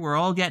 Andrew. We're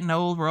all getting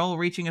old. We're all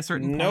reaching a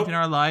certain point in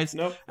our lives.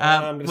 Nope.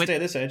 I'm going to stay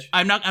this age.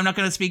 I'm not going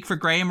to speak for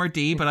Graham or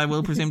Dee, but I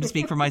will presume to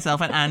speak for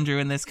myself and Andrew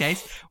in this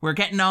case. We're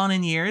getting on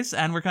in years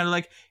and we're kind of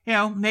like, you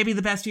know, maybe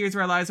the best years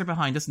of our lives are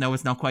behind us. No,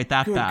 it's not quite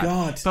that bad.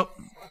 God.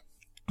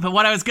 But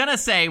what I was going to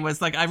say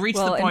was, like, I've reached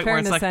the point where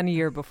it's like... any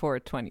year before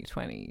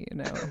 2020, you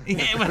know. Yeah,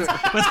 it was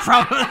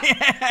probably...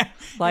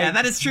 Like, yeah,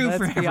 that is true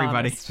for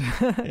everybody.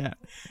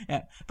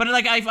 Yeah. But,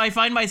 like, I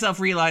find myself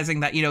realizing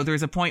that, you know,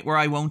 there's a point where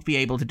I won't be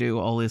able to do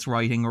all this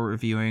writing or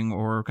reviewing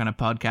or kind of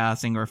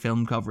podcasting or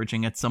film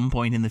coveraging at some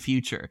point in the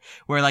future.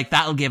 Where, like,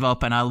 that'll give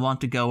up and I'll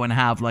want to go and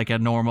have, like, a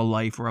normal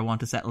life where I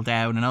want to settle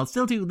down. And I'll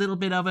still do a little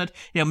bit of it.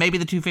 You know, maybe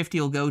the 250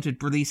 will go to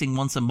releasing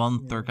once a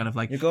month or kind of,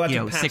 like, you go out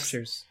to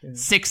pastures.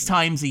 Six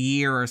times a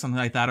year or something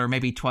like that, or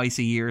maybe twice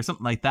a year or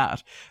something like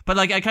that. But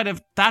like, I kind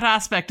of, that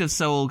aspect of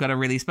Soul kind of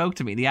really spoke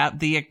to me.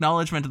 The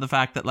acknowledgement of the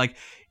fact that, like,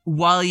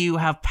 while you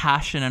have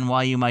passion and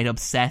while you might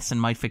obsess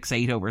and might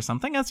fixate over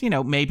something, as, you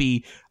know,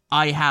 maybe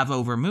I have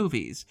over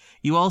movies,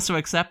 you also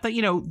accept that,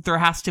 you know, there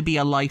has to be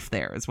a life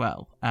there as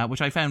well,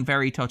 which I found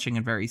very touching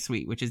and very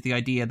sweet, which is the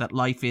idea that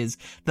life is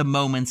the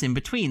moments in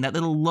between, that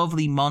little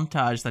lovely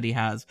montage that he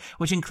has,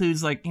 which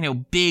includes, like, you know,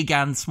 big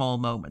and small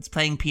moments,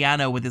 playing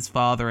piano with his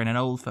father in an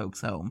old folks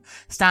home,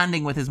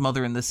 standing with his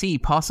mother in the sea,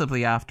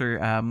 possibly after,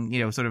 you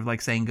know, sort of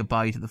like saying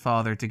goodbye to the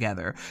father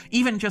together,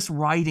 even just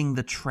riding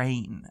the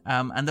train,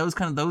 and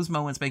those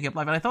moments making up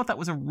life. And I thought that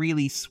was a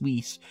really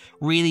sweet,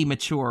 really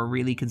mature,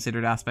 really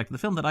considered aspect of the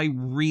film that I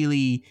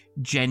really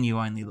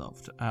genuinely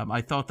loved.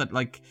 I thought that,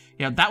 like,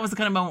 you know, that was the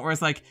kind of moment where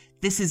it's like,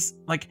 this is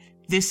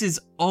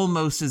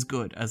almost as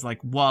good as, like,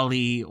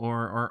 WALL-E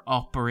or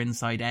Up or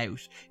Inside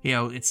Out. You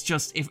know, it's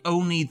just, if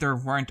only there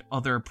weren't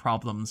other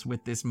problems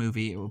with this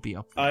movie, it would be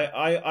up there.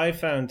 I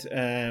found,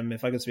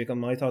 if I could speak on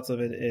my thoughts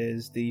of it,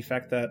 is the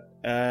fact that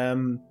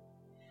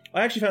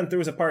I actually found there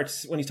was a part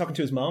when he's talking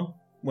to his mom,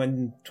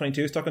 when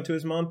 22 is talking to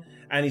his mom,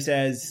 and he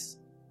says,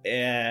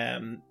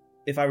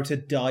 if I were to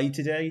die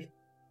today,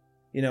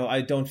 you know,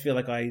 I don't feel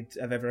like I've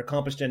ever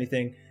accomplished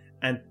anything.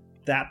 And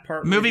that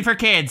part... Movie for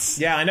kids.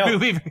 Yeah, I know.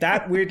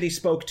 That weirdly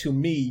spoke to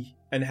me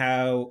and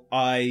how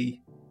I,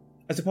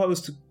 as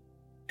opposed to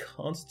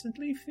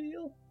constantly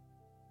feel.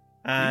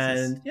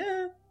 And,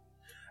 yeah.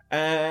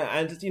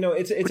 And, you know,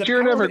 it's but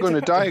you're never going to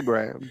die,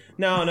 Graham.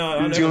 No.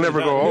 You'll never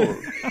go old.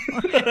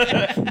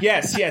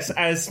 Yes.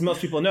 As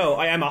most people know,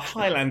 I am a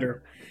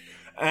Highlander.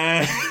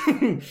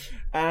 It's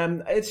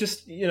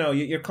just, you know,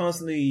 you're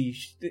constantly...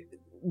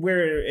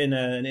 We're in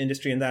an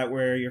industry in that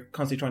where you're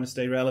constantly trying to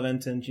stay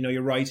relevant, and, you know,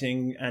 you're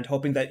writing and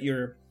hoping that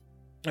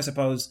I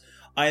suppose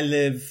I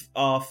live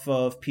off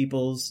of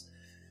people's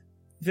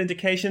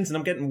vindications, and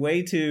I'm getting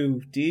way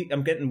too deep.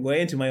 I'm getting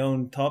way into my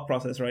own thought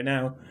process right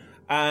now.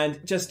 And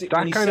just that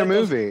kind of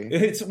movie.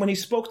 It's when he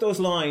spoke those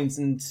lines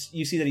and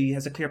you see that he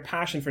has a clear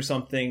passion for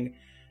something.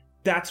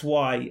 That's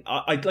why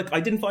I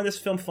didn't find this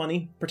film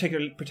funny,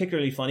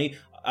 particularly funny.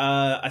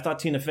 I thought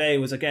Tina Fey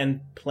was,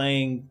 again,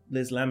 playing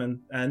Liz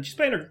Lemon, and she's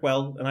playing her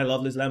well, and I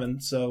love Liz Lemon,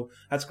 so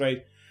that's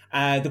great.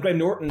 The Graham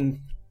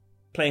Norton,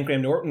 playing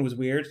Graham Norton, was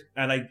weird,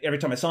 and every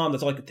time I saw him,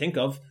 that's all I could think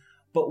of.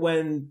 But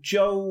when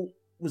Joe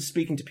was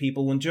speaking to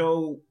people, when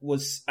Joe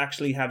was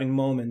actually having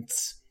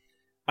moments,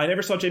 I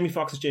never saw Jamie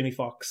Foxx as Jamie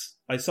Foxx.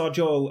 I saw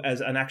Joe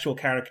as an actual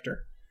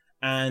character.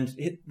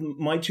 And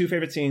my two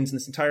favorite scenes in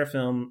this entire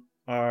film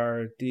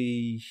are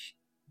the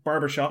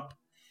barbershop,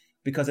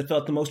 because it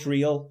felt the most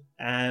real.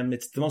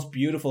 It's the most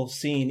beautiful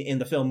scene in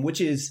the film,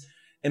 which is,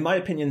 in my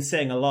opinion,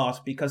 saying a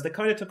lot, because they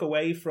kind of took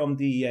away from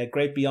the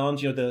Great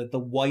Beyond, you know, the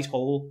white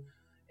hole,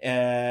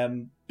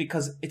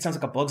 because it sounds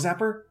like a bug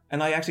zapper,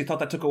 and I actually thought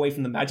that took away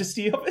from the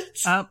majesty of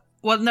it.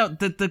 Well, no,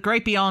 the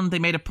Great Beyond, they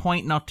made a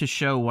point not to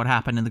show what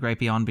happened in the Great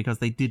Beyond because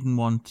they didn't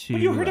want to...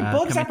 But you heard a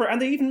bug zapper,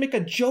 and they even make a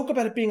joke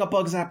about it being a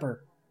bug zapper.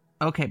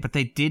 Okay, but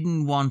they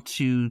didn't want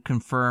to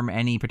confirm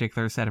any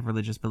particular set of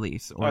religious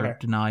beliefs or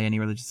deny any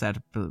religious set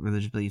of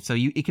religious beliefs. So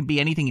it can be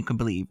anything you can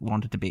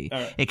want it to be.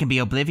 Right. It can be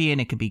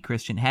oblivion, it can be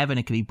Christian heaven,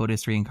 it can be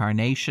Buddhist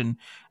reincarnation.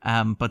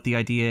 But the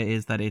idea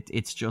is that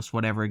it's just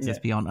whatever exists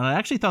beyond. And I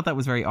actually thought that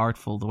was very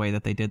artful, the way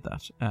that they did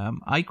that.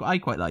 I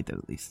quite liked it,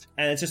 at least.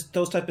 And it's just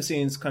those type of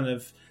scenes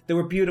they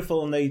were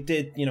beautiful and they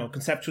did,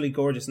 conceptually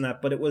gorgeous and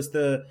that. But it was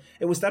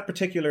that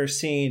particular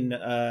scene,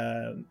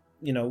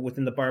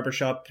 within the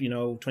barbershop,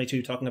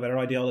 22 talking about her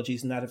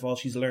ideologies and that of all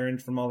she's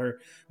learned from all her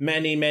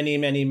many, many,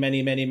 many,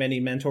 many, many, many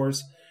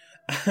mentors.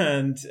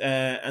 And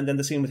then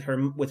the scene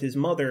with his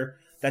mother,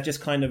 that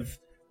just kind of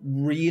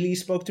really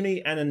spoke to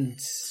me and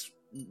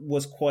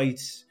was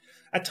quite,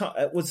 that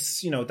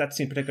scene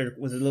in particular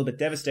was a little bit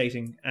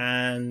devastating.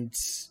 And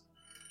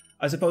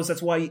I suppose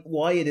that's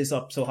why it is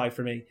up so high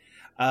for me.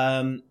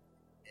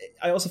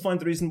 I also find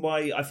the reason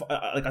why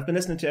I've been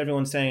listening to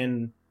everyone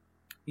saying,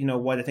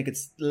 why they think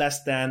it's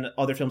less than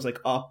other films like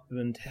Up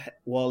and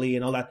Wall-E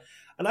and all that.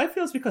 And I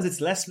feel it's because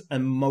it's less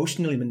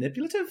emotionally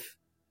manipulative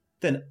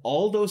than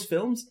all those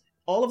films.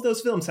 All of those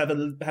films have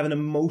an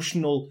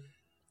emotional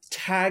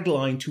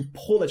tagline to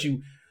pull at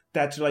you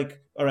that's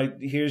like, all right,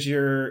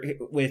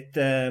 with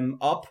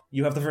Up,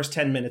 you have the first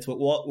 10 minutes.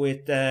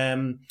 With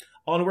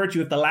Onward,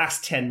 you have the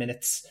last 10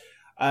 minutes.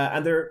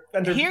 And they're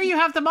here you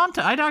have the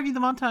montage. I'd argue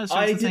the montage.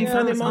 I didn't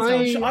find the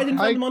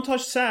montage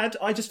sad.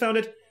 I just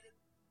found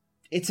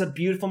it's a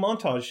beautiful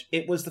montage.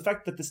 It was the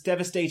fact that this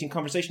devastating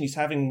conversation he's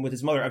having with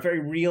his mother, a very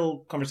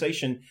real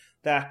conversation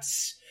that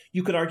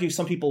you could argue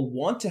some people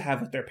want to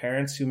have with their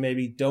parents who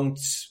maybe don't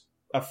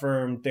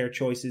affirm their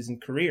choices in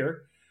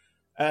career.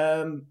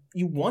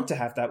 You want to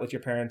have that with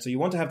your parents, or you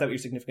want to have that with your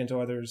significant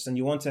others, and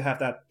you want to have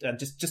that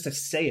just to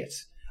say it.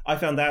 I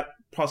found that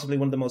possibly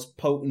one of the most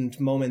potent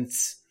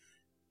moments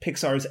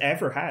Pixar's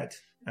ever had,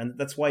 and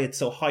that's why it's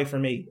so high for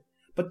me.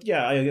 But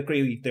yeah, I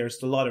agree.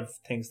 There's a lot of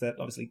things that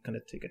obviously kind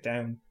of take it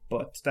down,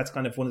 but that's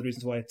kind of one of the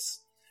reasons why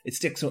it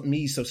sticks with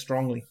me so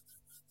strongly.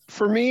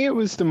 For me, it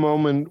was the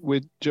moment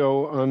with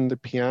Joe on the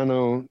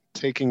piano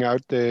taking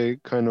out the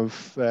kind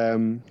of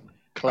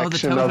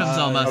collection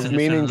of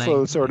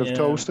meaningful sort of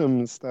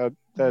totems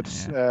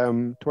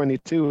that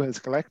 22 has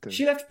collected.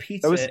 She left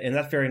pizza in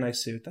that very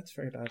nice suit. That's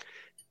very bad.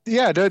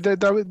 Yeah,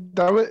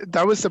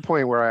 that was the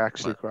point where I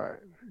actually cried.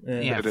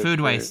 Yeah,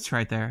 food waste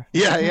right there.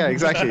 Yeah,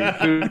 exactly.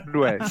 Food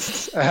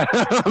waste.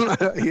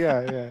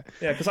 Yeah.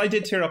 Because I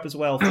did tear up as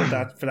well for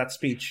that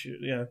speech.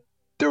 Yeah,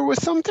 there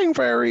was something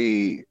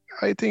very,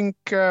 I think,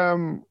 it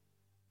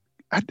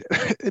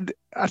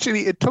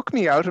took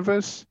me out of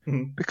it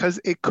because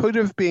it could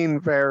have been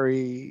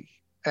very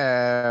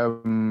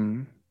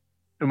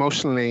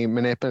emotionally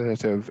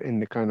manipulative in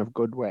the kind of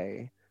good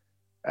way.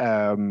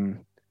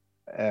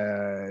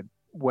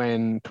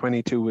 When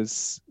 22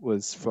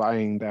 was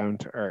flying down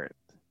to Earth.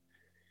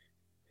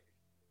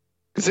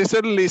 Because I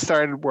suddenly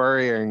started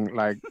worrying,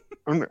 like,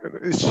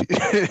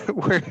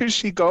 where is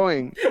she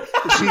going?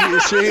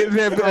 Because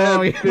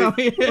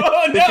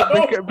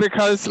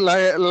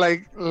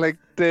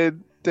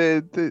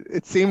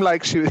it seemed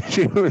like she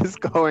was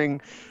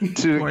going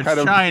to towards kind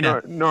of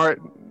China.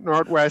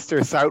 Northwest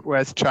or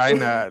Southwest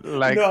China,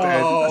 like to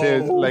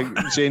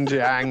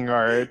Xinjiang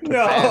or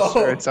Tibet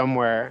or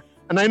somewhere.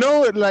 And I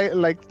know,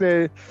 like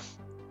the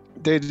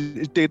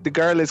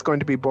girl is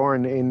going to be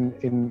born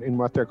in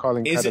what they're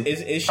calling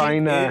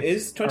China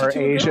or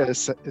Asia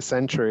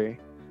century.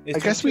 I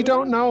guess we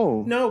don't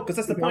know. No, because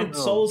that's the point.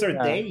 Souls are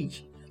they.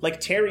 Like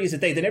Terry is a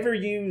they. They never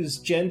use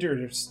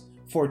genders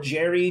for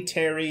Jerry,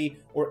 Terry,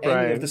 or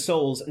any of the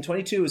souls. And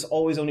 22 is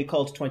always only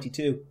called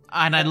 22.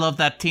 And I love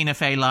that Tina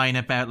Fey line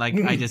about, like,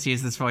 I just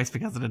use this voice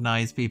because it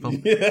annoys people.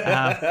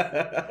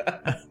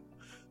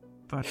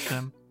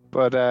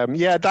 But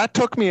that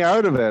took me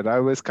out of it. I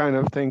was kind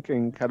of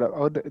thinking,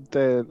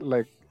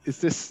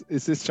 is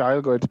this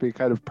child going to be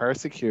kind of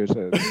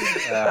persecuted?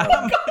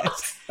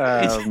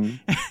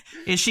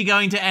 Is she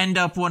going to end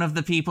up one of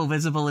the people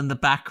visible in the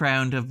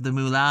background of the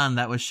Mulan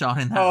that was shot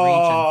in that region?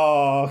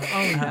 Oh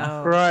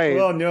no! Right.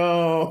 Oh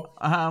no!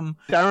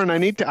 Darren, I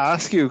need to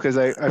ask you because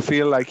I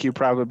feel like you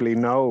probably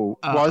know.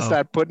 Was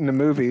that put in the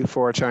movie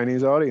for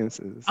Chinese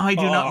audiences? I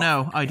do not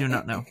know. I do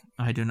not know.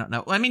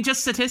 I mean,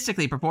 just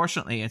statistically,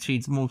 proportionately,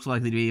 she's most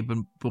likely to be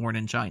born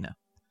in China.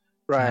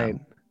 Right.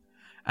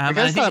 I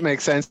guess that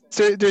makes sense.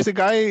 So there's a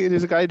guy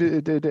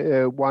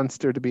that wants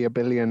there to be 1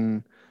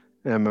 billion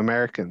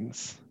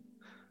Americans.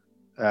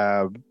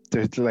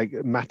 There's like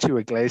Matthew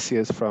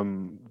Iglesias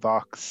from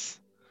Vox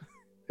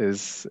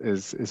is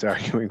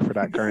arguing for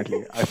that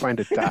currently. I find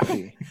it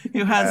daffy.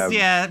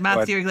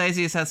 Matthew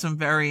Iglesias has some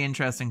very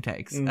interesting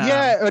takes. He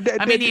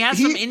has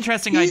some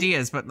interesting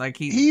ideas, but like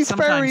he's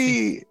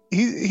very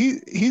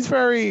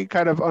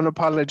kind of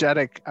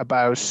unapologetic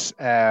about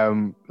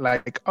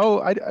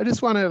I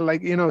just want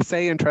to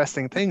say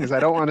interesting things. I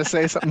don't want to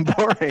say something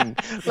boring.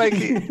 Like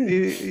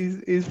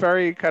he's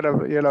very kind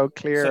of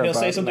clear. So he'll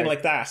say something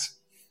like that.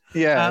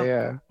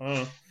 Yeah.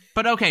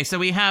 But okay, so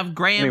we have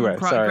Graham.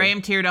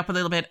 Graham teared up a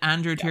little bit.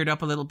 Andrew teared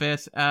up a little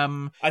bit. I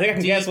think I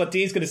can guess what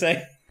Dee's going to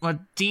say. Well,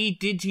 Dee,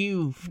 did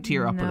you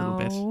tear up a little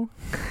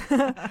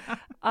bit?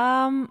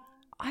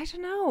 I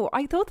don't know.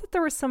 I thought that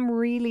there were some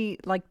really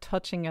like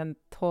touching and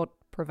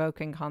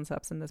thought-provoking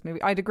concepts in this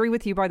movie. I'd agree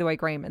with you, by the way,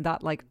 Graham, in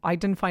that like I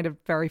didn't find it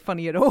very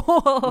funny at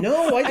all.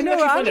 No, I didn't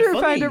know actually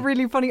Andrew find it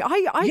really funny.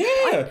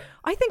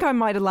 I think I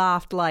might have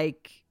laughed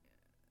like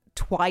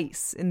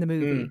twice in the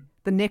movie.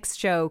 The Nick's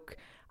joke.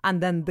 And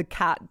then the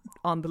cat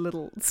on the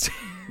little stairs.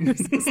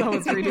 That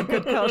was really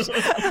good cut. Just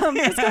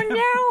going,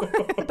 meow.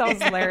 That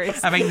was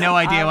hilarious. Having no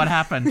idea what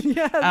happened.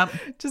 Yeah,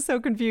 just so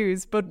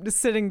confused. But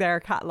sitting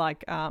there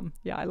cat-like.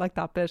 Yeah, I like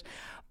that bit.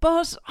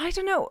 But I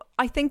don't know.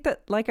 I think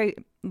that, like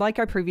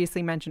I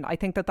previously mentioned, I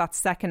think that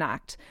second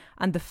act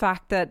and the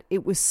fact that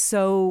it was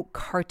so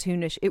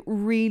cartoonish, it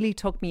really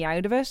took me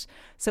out of it.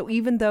 So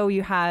even though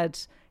you had...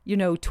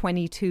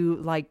 22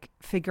 like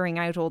figuring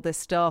out all this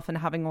stuff and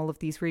having all of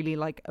these really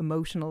like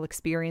emotional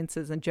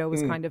experiences, and Joe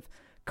was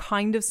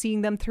kind of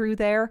seeing them through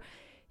there.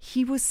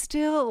 He was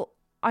still,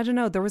 I don't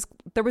know, there was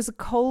a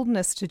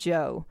coldness to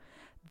Joe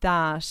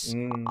that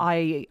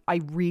I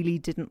really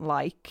didn't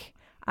like,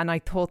 and I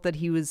thought that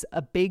he was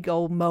a big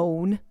old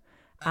moan.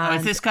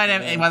 Is this kind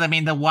of, well, I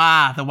mean, the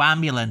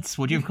wambulance?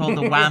 Would you have called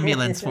the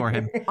wambulance for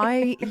him?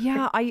 I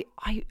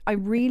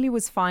really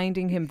was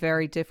finding him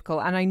very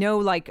difficult. And I know,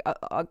 like,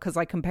 because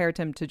I compared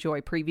him to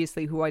Joy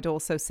previously, who I'd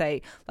also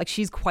say, like,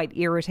 she's quite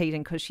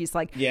irritating because she's,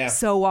 like,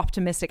 so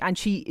optimistic. And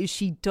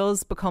she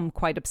does become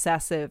quite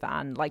obsessive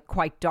and, like,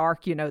 quite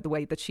dark, the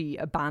way that she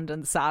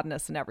abandons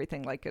sadness and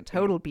everything, like a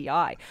total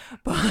BI.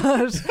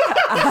 But...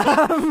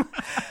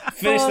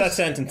 Finish that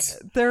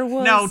sentence. There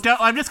was... No, don't,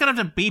 I'm just going to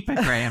have to beep it,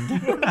 Graham.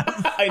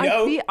 I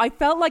know. I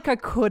felt like I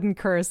couldn't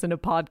curse in a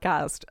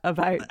podcast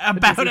about a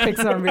Disney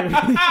Pixar movie,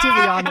 to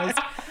be honest.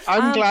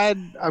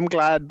 I'm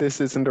glad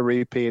this isn't a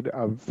repeat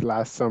of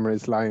last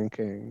summer's Lion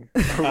King.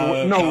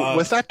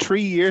 Was that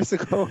 3 years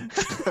ago?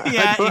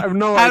 Yeah, I have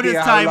no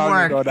idea how long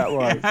work? ago that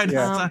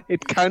was.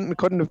 It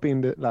couldn't have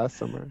been last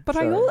summer. But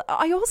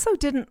I also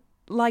didn't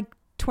like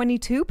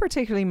 22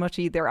 particularly much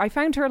either. I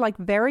found her like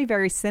very,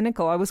 very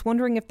cynical. I was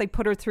wondering if they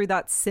put her through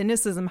that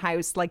cynicism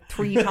house like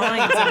 3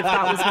 times and if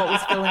that was what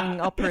was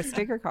filling up her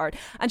sticker card.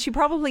 And she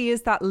probably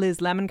is that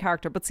Liz Lemon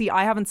character. But see,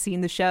 I haven't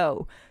seen the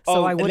show,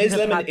 so I wouldn't. Liz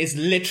Lemon is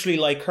literally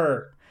like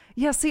her.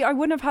 Yeah, see, I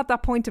wouldn't have had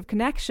that point of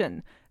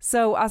connection.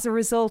 So as a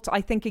result,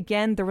 I think,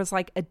 again, there was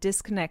like a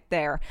disconnect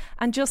there.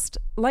 And just,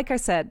 like I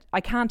said,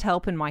 I can't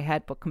help in my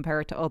head but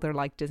compare it to other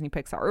like Disney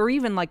Pixar or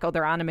even like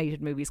other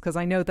animated movies, because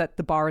I know that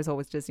the bar is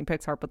always Disney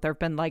Pixar, but there have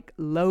been like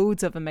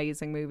loads of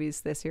amazing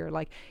movies this year.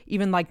 Like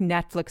even like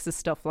Netflix's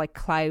stuff like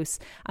Klaus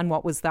and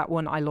what was that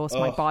one, I Lost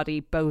My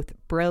Body, both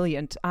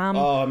brilliant.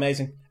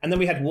 Amazing. And then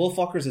we had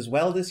Wolfwalkers as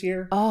well this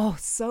year. Oh,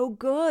 so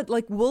good.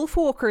 Like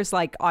Wolfwalkers,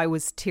 like I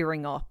was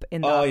tearing up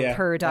in that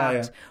third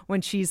act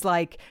when she's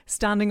like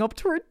standing up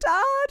to her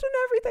dad and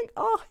everything.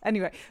 Oh,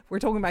 anyway, we're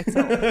talking about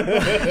Soul.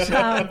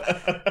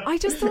 But, I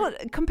just thought,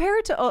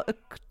 compared to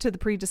the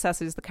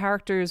predecessors, the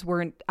characters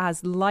weren't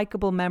as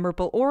likable,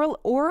 memorable,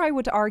 or I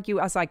would argue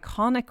as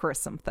iconic or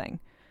something.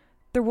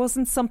 There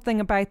wasn't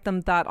something about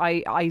them that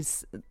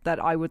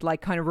I would like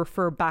kind of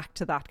refer back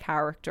to that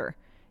character.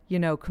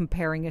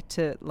 Comparing it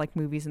to like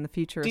movies in the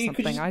future or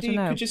something. I don't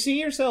know. Could you see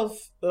yourself,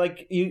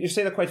 like you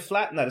say they're quite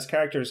flat in that as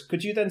characters?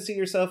 Could you then see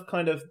yourself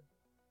kind of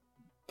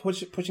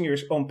pushing your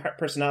own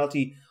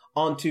personality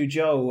onto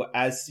Joe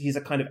as he's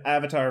a kind of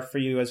avatar for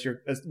you as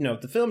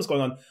the film's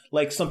going on?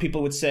 Like some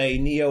people would say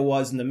Neo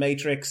was in The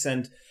Matrix,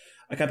 and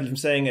I can't believe I'm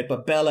saying it,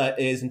 but Bella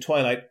is in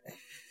Twilight.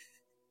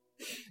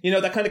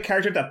 That kind of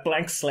character, that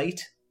blank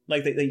slate,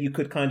 like that you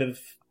could kind of.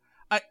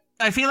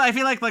 I feel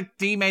like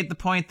Dee made the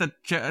point that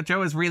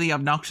Joe is really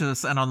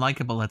obnoxious and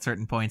unlikable at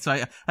certain points. So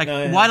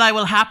while I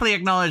will happily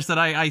acknowledge that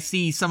I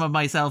see some of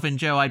myself in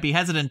Joe, I'd be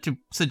hesitant to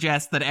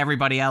suggest that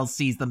everybody else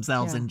sees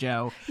themselves in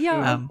Joe.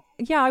 Yeah,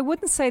 I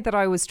wouldn't say that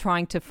I was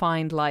trying to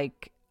find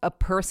like a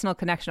personal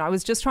connection. I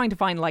was just trying to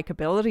find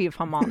likability, if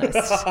I'm honest.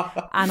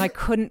 And I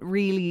couldn't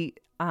really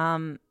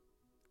find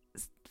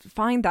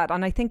that.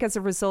 And I think as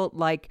a result,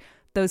 like,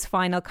 those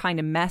final kind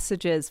of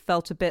messages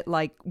felt a bit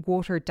like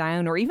watered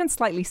down or even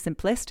slightly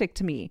simplistic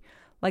to me.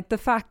 Like the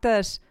fact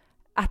that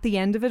at the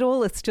end of it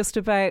all, it's just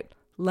about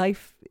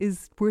life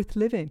is worth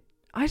living.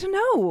 I don't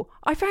know.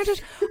 I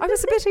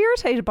was a bit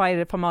irritated by it,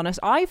 if I'm honest.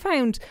 I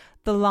found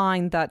the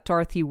line that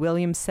Dorothea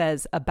Williams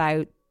says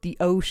about the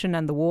ocean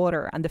and the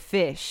water and the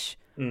fish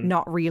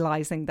not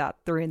realizing that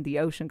they're in the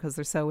ocean because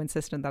they're so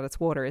insistent that it's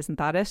water. Isn't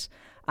that it?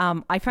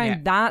 I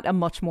found that a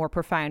much more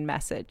profound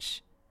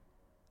message.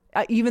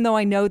 Even though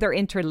I know they're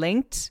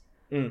interlinked,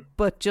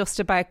 but just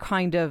about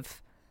kind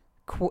of,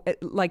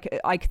 like,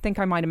 I think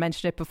I might have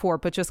mentioned it before,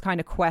 but just kind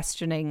of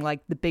questioning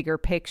like the bigger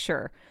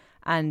picture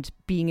and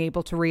being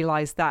able to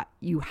realize that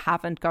you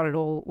haven't got it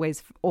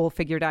all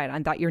figured out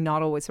and that you're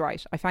not always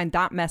right. I find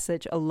that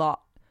message a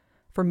lot,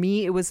 for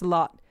me, it was a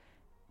lot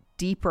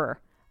deeper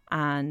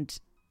and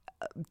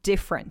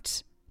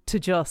different to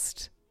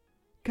just...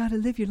 Gotta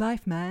live your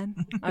life,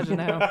 man. I don't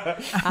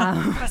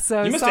know.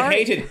 So you must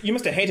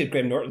have hated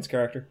Graham Norton's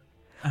character.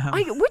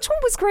 Which one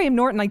was Graham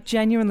Norton? I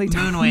genuinely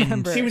don't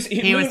remember. He was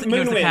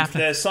Moonwind,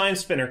 the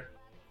science spinner.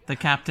 The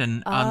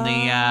captain on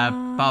the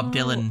Bob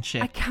Dylan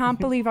ship. I can't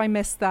believe I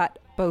missed that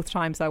both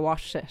times I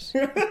watched it.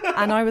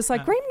 And I was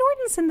like, Graham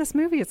Norton's in this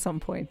movie at some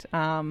point.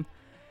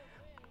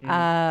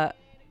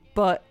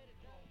 But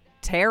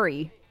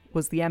Terry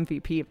was the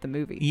MVP of the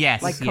movie.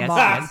 Yes, like,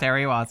 yes, there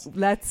he was.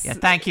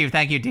 Thank you,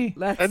 Dee.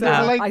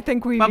 I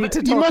think we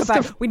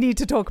need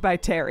to talk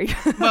about Terry.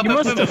 Well,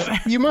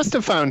 you must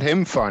have found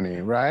him funny,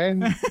 right?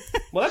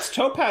 Well, that's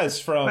Topaz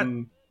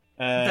from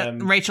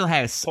Rachel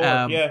House.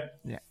 Yeah.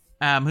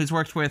 Who's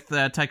worked with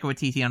Taika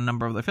Waititi on a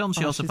number of other films.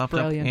 She also popped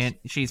brilliant. up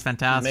in... She's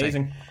fantastic.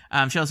 Amazing.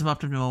 She also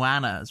popped up in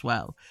Moana as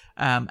well.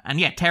 And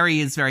yeah, Terry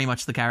is very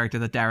much the character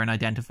that Darren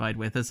identified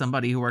with as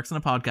somebody who works on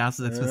a podcast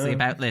that's explicitly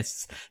about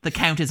lists. The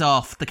count is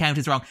off. The count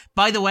is wrong.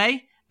 By the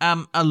way,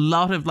 a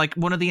lot of, like,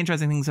 one of the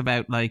interesting things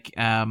about, like,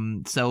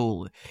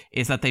 Soul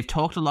is that they've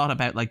talked a lot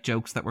about, like,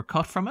 jokes that were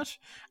cut from it.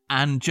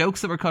 And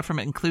jokes that were cut from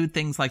it include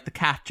things like the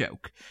cat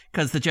joke,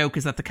 because the joke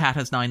is that the cat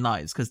has 9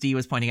 lives, because Dee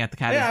was pointing out the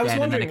cat is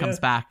dead and then it comes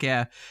back.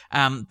 Yeah.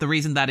 The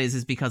reason that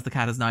is because the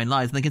cat has 9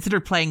 lives. And they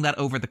considered playing that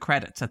over the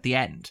credits at the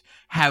end,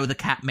 how the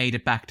cat made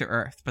it back to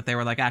Earth. But they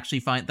were like,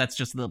 actually, fine, that's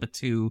just a little bit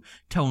too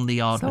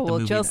tonally odd. So with the we'll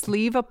movie just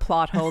leave a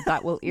plot hole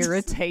that will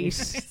irritate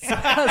a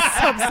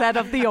subset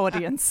of the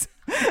audience.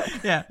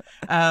 Yeah.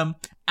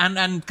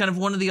 And kind of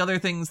one of the other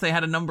things, they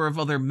had a number of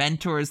other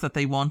mentors that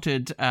they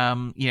wanted,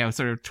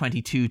 sort of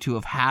 22 to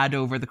have had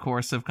over the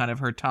course of kind of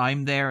her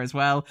time there as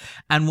well.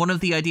 And one of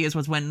the ideas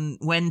was when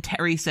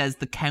Terry says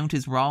the count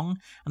is wrong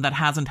and that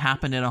hasn't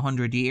happened in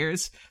 100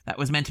 years, that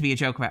was meant to be a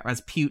joke about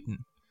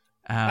Rasputin.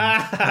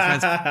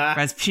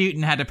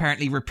 Rasputin had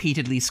apparently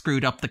repeatedly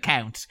screwed up the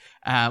count,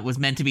 was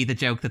meant to be the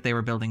joke that they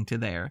were building to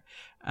there.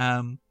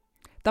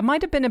 That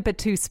might have been a bit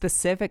too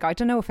specific. I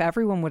don't know if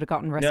everyone would have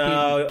gotten Rasputin.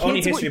 No,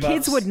 only history buffs.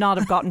 Kids would not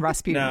have gotten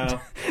Rasputin. No.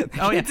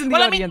 Oh yeah.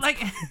 Well, audience. I mean,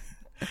 like,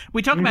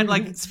 we talk about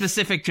like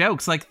specific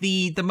jokes, like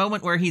the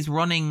moment where he's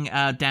running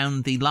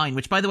down the line.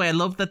 Which, by the way, I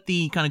love that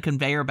the kind of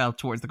conveyor belt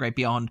towards the great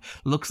beyond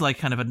looks like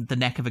kind of the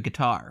neck of a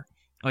guitar,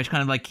 which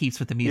kind of like keeps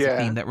with the music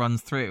theme that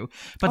runs through.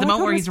 But the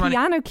moment where he's running,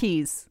 piano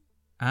keys.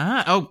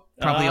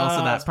 Probably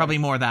also that. Probably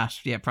more that.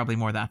 Yeah, probably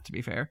more that, to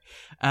be fair.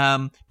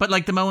 But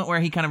like the moment where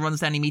he kind of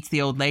runs down, he meets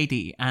the old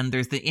lady, and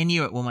there's the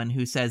Inuit woman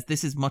who says,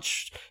 this is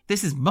much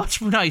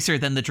nicer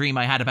than the dream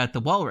I had about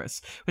the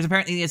walrus, which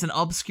apparently is an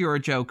obscure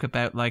joke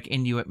about like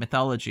Inuit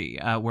mythology,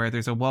 where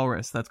there's a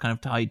walrus that's kind of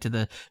tied to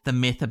the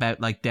myth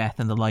about like death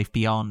and the life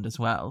beyond as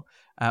well.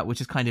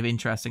 Which is kind of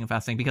interesting and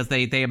fascinating because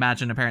they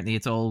imagine apparently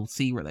it's all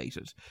sea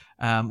related,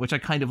 which I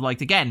kind of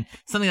liked. Again,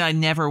 something that I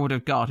never would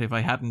have got if I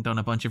hadn't done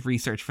a bunch of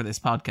research for this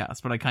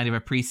podcast, but I kind of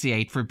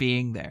appreciate for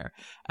being there,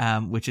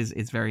 which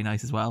is very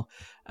nice as well.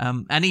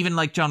 And even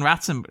like John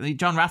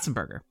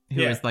Ratzenberger,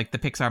 who is like the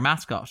Pixar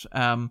mascot.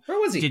 Where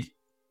was he?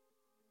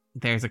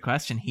 There's a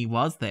question. He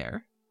was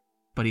there,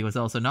 but he was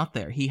also not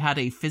there. He had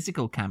a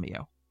physical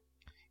cameo.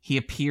 He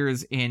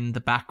appears in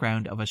the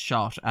background of a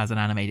shot as an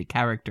animated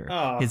character.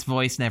 Oh. His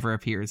voice never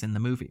appears in the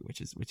movie, which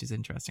is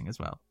interesting as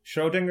well.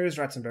 Schrodinger's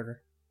Ratzenberger.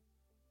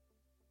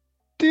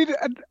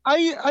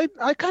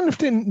 I kind of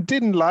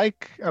didn't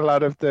like a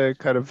lot of the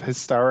kind of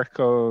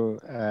historical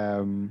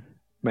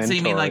mentors. So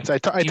you mean like, I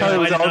thought it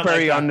was all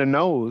very like on the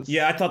nose.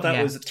 Yeah, I thought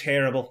that was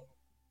terrible.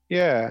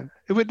 Yeah,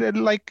 it would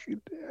like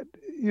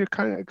you're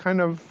kind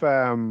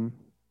of.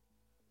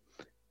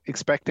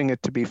 Expecting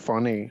it to be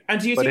funny.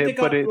 And do you think they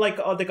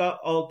got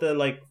all the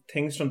like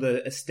things from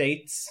the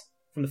estates,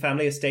 from the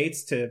family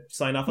estates to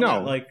sign off on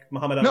that, like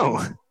Muhammad Ali? No.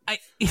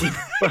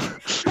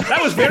 That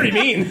was very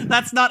mean.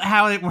 That's not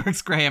how it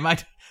works, Graham. I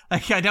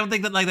don't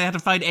think that like they had to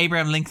find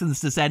Abraham Lincoln's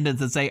descendants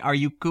and say, "Are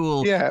you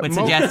cool?" with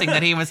suggesting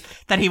that he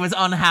was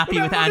unhappy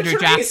with Andrew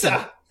Jackson.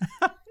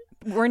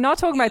 We're not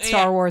talking about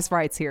Star Wars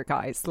rights here,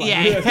 guys. Like,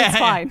 it's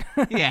fine.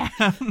 Yeah.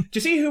 Do you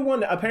see who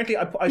won? Apparently,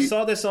 I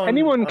saw this on...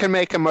 Anyone can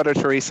make a Mother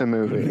Teresa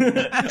movie.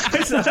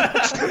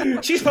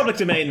 She's public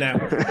domain now.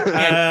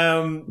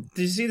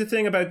 Did you see the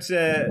thing about...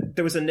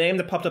 there was a name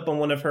that popped up on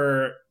one of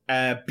her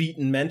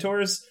beaten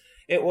mentors.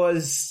 It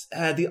was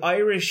the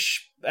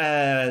Irish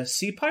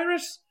sea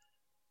pirate.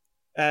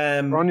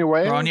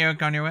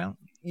 Gráinne Whale?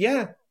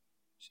 Yeah.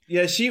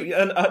 Yeah, she...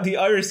 the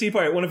Irish sea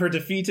pirate, one of her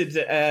defeated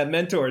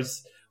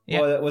mentors...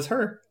 Well, it was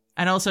her.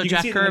 And also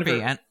Jack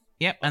Kirby.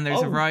 And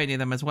there's a variety of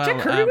them as well. Jack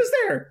Kirby was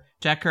there.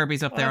 Jack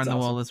Kirby's up there on the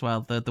wall as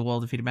well, the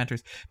wall defeated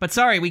mentors. But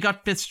sorry, we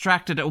got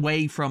distracted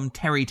away from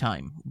Terry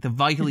time, the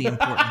vitally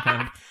important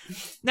kind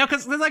of... No,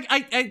 because like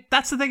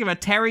that's the thing about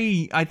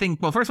Terry, I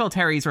think, well, first of all,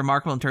 Terry's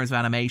remarkable in terms of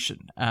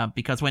animation,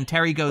 because when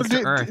Terry goes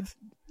to Earth...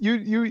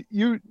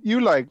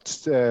 You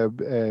liked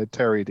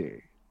Terry D.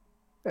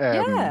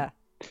 Yeah.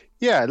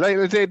 Yeah,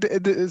 like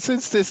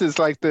since this is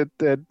like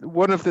the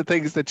one of the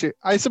things that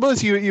I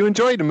suppose you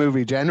enjoy the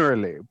movie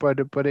generally, but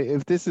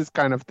if this is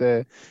kind of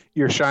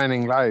your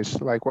shining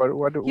light, like what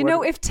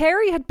if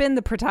Terry had been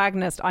the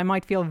protagonist, I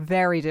might feel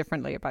very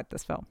differently about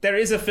this film. There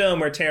is a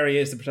film where Terry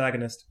is the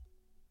protagonist.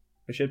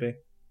 It should be.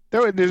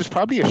 There's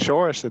probably a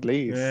short at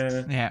least.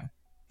 Yeah.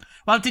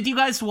 Well, did you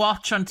guys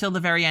watch until the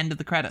very end of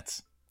the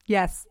credits?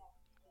 Yes.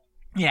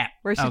 Yeah.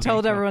 Where she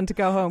told everyone to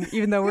go home,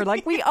 even though we're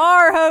like, we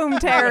are home,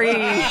 Terry.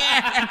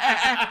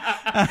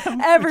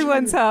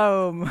 Everyone's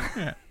home.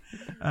 Yeah.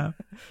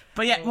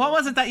 But yeah, what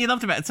was it that you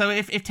loved about it? So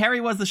if Terry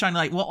was the shining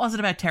light, what was it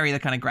about Terry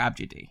that kind of grabbed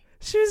you, Dee?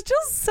 She was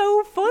just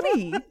so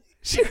funny.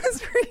 She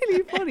was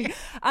really funny.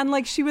 And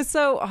like, she was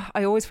so...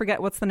 I always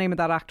forget what's the name of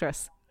that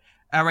actress.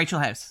 Rachel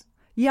House.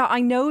 Yeah,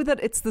 I know that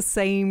it's the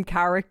same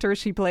character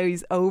she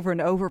plays over and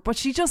over, but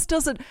she just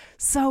does it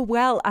so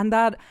well. And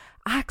that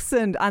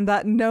accent and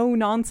that no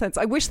nonsense.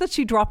 I wish that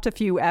she dropped a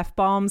few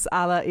F-bombs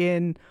a la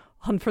in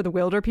Hunt for the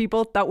Wilder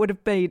People. That would have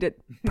made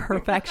it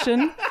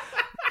perfection.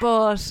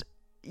 But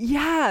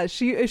yeah,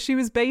 she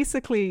was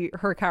basically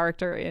her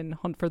character in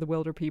Hunt for the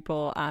Wilder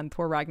People and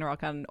Thor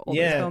Ragnarok and all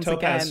those films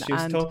Topaz. again. She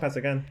was Topaz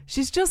again.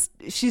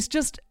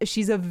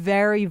 She's a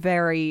very,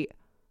 very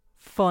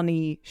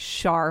funny,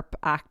 sharp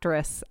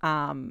actress,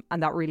 and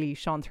that really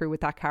shone through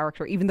with that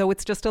character, even though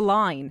it's just a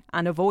line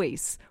and a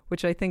voice,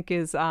 which I think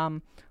is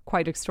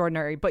quite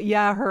extraordinary. But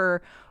yeah,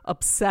 her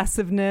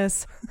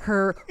obsessiveness,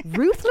 her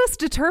ruthless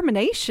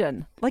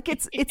determination, like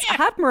it's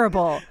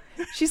admirable.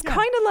 She's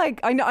kind of like,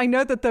 I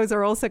know that those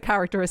are also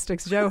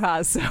characteristics Joe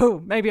has,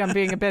 so maybe I'm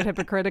being a bit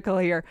hypocritical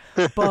here,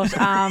 but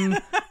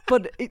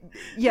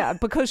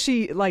because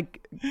she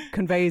like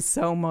conveys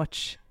so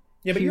much.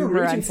 Yeah, but you're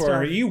rooting for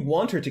her. You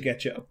want her to get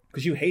Joe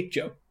because you hate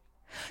Joe.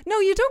 No,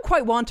 you don't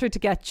quite want her to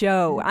get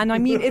Joe. And I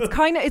mean, it's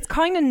kind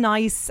of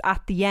nice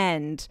at the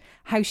end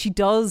how she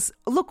does.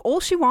 Look, all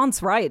she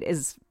wants, right,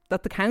 is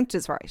that the Count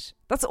is right.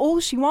 That's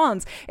all she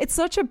wants. It's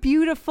such a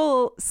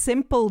beautiful,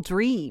 simple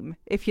dream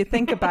if you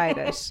think about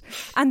it.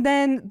 And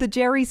then the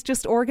Jerrys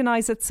just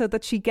organize it so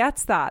that she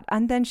gets that,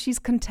 and then she's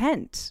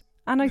content.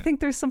 And I think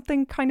there's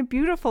something kind of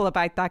beautiful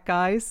about that,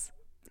 guys.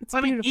 It's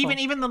beautiful.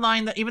 Even the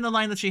line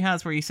that she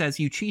has where he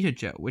says, "You cheated,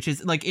 Joe," which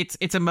is like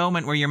it's a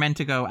moment where you're meant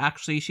to go,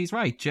 actually, she's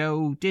right.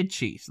 Joe did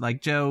cheat. Like,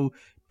 Joe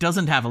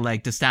doesn't have a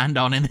leg to stand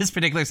on in this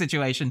particular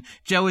situation.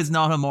 Joe is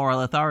not a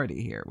moral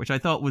authority here, which I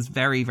thought was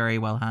very, very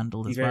well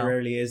handled as well. He very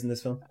rarely is in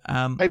this film.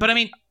 But I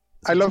mean,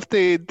 I love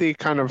the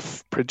kind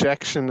of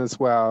projection as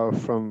well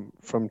from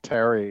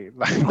Terry,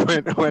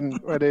 like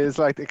when it is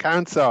like the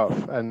count's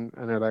off and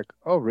they're like,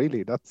 oh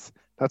really, that's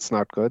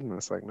not good, and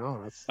it's like,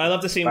 no, that's I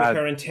love the scene bad. with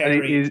her and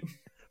Terry.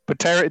 But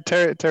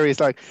Terry's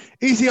like,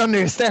 easy on the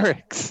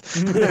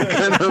hysterics. I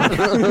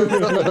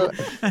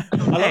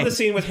love the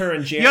scene with her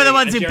and Jerry. You're the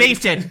ones who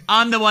beefed it.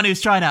 I'm the one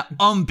who's trying to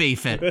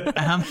unbeef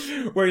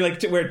it.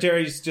 Where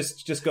Jerry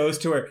just goes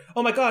to her.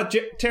 Oh my God,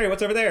 Terry,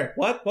 what's over there?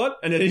 What?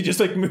 And then he just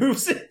like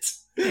moves it.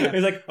 Yeah.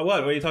 He's like, oh,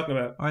 what? What are you talking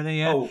about? Are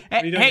they? Oh, what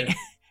are you doing here?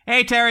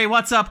 Hey, Terry,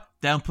 what's up?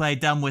 Don't play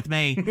dumb with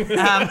me.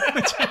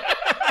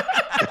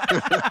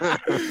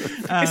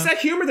 It's that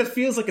humor that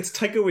feels like it's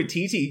Taika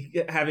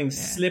Waititi having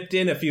slipped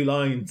in a few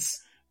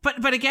lines.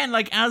 But again,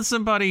 like, as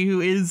somebody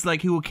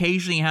who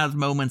occasionally has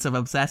moments of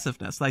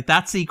obsessiveness, like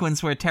that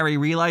sequence where Terry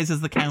realizes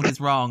the Count is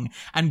wrong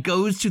and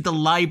goes to the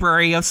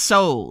Library of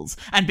Souls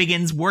and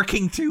begins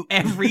working through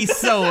every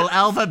soul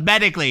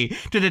alphabetically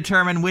to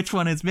determine which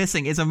one is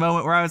missing is a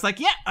moment where I was like,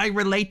 yeah, I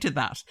relate to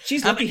that.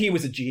 She's lucky he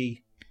was a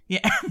G.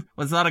 Yeah, well,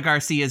 there's a lot of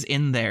Garcias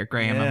in there,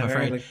 Graham, I'm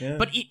afraid.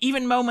 But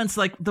even moments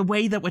like the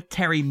way that with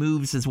Terry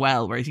moves as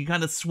well, where he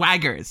kind of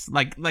swaggers,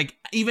 like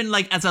even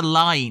like as a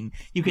line,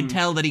 you can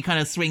tell that he kind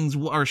of swings,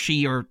 or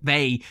she or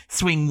they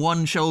swing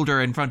one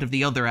shoulder in front of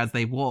the other as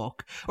they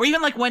walk. Or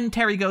even like when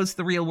Terry goes to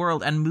the real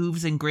world and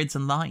moves in grids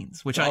and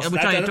lines, which I adore.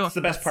 That's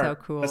the best part. So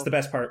cool. That's the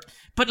best part.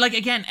 But like,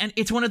 again, and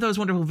it's one of those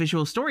wonderful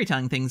visual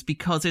storytelling things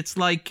because it's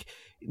like,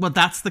 well,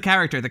 that's the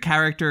character. The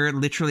character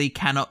literally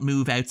cannot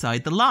move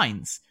outside the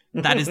lines.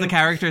 That is the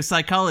character's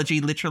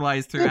psychology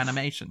literalized through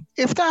animation.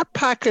 If that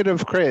packet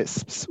of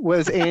crisps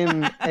was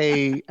in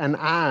an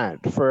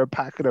ad for a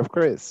packet of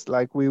crisps,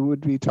 like, we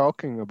would be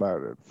talking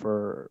about it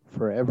for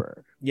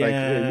forever.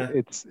 Yeah,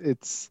 like,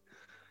 it's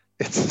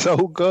so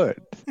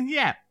good.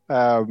 Yeah,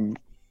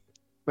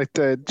 like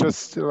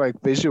just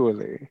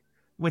visually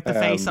with the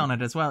face on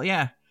it as well.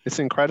 Yeah, it's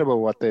incredible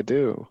what they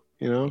do.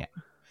 You know.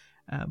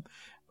 Yeah.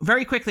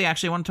 Very quickly,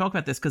 actually, I want to talk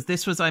about this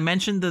because I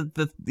mentioned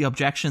the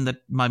objection that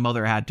my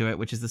mother had to it,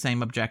 which is the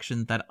same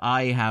objection that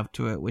I have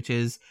to it, which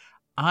is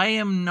I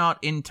am not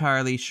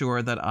entirely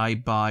sure that I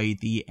buy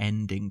the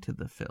ending to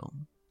the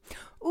film.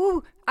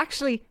 Ooh,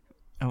 actually,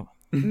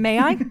 may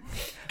I?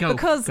 Go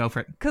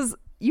for it. Because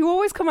you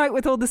always come out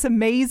with all this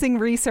amazing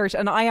research,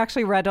 and I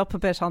actually read up a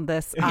bit on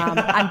this.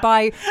 And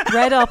by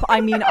read up,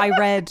 I mean I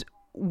read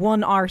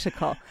one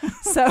article.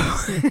 So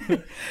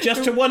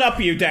just to one up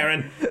you,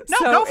 Darren. No,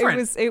 go for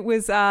it. It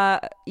was ET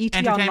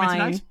Online.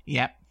 Tonight?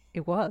 Yep.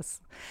 It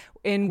was.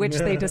 In which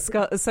they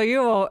discuss. So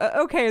you all,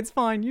 okay, it's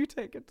fine. You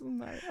take it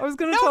tonight. I was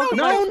going to talk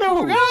about.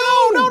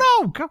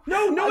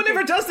 No one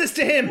ever does this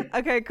to him.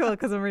 Okay, cool.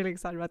 Because I'm really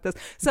excited about this.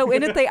 So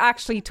in it, they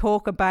actually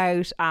talk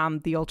about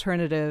the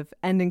alternative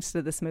endings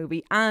to this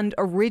movie. And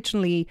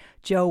originally,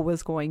 Joe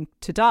was going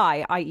to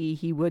die, i.e.,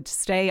 he would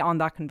stay on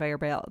that conveyor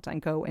belt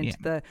and go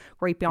into the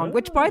Great Beyond.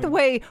 Which, by the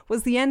way,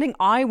 was the ending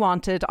I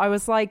wanted. I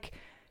was like,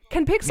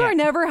 Can Pixar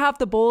never have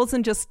the balls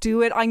and just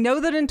do it? I know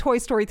that in Toy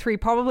Story 3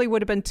 probably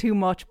would have been too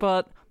much,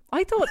 but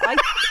I thought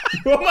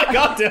oh my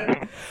God,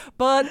 Dan.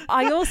 But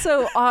I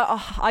also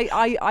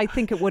I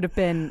think it would have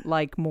been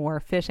like more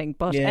fitting.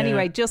 But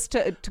anyway, just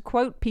to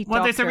quote Pete Docter.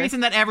 Well, there's a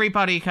reason that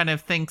everybody kind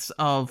of thinks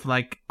of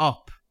like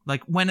Up.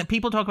 Like when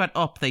people talk about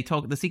Up,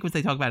 the sequence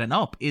they talk about in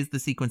Up is the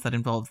sequence that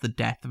involves the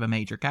death of a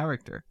major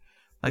character.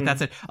 Like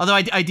that's it. Although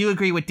I do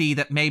agree with Dee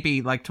that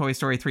maybe like Toy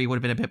Story 3 would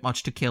have been a bit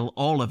much to kill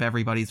all of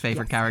everybody's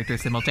favorite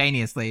characters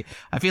simultaneously.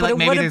 I feel like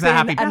maybe there's a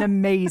happy. An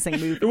amazing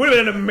movie. It would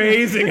have been an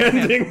amazing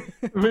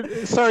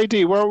ending. Sorry,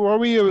 Dee, what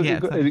were you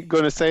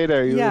going to say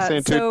there? You were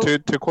saying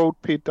to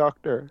quote Pete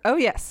Docter. Oh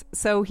yes.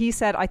 So he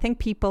said, I think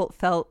people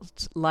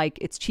felt like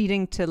it's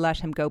cheating to let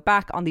him go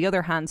back. On the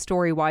other hand,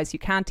 story-wise, you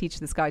can't teach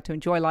this guy to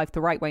enjoy life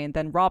the right way and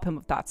then rob him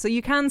of that. So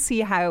you can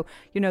see how,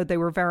 they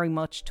were very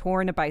much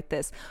torn about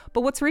this.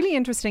 But what's really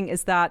interesting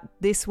is that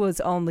this was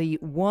only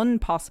one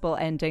possible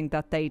ending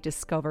that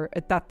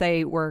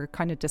they were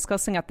kind of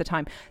discussing at the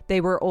time.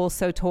 They were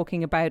also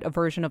talking about a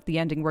version of the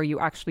ending where you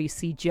actually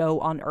see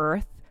Joe on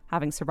Earth,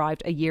 having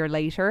survived a year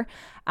later.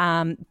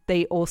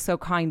 They also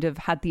kind of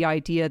had the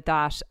idea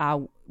that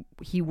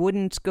he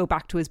wouldn't go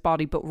back to his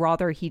body, but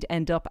rather he'd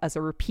end up as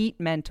a repeat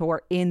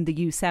mentor in the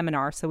U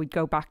seminar. So he'd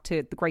go back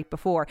to the great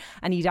before,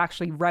 and he'd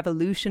actually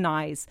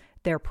revolutionize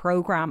their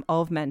program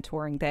of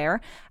mentoring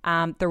there.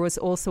 There was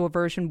also a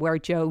version where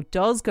Joe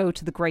does go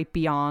to the great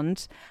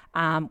beyond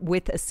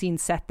with a scene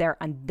set there,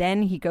 and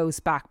then he goes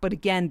back. But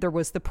again, there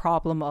was the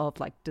problem of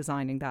like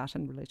designing that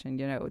and religion,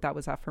 that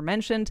was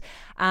aforementioned.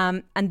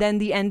 And then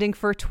the ending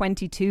for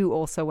 22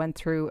 also went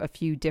through a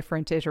few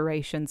different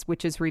iterations,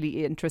 which is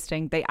really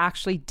interesting. They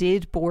actually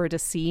did board a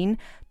scene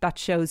that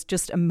shows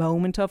just a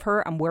moment of her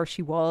and where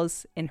she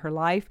was in her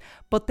life,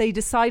 but they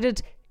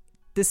decided,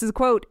 this is a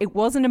quote, it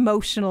wasn't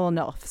emotional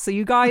enough. So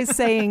you guys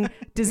saying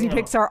Disney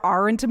Pixar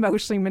aren't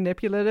emotionally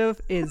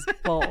manipulative is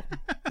bull.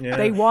 Yeah.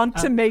 They want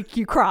to make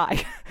you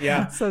cry.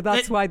 Yeah. So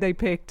that's why they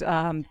picked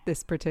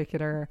this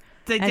particular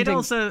ending.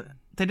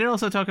 They did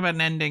also talk about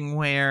an ending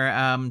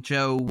where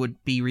Joe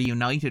would be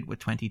reunited with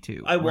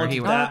 22. I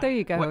wanted that. Oh, there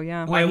you go,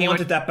 I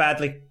wanted that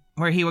badly.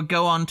 Where he would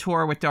go on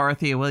tour with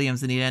Dorothea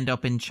Williams and he'd end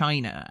up in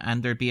China,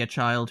 and there'd be a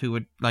child who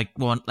would like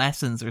want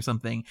lessons or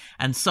something,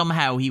 and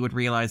somehow he would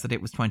realize that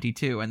it was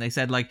 22. And they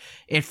said like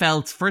first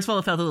of all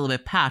it felt a little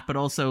bit pat, but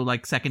also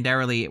like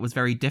secondarily it was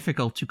very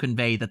difficult to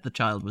convey that the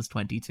child was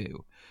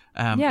 22.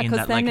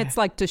 Because then it's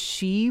like, does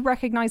she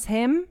recognize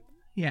him?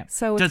 Yeah.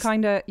 So it's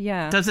kind of,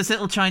 Does this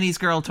little Chinese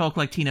girl talk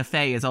like Tina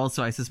Fey is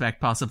also, I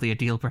suspect, possibly a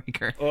deal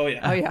breaker. Oh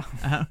yeah.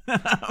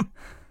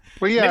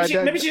 Well,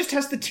 yeah. Maybe she just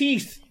has the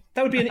teeth.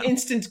 That would be an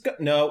instant...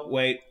 No,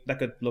 wait. That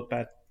could look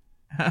bad.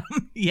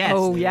 Yes.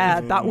 Oh, yeah.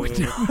 That would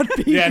not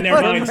be... Yeah,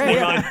 never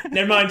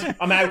mind.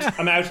 I'm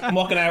out. I'm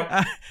walking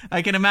out.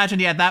 I can imagine,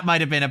 that might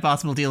have been a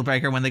possible deal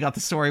breaker when they got the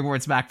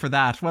storyboards back for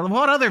that. Well,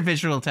 what other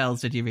visual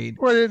tells did you read?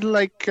 Well,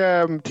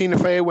 Tina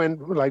Fey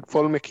went like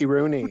full Mickey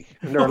Rooney.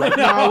 And they were like,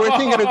 no, we're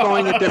thinking of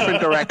going a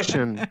different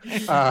direction.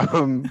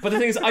 But the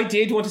thing is, I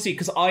did want to see,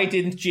 because I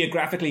didn't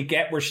geographically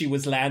get where she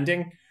was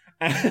landing.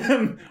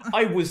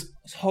 I was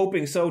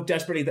hoping so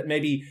desperately that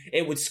maybe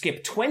it would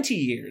skip 20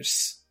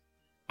 years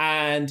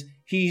and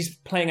he's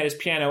playing at his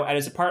piano at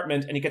his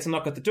apartment and he gets a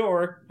knock at the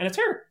door and it's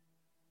her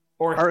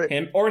or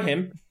him or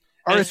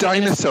a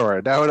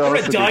dinosaur. That would or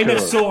also a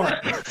dinosaur.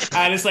 Be cool.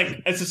 And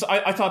it's just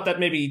I thought that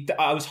maybe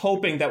I was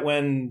hoping that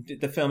when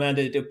the film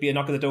ended it would be a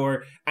knock at the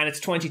door and it's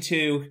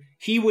 22.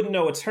 He wouldn't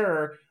know it's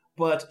her,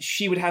 but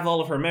she would have all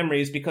of her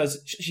memories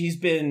because she's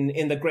been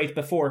in the great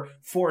before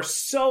for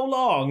so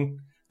long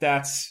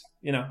that...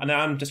 and now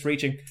I'm just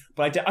reaching,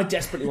 but I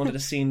desperately wanted a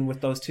scene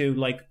with those two,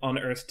 like, on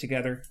Earth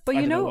together. But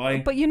I don't know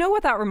why. But you know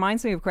what that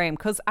reminds me of, Graham?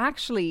 Because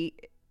actually,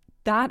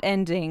 that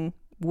ending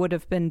would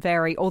have been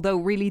although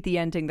really the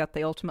ending that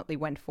they ultimately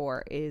went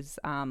for is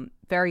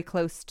very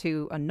close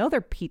to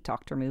another Pete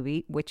Docter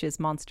movie, which is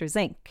Monsters,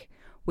 Inc.,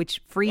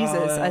 which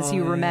freezes, as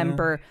you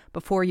remember,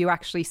 before you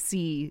actually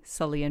see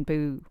Sully and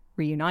Boo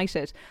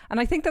reunited.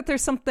 And I think that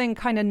there's something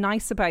kind of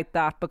nice about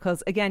that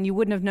because, again, you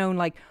wouldn't have known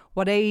like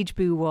what age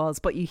Boo was,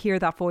 but you hear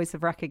that voice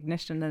of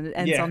recognition and it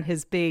ends on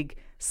his big,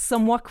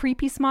 somewhat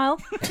creepy smile.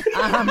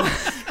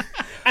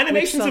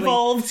 Animation's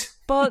evolved.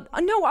 But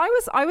no,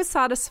 I was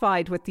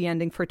satisfied with the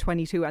ending for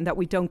 22 and that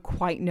we don't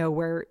quite know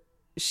where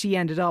she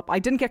ended up. I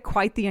didn't get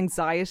quite the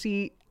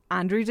anxiety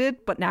Andrew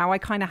did, but now I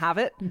kind of have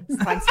it. So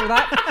thanks for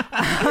that.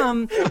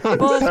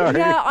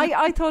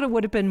 I thought it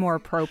would have been more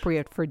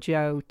appropriate for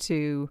Joe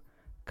to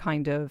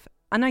kind of,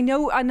 and I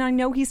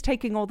know he's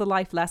taking all the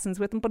life lessons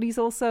with him, but he's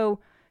also,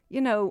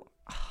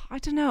 I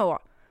don't know.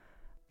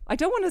 I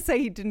don't want to say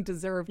he didn't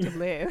deserve to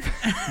live,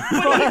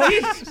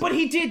 but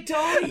he did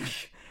die.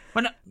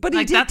 But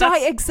he did die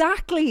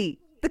exactly.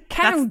 The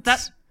count.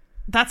 That's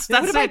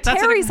what about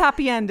Terry's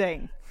happy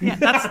ending? Yeah,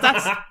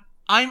 that's.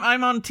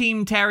 I'm on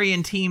Team Terry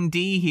and Team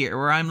D here,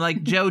 where I'm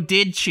like, Joe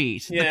did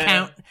cheat.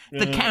 Yeah.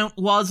 The count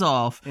was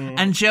off,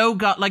 and Joe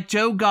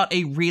got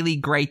a really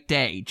great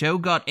day. Joe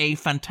got a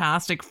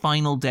fantastic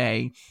final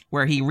day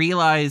where he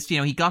realized,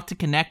 he got to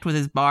connect with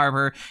his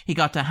barber. He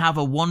got to have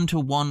a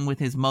 1-to-1 with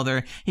his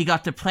mother. He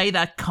got to play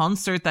that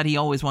concert that he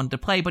always wanted to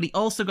play, but he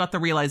also got the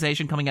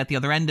realization coming at the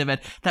other end of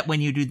it that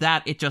when you do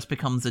that, it just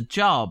becomes a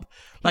job.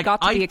 He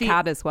got to be a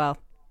cat as well.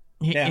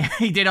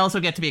 He did also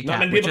get to be a cat. Not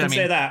many people can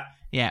say that.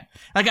 Yeah.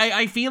 Like,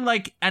 I feel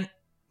like, and,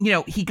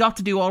 he got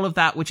to do all of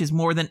that, which is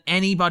more than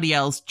anybody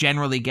else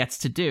generally gets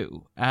to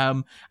do.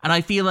 And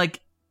I feel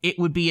like it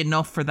would be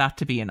enough for that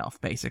to be enough,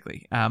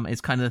 basically,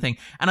 is kind of the thing.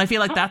 And I feel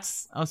like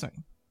that's... Oh, sorry.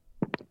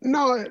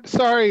 No,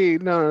 sorry.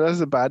 No, that's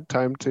a bad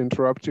time to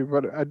interrupt you,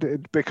 but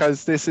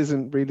because this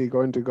isn't really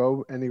going to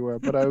go anywhere.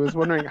 But I was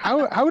wondering,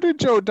 how did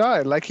Joe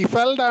die? Like, he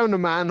fell down a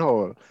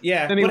manhole.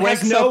 Yeah, and he but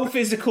has no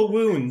physical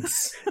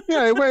wounds.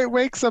 Yeah, he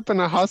wakes up in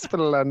a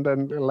hospital and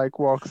then,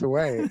 walks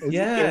away.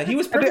 He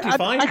was perfectly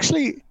fine.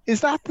 Actually, is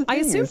that the thing?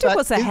 I assumed it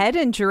was a head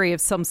injury of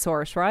some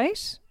sort,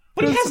 right?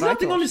 But he has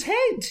nothing on his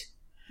head.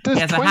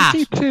 Does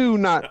 22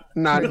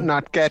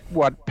 not get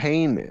what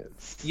pain is?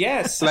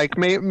 Yes. Like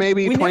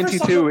maybe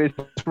 22 is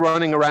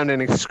running around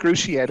in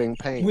excruciating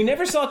pain. We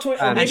never saw 20.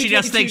 And she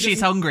just thinks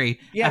she's hungry.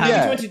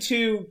 Yeah,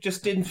 22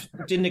 just didn't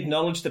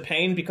acknowledge the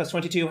pain because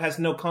 22 has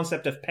no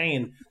concept of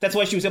pain. That's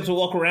why she was able to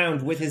walk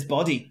around with his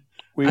body.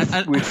 We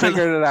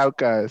figured it out,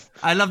 guys.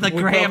 I love that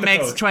Graham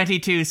makes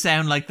 22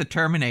 sound like the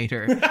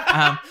Terminator.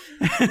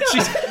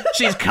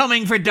 She's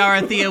coming for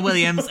Dorothea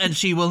Williams, and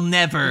she will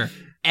never,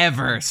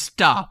 ever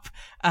stop.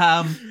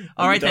 All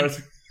right, then.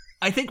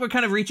 I think we're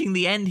kind of reaching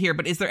the end here,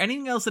 but is there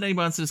anything else that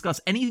anyone wants to discuss?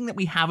 Anything that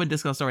we haven't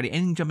discussed already?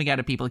 Anything jumping out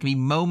at people? It can be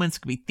moments, it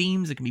can be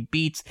themes, it can be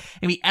beats, it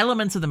can be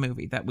elements of the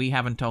movie that we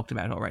haven't talked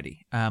about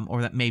already,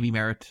 or that maybe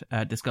merit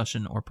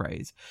discussion or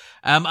praise.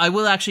 I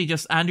will actually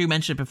Andrew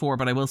mentioned it before,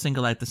 but I will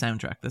single out the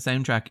soundtrack. The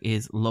soundtrack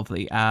is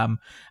lovely.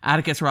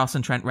 Atticus Ross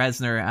and Trent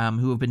Reznor,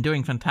 who have been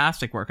doing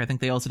fantastic work. I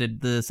think they also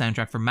did the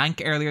soundtrack for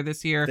Mank earlier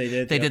this year.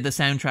 They did the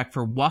soundtrack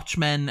for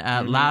Watchmen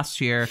last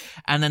year,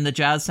 and then the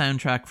jazz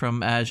soundtrack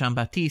from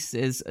Jean-Baptiste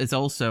is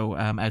also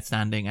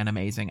outstanding and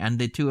amazing, and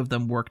the two of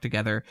them work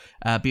together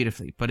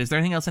beautifully. But is there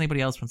anything else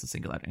anybody else wants to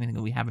single out? Anything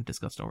that we haven't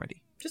discussed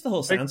already? Just the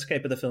whole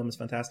soundscape of the film is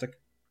fantastic.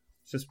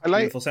 It's just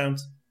beautiful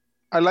sounds.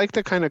 I like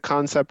the kind of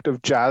concept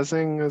of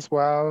jazzing as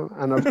well,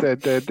 and of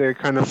the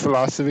kind of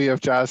philosophy of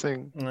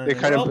jazzing.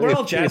 We're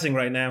all jazzing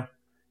right now.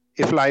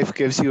 If life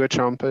gives you a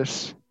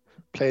trumpet,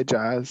 play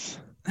jazz.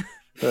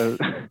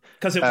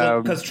 Because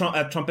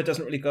trumpet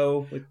doesn't really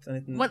go with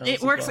anything. Well,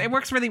 it works. It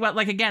works really well.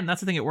 Like, again, that's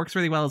the thing. It works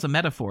really well as a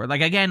metaphor.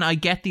 Like, again, I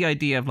get the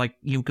idea of, like,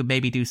 you could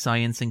maybe do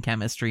science and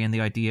chemistry, and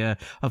the idea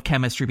of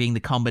chemistry being the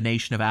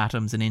combination of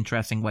atoms in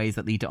interesting ways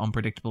that lead to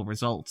unpredictable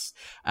results.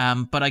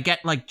 But I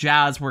get, like,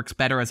 jazz works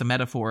better as a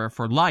metaphor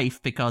for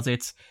life because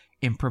it's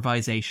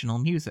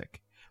improvisational music.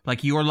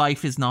 Like, your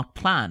life is not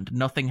planned.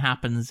 Nothing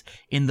happens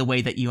in the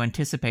way that you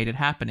anticipate it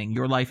happening.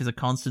 Your life is a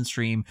constant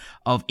stream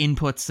of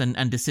inputs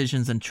and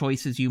decisions and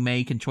choices you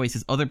make and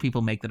choices other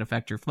people make that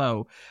affect your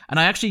flow. And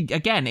I actually,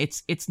 again,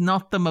 it's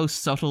not the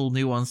most subtle,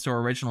 nuanced,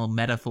 or original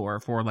metaphor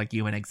for, like,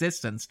 human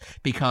existence,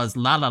 because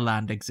La La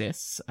Land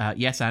exists.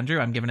 Yes, Andrew,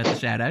 I'm giving it the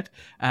shout out.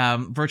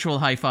 Virtual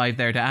high five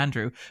there to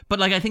Andrew. But,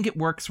 like, I think it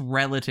works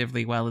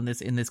relatively well in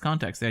this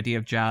context. The idea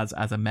of jazz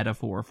as a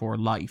metaphor for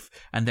life,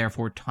 and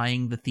therefore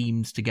tying the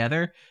themes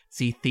together.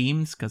 See,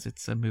 themes, because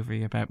it's a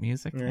movie about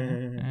music. Did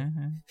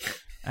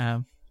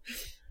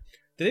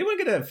anyone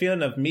get a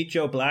feeling of Meet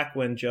Joe Black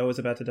when Joe was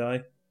about to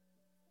die?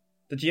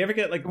 Did you ever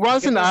get, like... It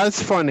wasn't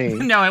as funny.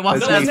 No, it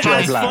wasn't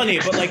as funny,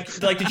 but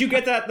like, did you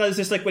get that? That was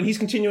just like when he's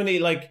continually,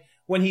 like,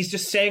 when he's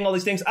just saying all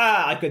these things,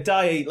 I could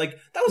die. Like,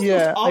 that was the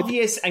most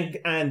obvious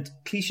and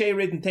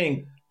cliche-ridden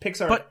thing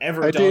Pixar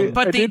ever done.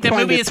 But the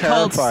movie is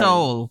called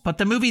Soul. But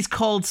the movie's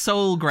called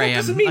Soul, Graham. That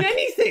doesn't mean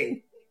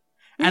anything.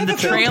 And the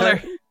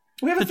trailer...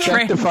 We have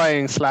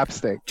objectifying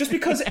slapstick. Just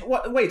because...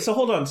 Wait, so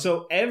hold on.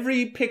 So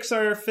every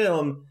Pixar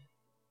film,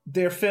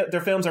 their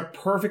films are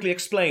perfectly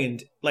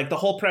explained. Like, the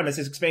whole premise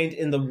is explained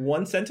in the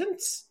one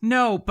sentence?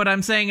 No, but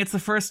I'm saying it's the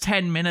first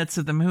 10 minutes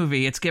of the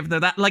movie. It's given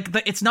that, like,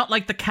 it's not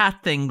like the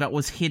cat thing that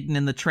was hidden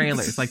in the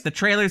trailers. Like, the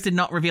trailers did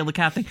not reveal the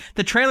cat thing.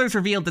 The trailers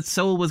revealed that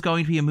Soul was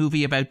going to be a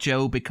movie about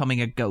Joe becoming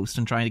a ghost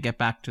and trying to get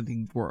back to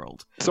the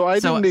world. So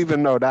I didn't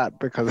even know that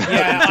because I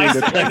hadn't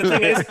seen the trailer.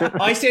 The thing is,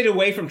 I stayed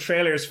away from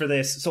trailers for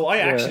this, so I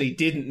actually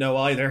didn't know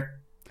either.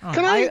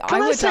 Can I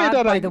would say add,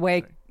 that by the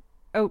way...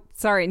 Oh,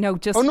 sorry. No,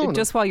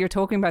 just while you're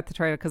talking about the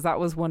trailer, because that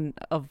was one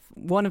of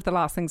the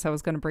last things I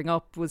was going to bring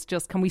up, was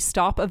just, can we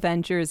stop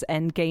Avengers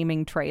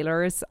Endgaming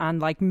trailers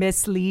and, like,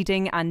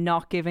 misleading and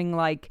not giving,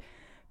 like,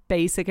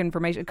 basic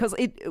information? Because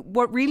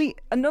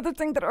another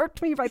thing that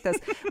irked me about this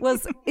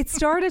was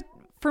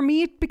for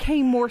me, it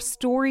became more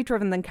story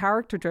driven than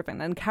character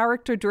driven, and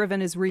character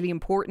driven is really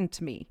important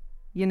to me.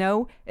 You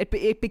know,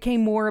 it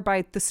became more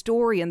about the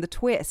story and the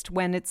twist,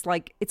 when it's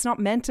like, it's not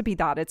meant to be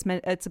that. It's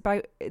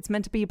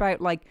meant to be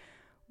about, like,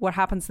 what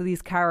happens to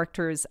these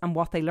characters and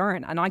what they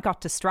learn. And I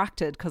got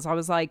distracted because I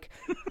was like,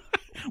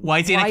 why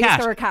is there a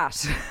cat?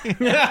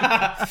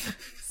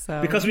 So,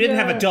 because we didn't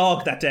have a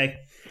dog that day.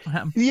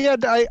 Yeah,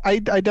 I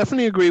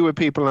definitely agree with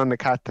people on the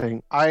cat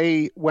thing.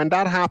 When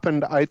that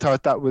happened, I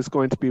thought that was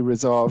going to be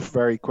resolved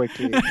very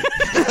quickly. and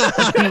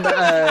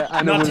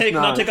not take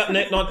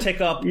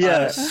up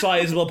a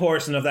sizable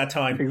portion of that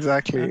time.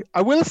 Exactly.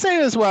 I will say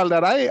as well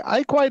that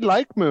I quite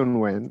like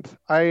Moonwind.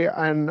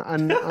 And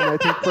I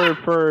think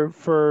for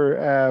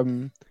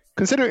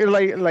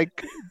considering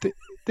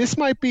this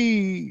might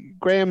be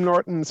Graham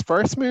Norton's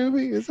first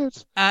movie, is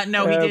it?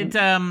 No, he did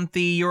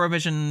the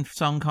Eurovision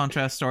Song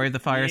Contest story, the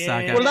Fire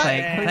Saga,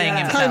 playing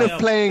himself. Kind of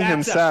playing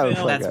himself.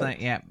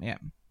 Yeah.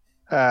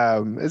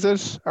 Is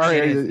it? Or,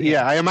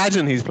 I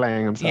imagine he's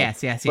playing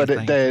himself. Yes. But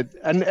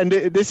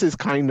this is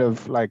kind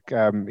of like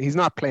he's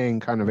not playing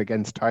kind of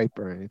against type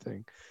or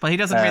anything. But he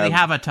doesn't really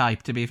have a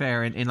type, to be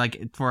fair, in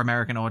like for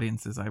American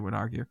audiences, I would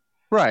argue.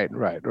 Right.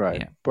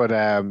 Yeah. But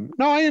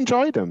no, I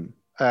enjoyed him.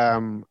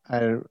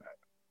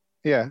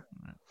 Yeah,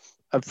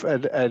 I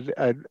found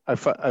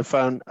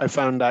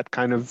that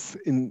kind of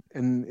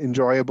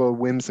enjoyable,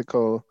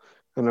 whimsical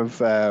kind of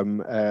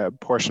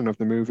portion of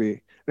the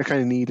movie. I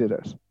kind of needed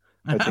it.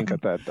 I think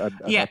at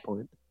that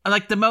point.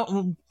 Like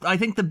I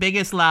think the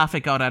biggest laugh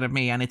it got out of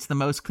me, and it's the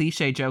most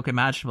cliche joke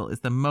imaginable,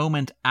 is the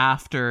moment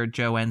after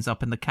Joe ends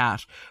up in the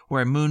cat,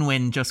 where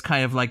Moonwind just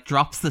kind of like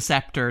drops the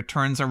scepter,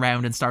 turns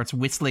around and starts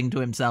whistling to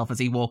himself as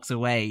he walks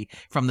away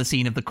from the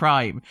scene of the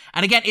crime.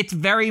 And again, it's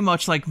very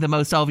much like the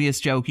most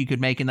obvious joke you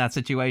could make in that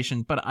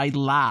situation, but I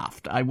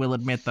laughed. I will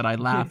admit that I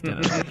laughed at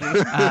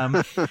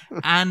it.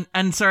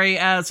 And sorry,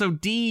 so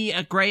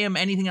Graham,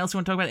 anything else you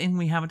want to talk about? Anything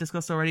we haven't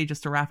discussed already,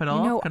 just to wrap it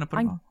off?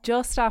 I'm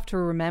just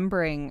after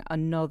remembering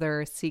another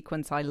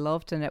sequence I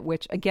loved in it,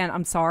 which again,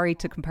 I'm sorry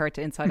to compare it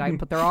to Inside Out,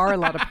 but there are a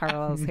lot of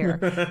parallels here.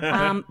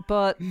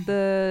 But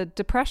the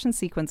depression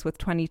sequence with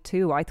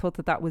 22, I thought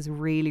that was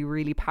really,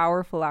 really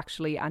powerful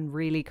actually, and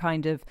really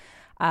kind of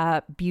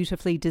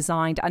beautifully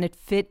designed, and it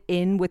fit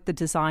in with the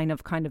design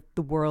of kind of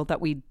the world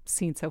that we'd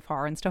seen so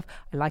far and stuff.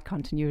 I like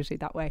continuity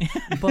that way.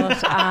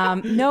 But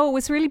no, it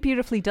was really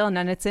beautifully done,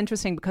 and it's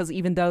interesting because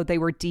even though they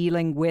were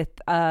dealing with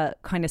a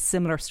kind of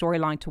similar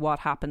storyline to what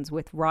happens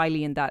with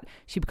Riley, in that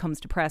she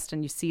becomes depressed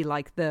and you see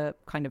like the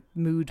kind of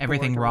mood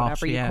everything board or rot,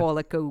 whatever you call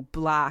it go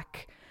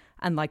black,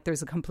 and like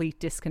there's a complete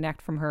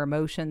disconnect from her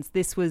emotions.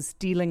 This was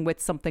dealing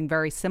with something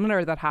very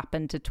similar that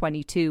happened to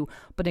 22,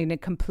 but in a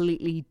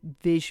completely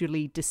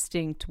visually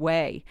distinct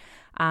way.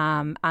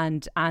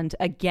 And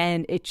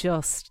again, it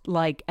just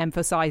like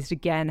emphasized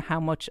again how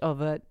much of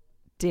a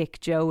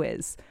dick Joe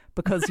is,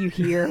 because you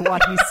hear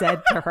what he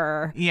said to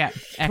her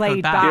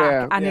played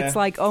back. And it's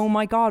like, oh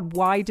my God,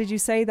 why did you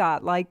say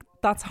that? Like,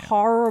 that's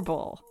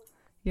horrible,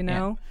 you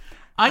know?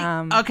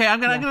 I'm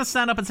gonna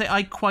stand up and say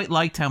I quite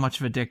liked how much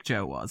of a dick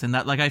Joe was, in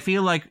that like I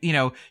feel like, you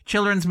know,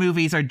 children's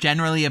movies are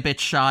generally a bit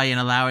shy in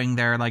allowing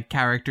their like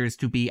characters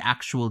to be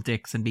actual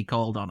dicks and be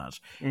called on it,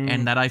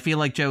 and that I feel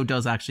like Joe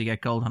does actually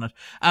get called on it.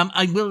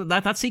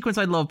 That sequence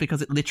I love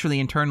because it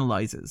literally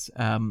internalizes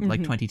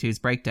like 22's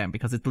breakdown,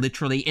 because it's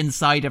literally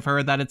inside of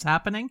her that it's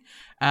happening,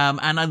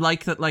 and I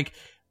like that like.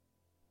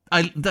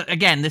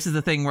 Again, this is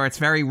the thing where it's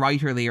very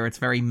writerly, or it's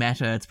very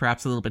meta. It's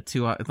perhaps a little bit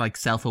too like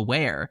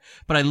self-aware,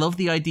 but I love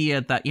the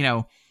idea that, you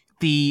know,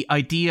 the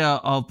idea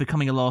of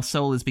becoming a lost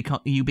soul is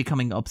you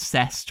becoming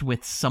obsessed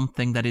with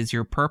something that is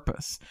your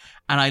purpose.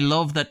 And I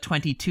love that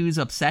 22's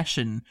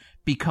obsession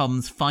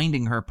becomes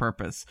finding her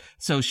purpose.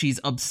 So she's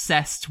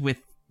obsessed with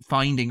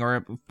finding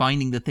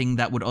the thing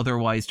that would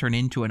otherwise turn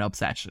into an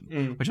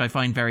obsession, which I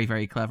find very,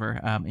 very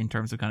clever in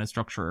terms of kind of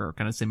structure or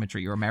kind of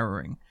symmetry or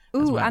mirroring.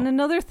 Ooh, and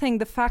another thing,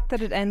 the fact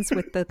that it ends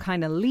with the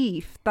kind of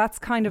leaf, that's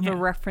kind of a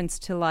reference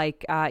to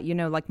like, you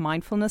know, like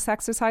mindfulness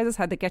exercises,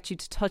 how they get you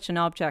to touch an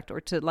object or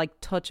to like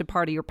touch a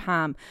part of your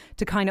palm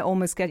to kind of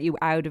almost get you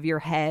out of your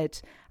head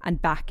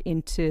and back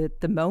into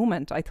the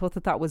moment. I thought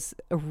that was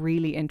a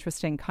really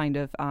interesting kind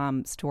of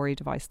story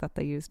device that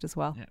they used as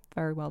well. Yeah.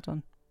 Very well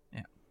done.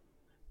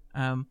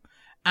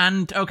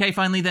 And okay,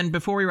 finally then,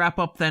 before we wrap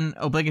up, then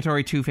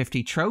obligatory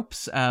 250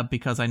 tropes,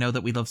 because I know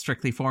that we love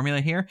Strictly Formula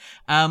here.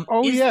 Being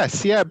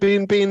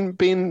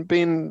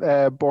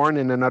born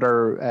in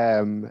another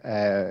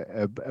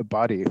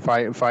body,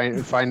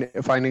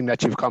 finding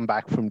that you've come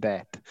back from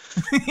death.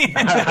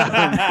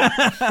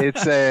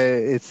 It's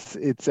a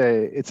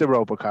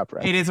RoboCop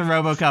reference. It is a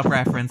RoboCop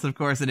reference, of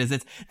course it is.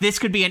 This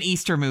could be an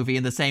Easter movie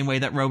in the same way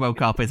that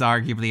RoboCop is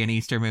arguably an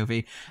Easter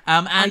movie.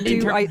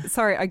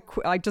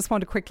 I just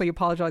want to quickly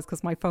apologize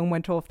because my phone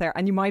went off there,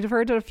 and you might have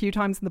heard it a few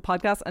times in the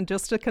podcast, and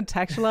just to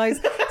contextualize,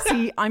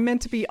 see, I'm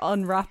meant to be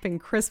unwrapping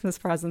Christmas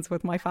presents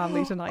with my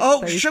family tonight.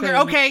 Oh, sugar,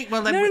 okay.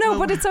 Well, then no,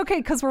 but it's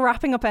okay because we're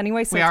wrapping up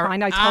anyway, so it's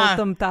fine. I told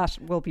them that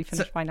we'll be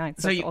finished by 9,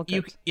 so it's all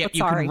good. You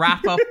can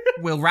wrap up.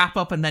 We'll wrap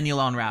up and then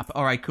you'll unwrap.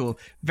 All right, cool.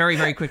 Very,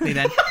 very quickly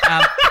then.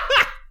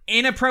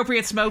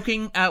 Inappropriate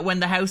smoking when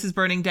the house is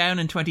burning down,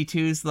 and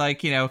 22's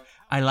like, you know,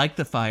 I like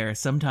the fire.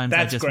 Sometimes I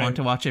That's just great. want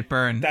to watch it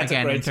burn. That's a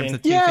Again, great in terms scene.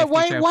 of Yeah,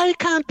 250 show. why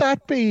can't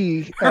that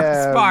be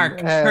Her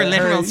spark, her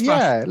literal spark.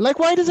 Yeah, like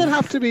why does it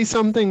have to be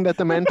something that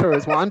the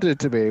mentors wanted it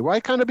to be? Why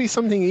can't it be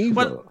something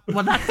evil?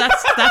 Well,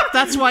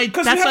 that's why.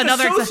 Because That's you have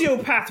another. the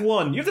sociopath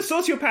one. You have the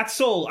sociopath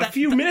soul a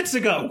few minutes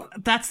ago.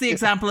 That's the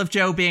example of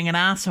Joe being an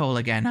asshole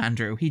again,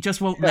 Andrew. He just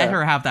won't let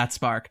her have that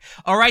spark.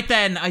 All right,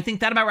 then. I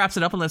think that about wraps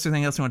it up, unless there's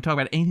anything else you want to talk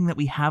about. Anything that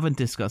we haven't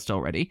discussed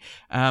already.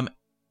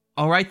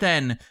 All right,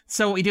 then.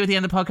 So what we do at the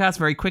end of the podcast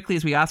very quickly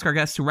is we ask our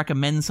guests to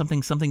recommend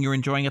something you're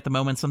enjoying at the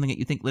moment, something that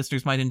you think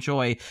listeners might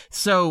enjoy.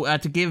 So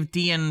to give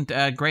Dee and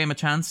Graham a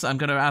chance, I'm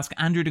going to ask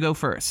Andrew to go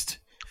first.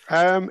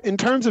 In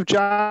terms of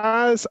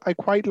jazz, I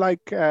quite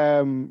like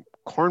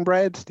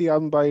Cornbread, the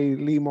album by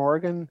Lee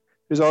Morgan.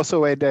 There's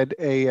also a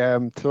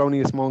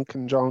Thelonious Monk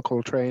and John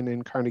Coltrane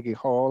in Carnegie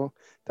Hall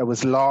that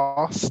was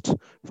lost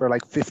for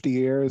like 50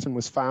 years and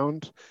was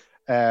found.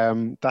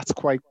 That's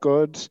quite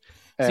good.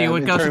 So you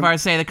would go so far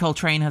as say that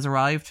Coltrane has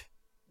arrived?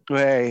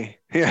 Hey,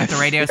 yeah, at the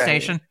radio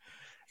station?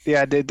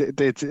 Yeah,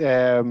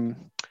 I'm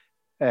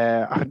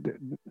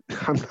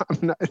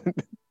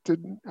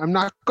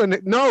not going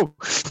to. No.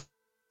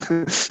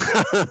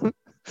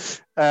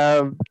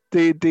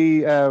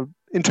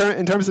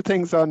 In terms of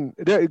things on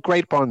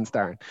great puns,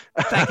 Darren.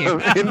 Thank you.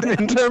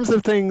 in terms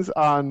of things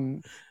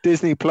on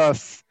Disney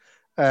Plus,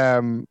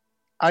 I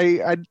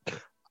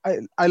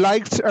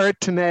liked Earth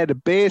to Ned a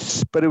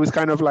bit, but it was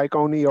kind of like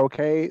only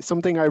okay.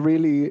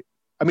 The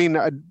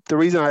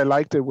reason I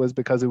liked it was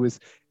because it was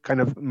kind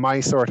of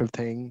my sort of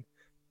thing,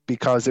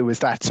 because it was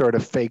that sort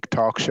of fake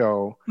talk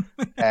show,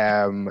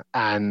 and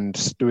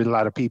there was a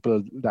lot of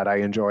people that I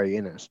enjoy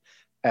in it.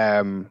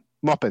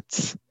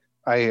 Muppets.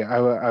 I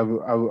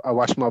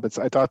watched Muppets.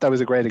 I thought that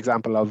was a great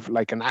example of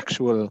like an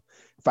actual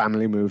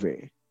family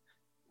movie,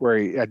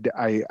 where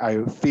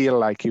I feel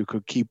like you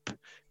could keep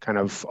kind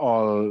of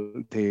all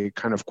the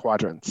kind of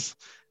quadrants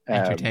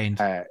entertained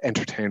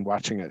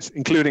watching it,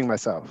 including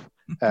myself.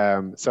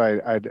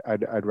 So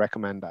I'd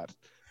recommend that.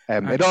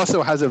 It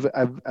also has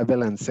a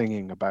villain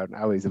singing about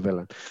how he's a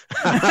villain.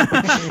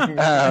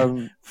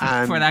 And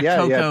for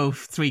that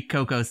sweet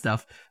cocoa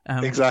stuff.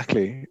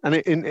 Exactly. And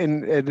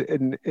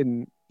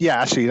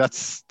actually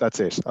that's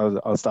it.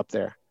 I'll stop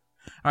there.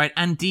 All right,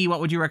 and Dee, what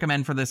would you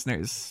recommend for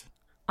listeners?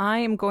 I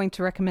am going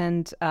to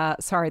recommend,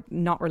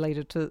 not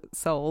related to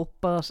Soul,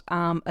 but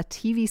a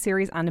TV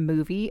series and a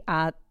movie.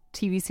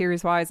 TV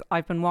series wise,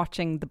 I've been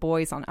watching The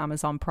Boys on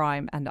Amazon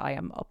Prime and I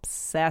am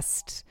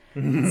obsessed.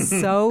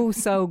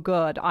 so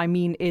good. I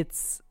mean,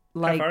 it's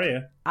like How far are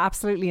you?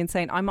 Absolutely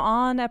insane. I'm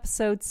on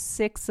episode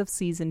 6 of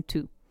season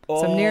 2.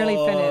 So I'm nearly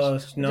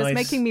finished. Nice. Just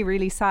making me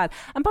really sad.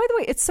 And by the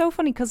way, it's so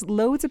funny because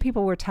loads of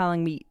people were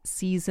telling me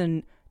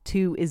season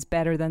 2 is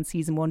better than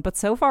season 1, but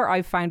so far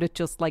I've found it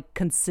just like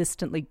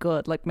consistently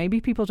good. Like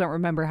maybe people don't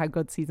remember how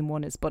good season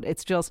 1 is, but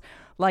it's just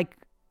like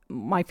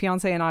my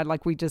fiance and I,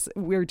 like we're just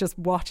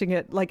watching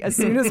it like as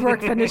soon as work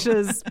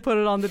finishes, put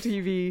it on the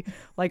TV.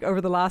 Like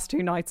over the last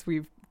 2 nights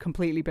we've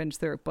completely binged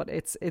through it, but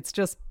it's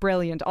just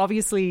brilliant.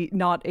 Obviously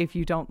not if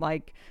you don't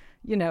like,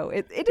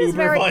 it is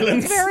very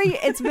violence.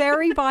 It's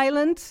very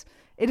violent.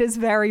 It is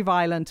very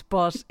violent,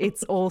 but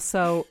it's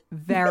also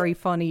very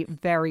funny,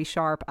 very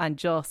sharp, and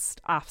just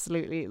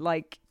absolutely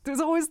like there's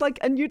always like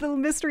a new little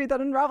mystery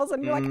that unravels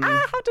and you're like, how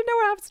to know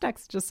what happens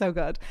next. Just so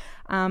good.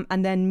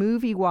 And then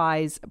movie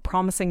wise,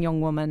 Promising Young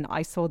Woman.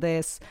 I saw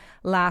this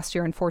last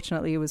year.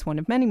 Unfortunately, it was one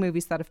of many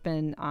movies that have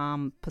been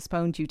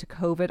postponed due to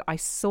COVID. I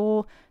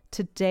saw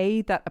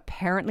today that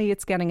apparently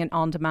it's getting an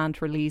on-demand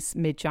release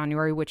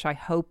mid-January, which I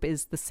hope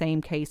is the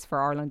same case for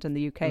Ireland and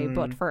the UK.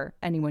 But for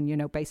anyone,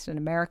 based in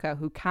America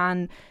who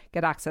can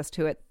get access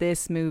to it,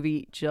 this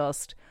movie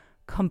just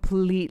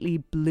completely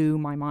blew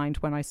my mind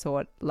when I saw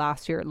it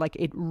last year. Like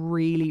it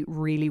really,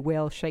 really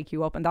will shake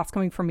you up. And that's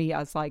coming from me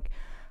as like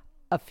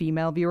a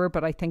female viewer,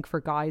 but I think for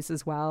guys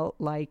as well.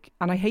 Like,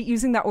 and I hate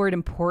using that word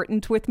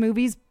important with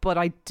movies, but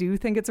I do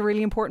think it's a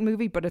really important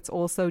movie, but it's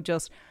also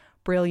just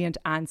brilliant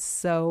and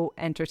so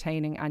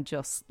entertaining and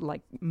just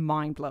like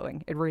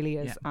mind-blowing. It really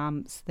is.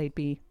 So they'd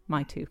be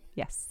my 2.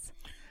 Yes.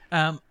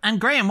 And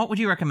Graham, what would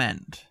you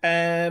recommend?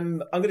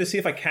 I'm going to see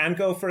if I can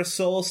go for a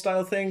soul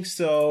style thing.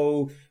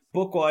 So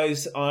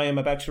book-wise, I am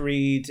about to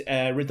read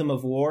Rhythm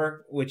of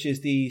War, which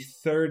is the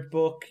 3rd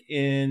book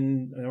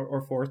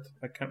or 4th,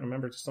 I can't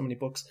remember, there's so many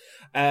books,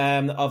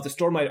 of the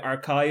Stormlight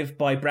Archive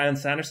by Brandon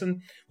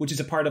Sanderson, which is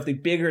a part of the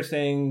bigger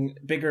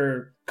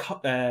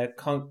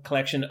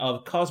collection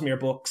of Cosmere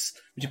books,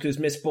 which includes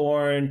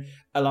Mistborn,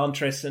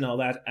 Elantris, and all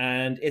that.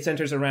 And it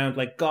centers around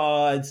like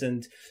gods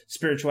and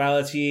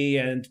spirituality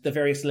and the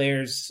various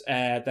layers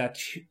that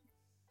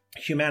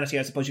humanity,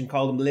 I suppose you can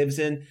call them, lives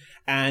in.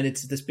 And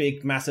it's this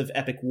big, massive,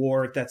 epic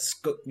war that's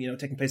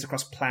taking place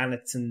across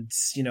planets and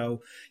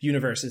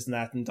universes and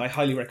that. And I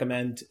highly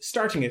recommend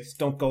starting it.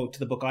 Don't go to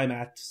the book I'm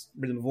at,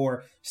 Rhythm of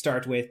War.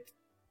 Start with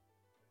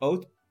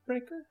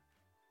Oathbreaker.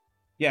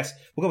 Yes,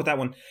 we'll go with that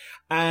one.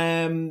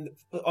 I'm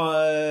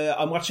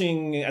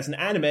watching, as an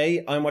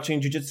anime, I'm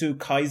watching Jujutsu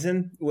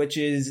Kaisen, which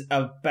is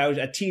about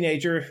a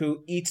teenager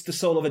who eats the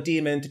soul of a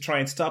demon to try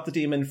and stop the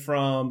demon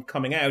from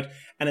coming out.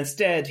 And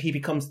instead, he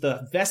becomes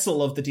the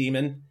vessel of the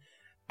demon.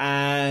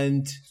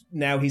 And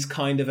now he's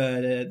kind of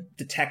a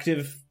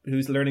detective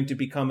who's learning to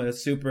become a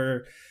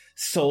super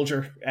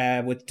soldier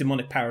with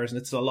demonic powers.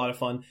 And it's a lot of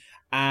fun.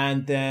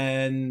 And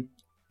then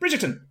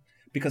Bridgerton,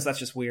 because that's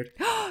just weird.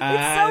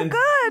 It's so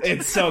good.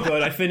 It's so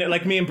good. I finished,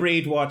 like, me and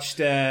Breed watched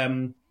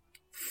 4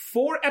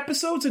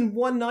 episodes in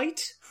one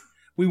night.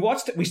 We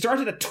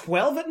started at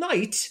 12 at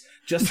night.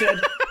 Just said,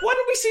 why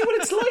don't we see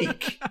what it's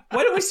like?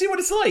 Why don't we see what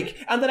it's like?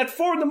 And then at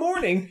 4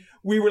 a.m,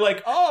 we were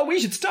like, oh, we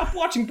should stop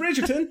watching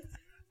Bridgerton.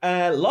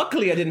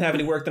 Luckily, I didn't have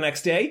any work the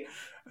next day,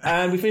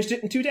 and we finished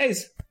it in 2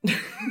 days.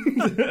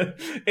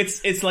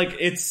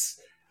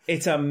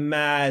 It's a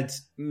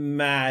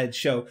mad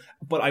show.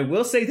 But I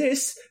will say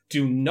this: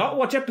 do not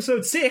watch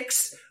episode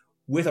 6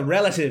 with a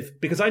relative,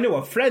 because I know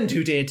a friend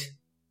who did,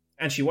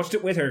 and she watched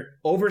it with her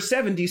over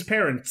 70s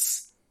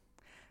parents.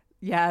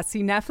 Yeah,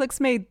 see, Netflix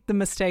made the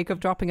mistake of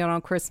dropping it on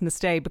Christmas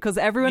Day because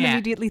everyone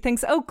immediately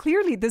thinks, oh,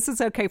 clearly this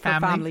is okay for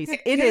families.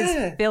 It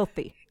is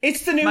filthy.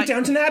 It's the new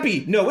Downton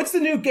Abbey. No, it's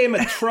the new Game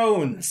of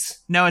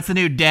Thrones. No, it's the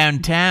new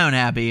Downtown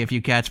Abbey, if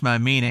you catch my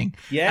meaning.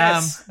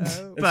 Yes. And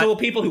so will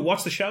people who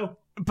watch the show.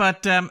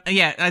 But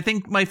I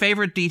think my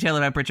favorite detail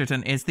about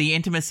Bridgerton is the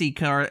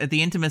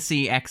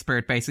intimacy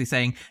expert basically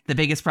saying the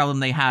biggest problem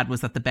they had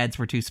was that the beds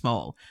were too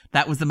small.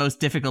 That was the most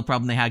difficult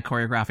problem they had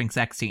choreographing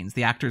sex scenes.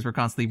 The actors were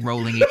constantly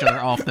rolling each other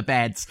off the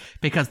beds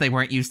because they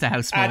weren't used to how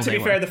small they were. To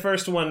be fair,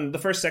 the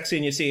first sex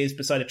scene you see is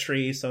beside a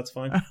tree, so it's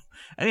fine.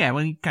 Yeah,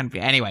 well, you can't be.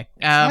 Anyway.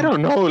 I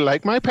don't know,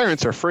 like, my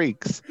parents are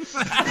freaks.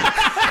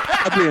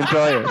 Probably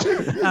enjoy it.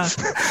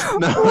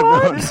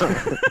 No.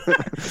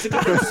 It's a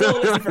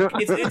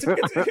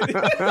good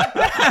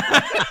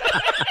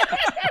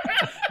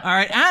All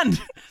right, and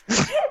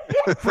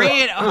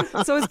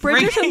so is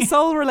Bridgerton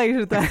soul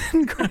related then?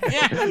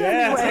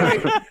 Yeah.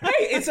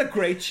 Hey, it's a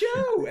great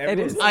show. It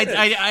is.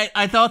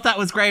 I thought that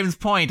was Graham's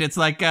point. It's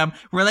like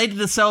related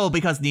to soul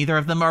because neither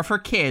of them are for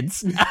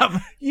kids.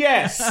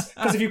 Yes,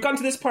 because if you've gotten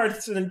to this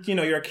part and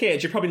you're a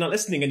kid, you're probably not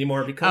listening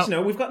anymore because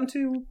we've gotten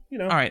to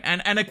All right,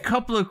 and a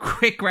couple of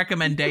quick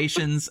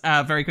recommendations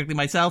very quickly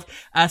myself.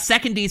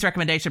 Second D's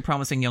recommendation,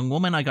 Promising Young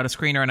Woman. I got a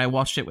screener and I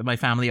watched it with my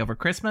family over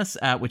Christmas,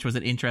 which was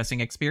an interesting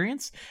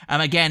experience.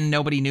 Again,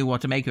 nobody knew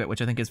what to make of it,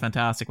 which I think is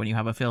fantastic when you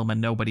have a film and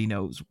nobody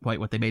knows quite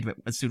what they made of it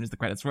as soon as the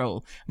credits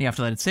roll, and you have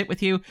to let it sit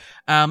with you.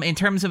 In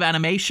terms of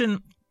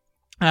animation,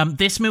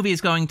 this movie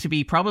is going to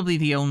be probably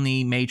the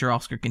only major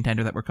Oscar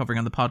contender that we're covering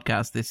on the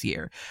podcast this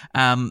year.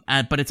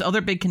 But its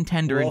other big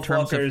contender in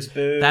terms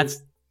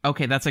of...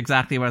 That's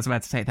exactly what I was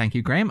about to say. Thank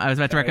you, Graham. I was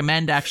about to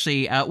recommend,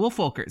 actually,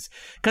 Wolfwalkers.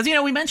 Because,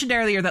 we mentioned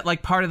earlier that,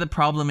 like, part of the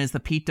problem is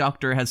that Pete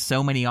Docter has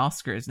so many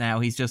Oscars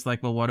now. He's just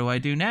like, well, what do I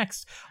do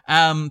next?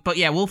 But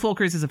yeah,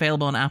 Wolfwalkers is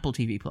available on Apple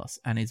TV Plus,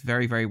 and it's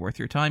very, very worth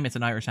your time. It's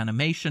an Irish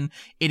animation.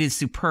 It is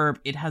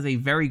superb. It has a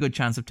very good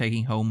chance of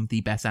taking home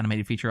the Best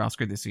Animated Feature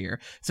Oscar this year.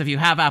 So if you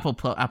have Apple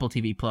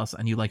TV Plus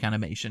and you like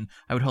animation,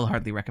 I would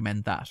wholeheartedly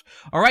recommend that.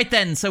 All right,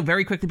 then. So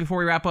very quickly before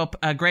we wrap up,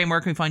 Graham,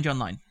 where can we find you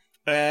online?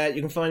 You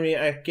can find me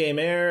at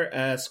GameAir,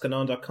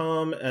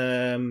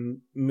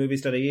 scanon.com,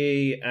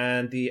 movies.ie,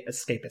 and The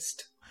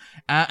Escapist.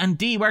 And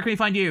Dee, where can we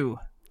find you?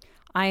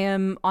 I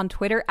am on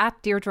Twitter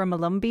at Deirdre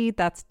Molumby.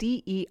 That's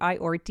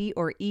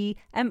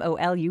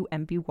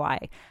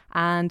DEIRDREMOLUMBY.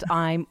 And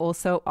I'm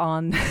also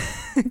on...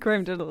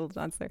 Graham did a little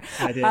dance there.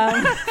 I did.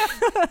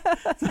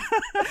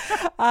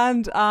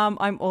 And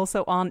I'm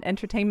also on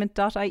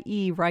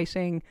entertainment.ie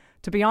writing,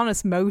 to be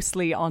honest,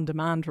 mostly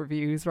on-demand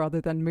reviews rather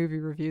than movie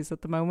reviews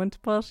at the moment.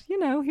 But,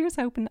 here's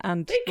hoping.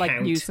 And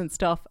news and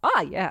stuff.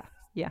 Yeah.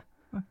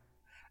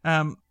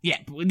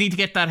 We need to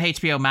get that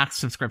HBO Max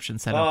subscription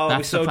set up. That's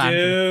we so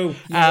do.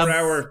 For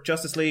our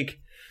Justice League.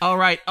 All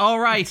right.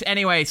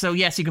 Anyway, so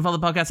yes, you can follow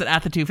the podcast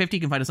at the 250.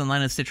 You can find us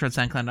online at Stitcher,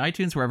 SoundCloud, and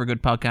iTunes, wherever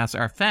good podcasts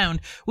are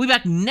found. We'll be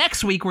back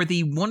next week where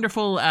the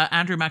wonderful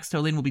Andrew Max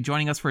Tolin will be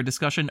joining us for a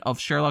discussion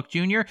of Sherlock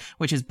Jr.,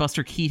 which is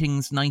Buster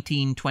Keating's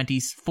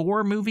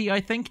 1924 movie,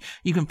 I think.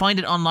 You can find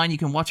it online. You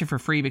can watch it for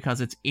free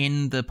because it's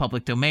in the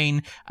public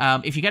domain.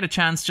 If you get a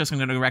chance, I'm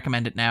going to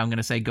recommend it now. I'm going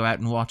to say go out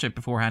and watch it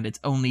beforehand.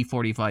 It's only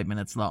 45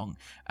 minutes long.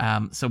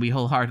 So we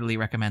wholeheartedly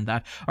recommend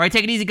that. All right,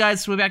 take it easy,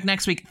 guys. We'll be back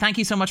next week. Thank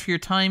you so much for your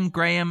time,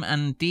 Graham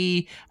and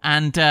Dee,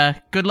 and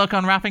good luck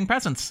on wrapping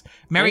presents.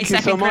 Merry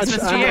second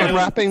Christmas to you. I'm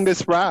wrapping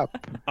this wrap.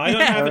 I don't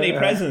have any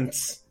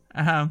presents.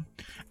 And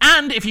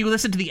if you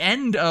listen to the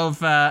end of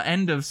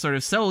sort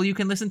of Soul, you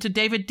can listen to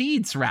David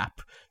Deed's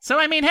rap. So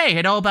I mean, hey,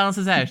 it all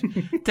balances out.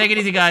 Take it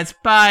easy, guys.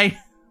 Bye.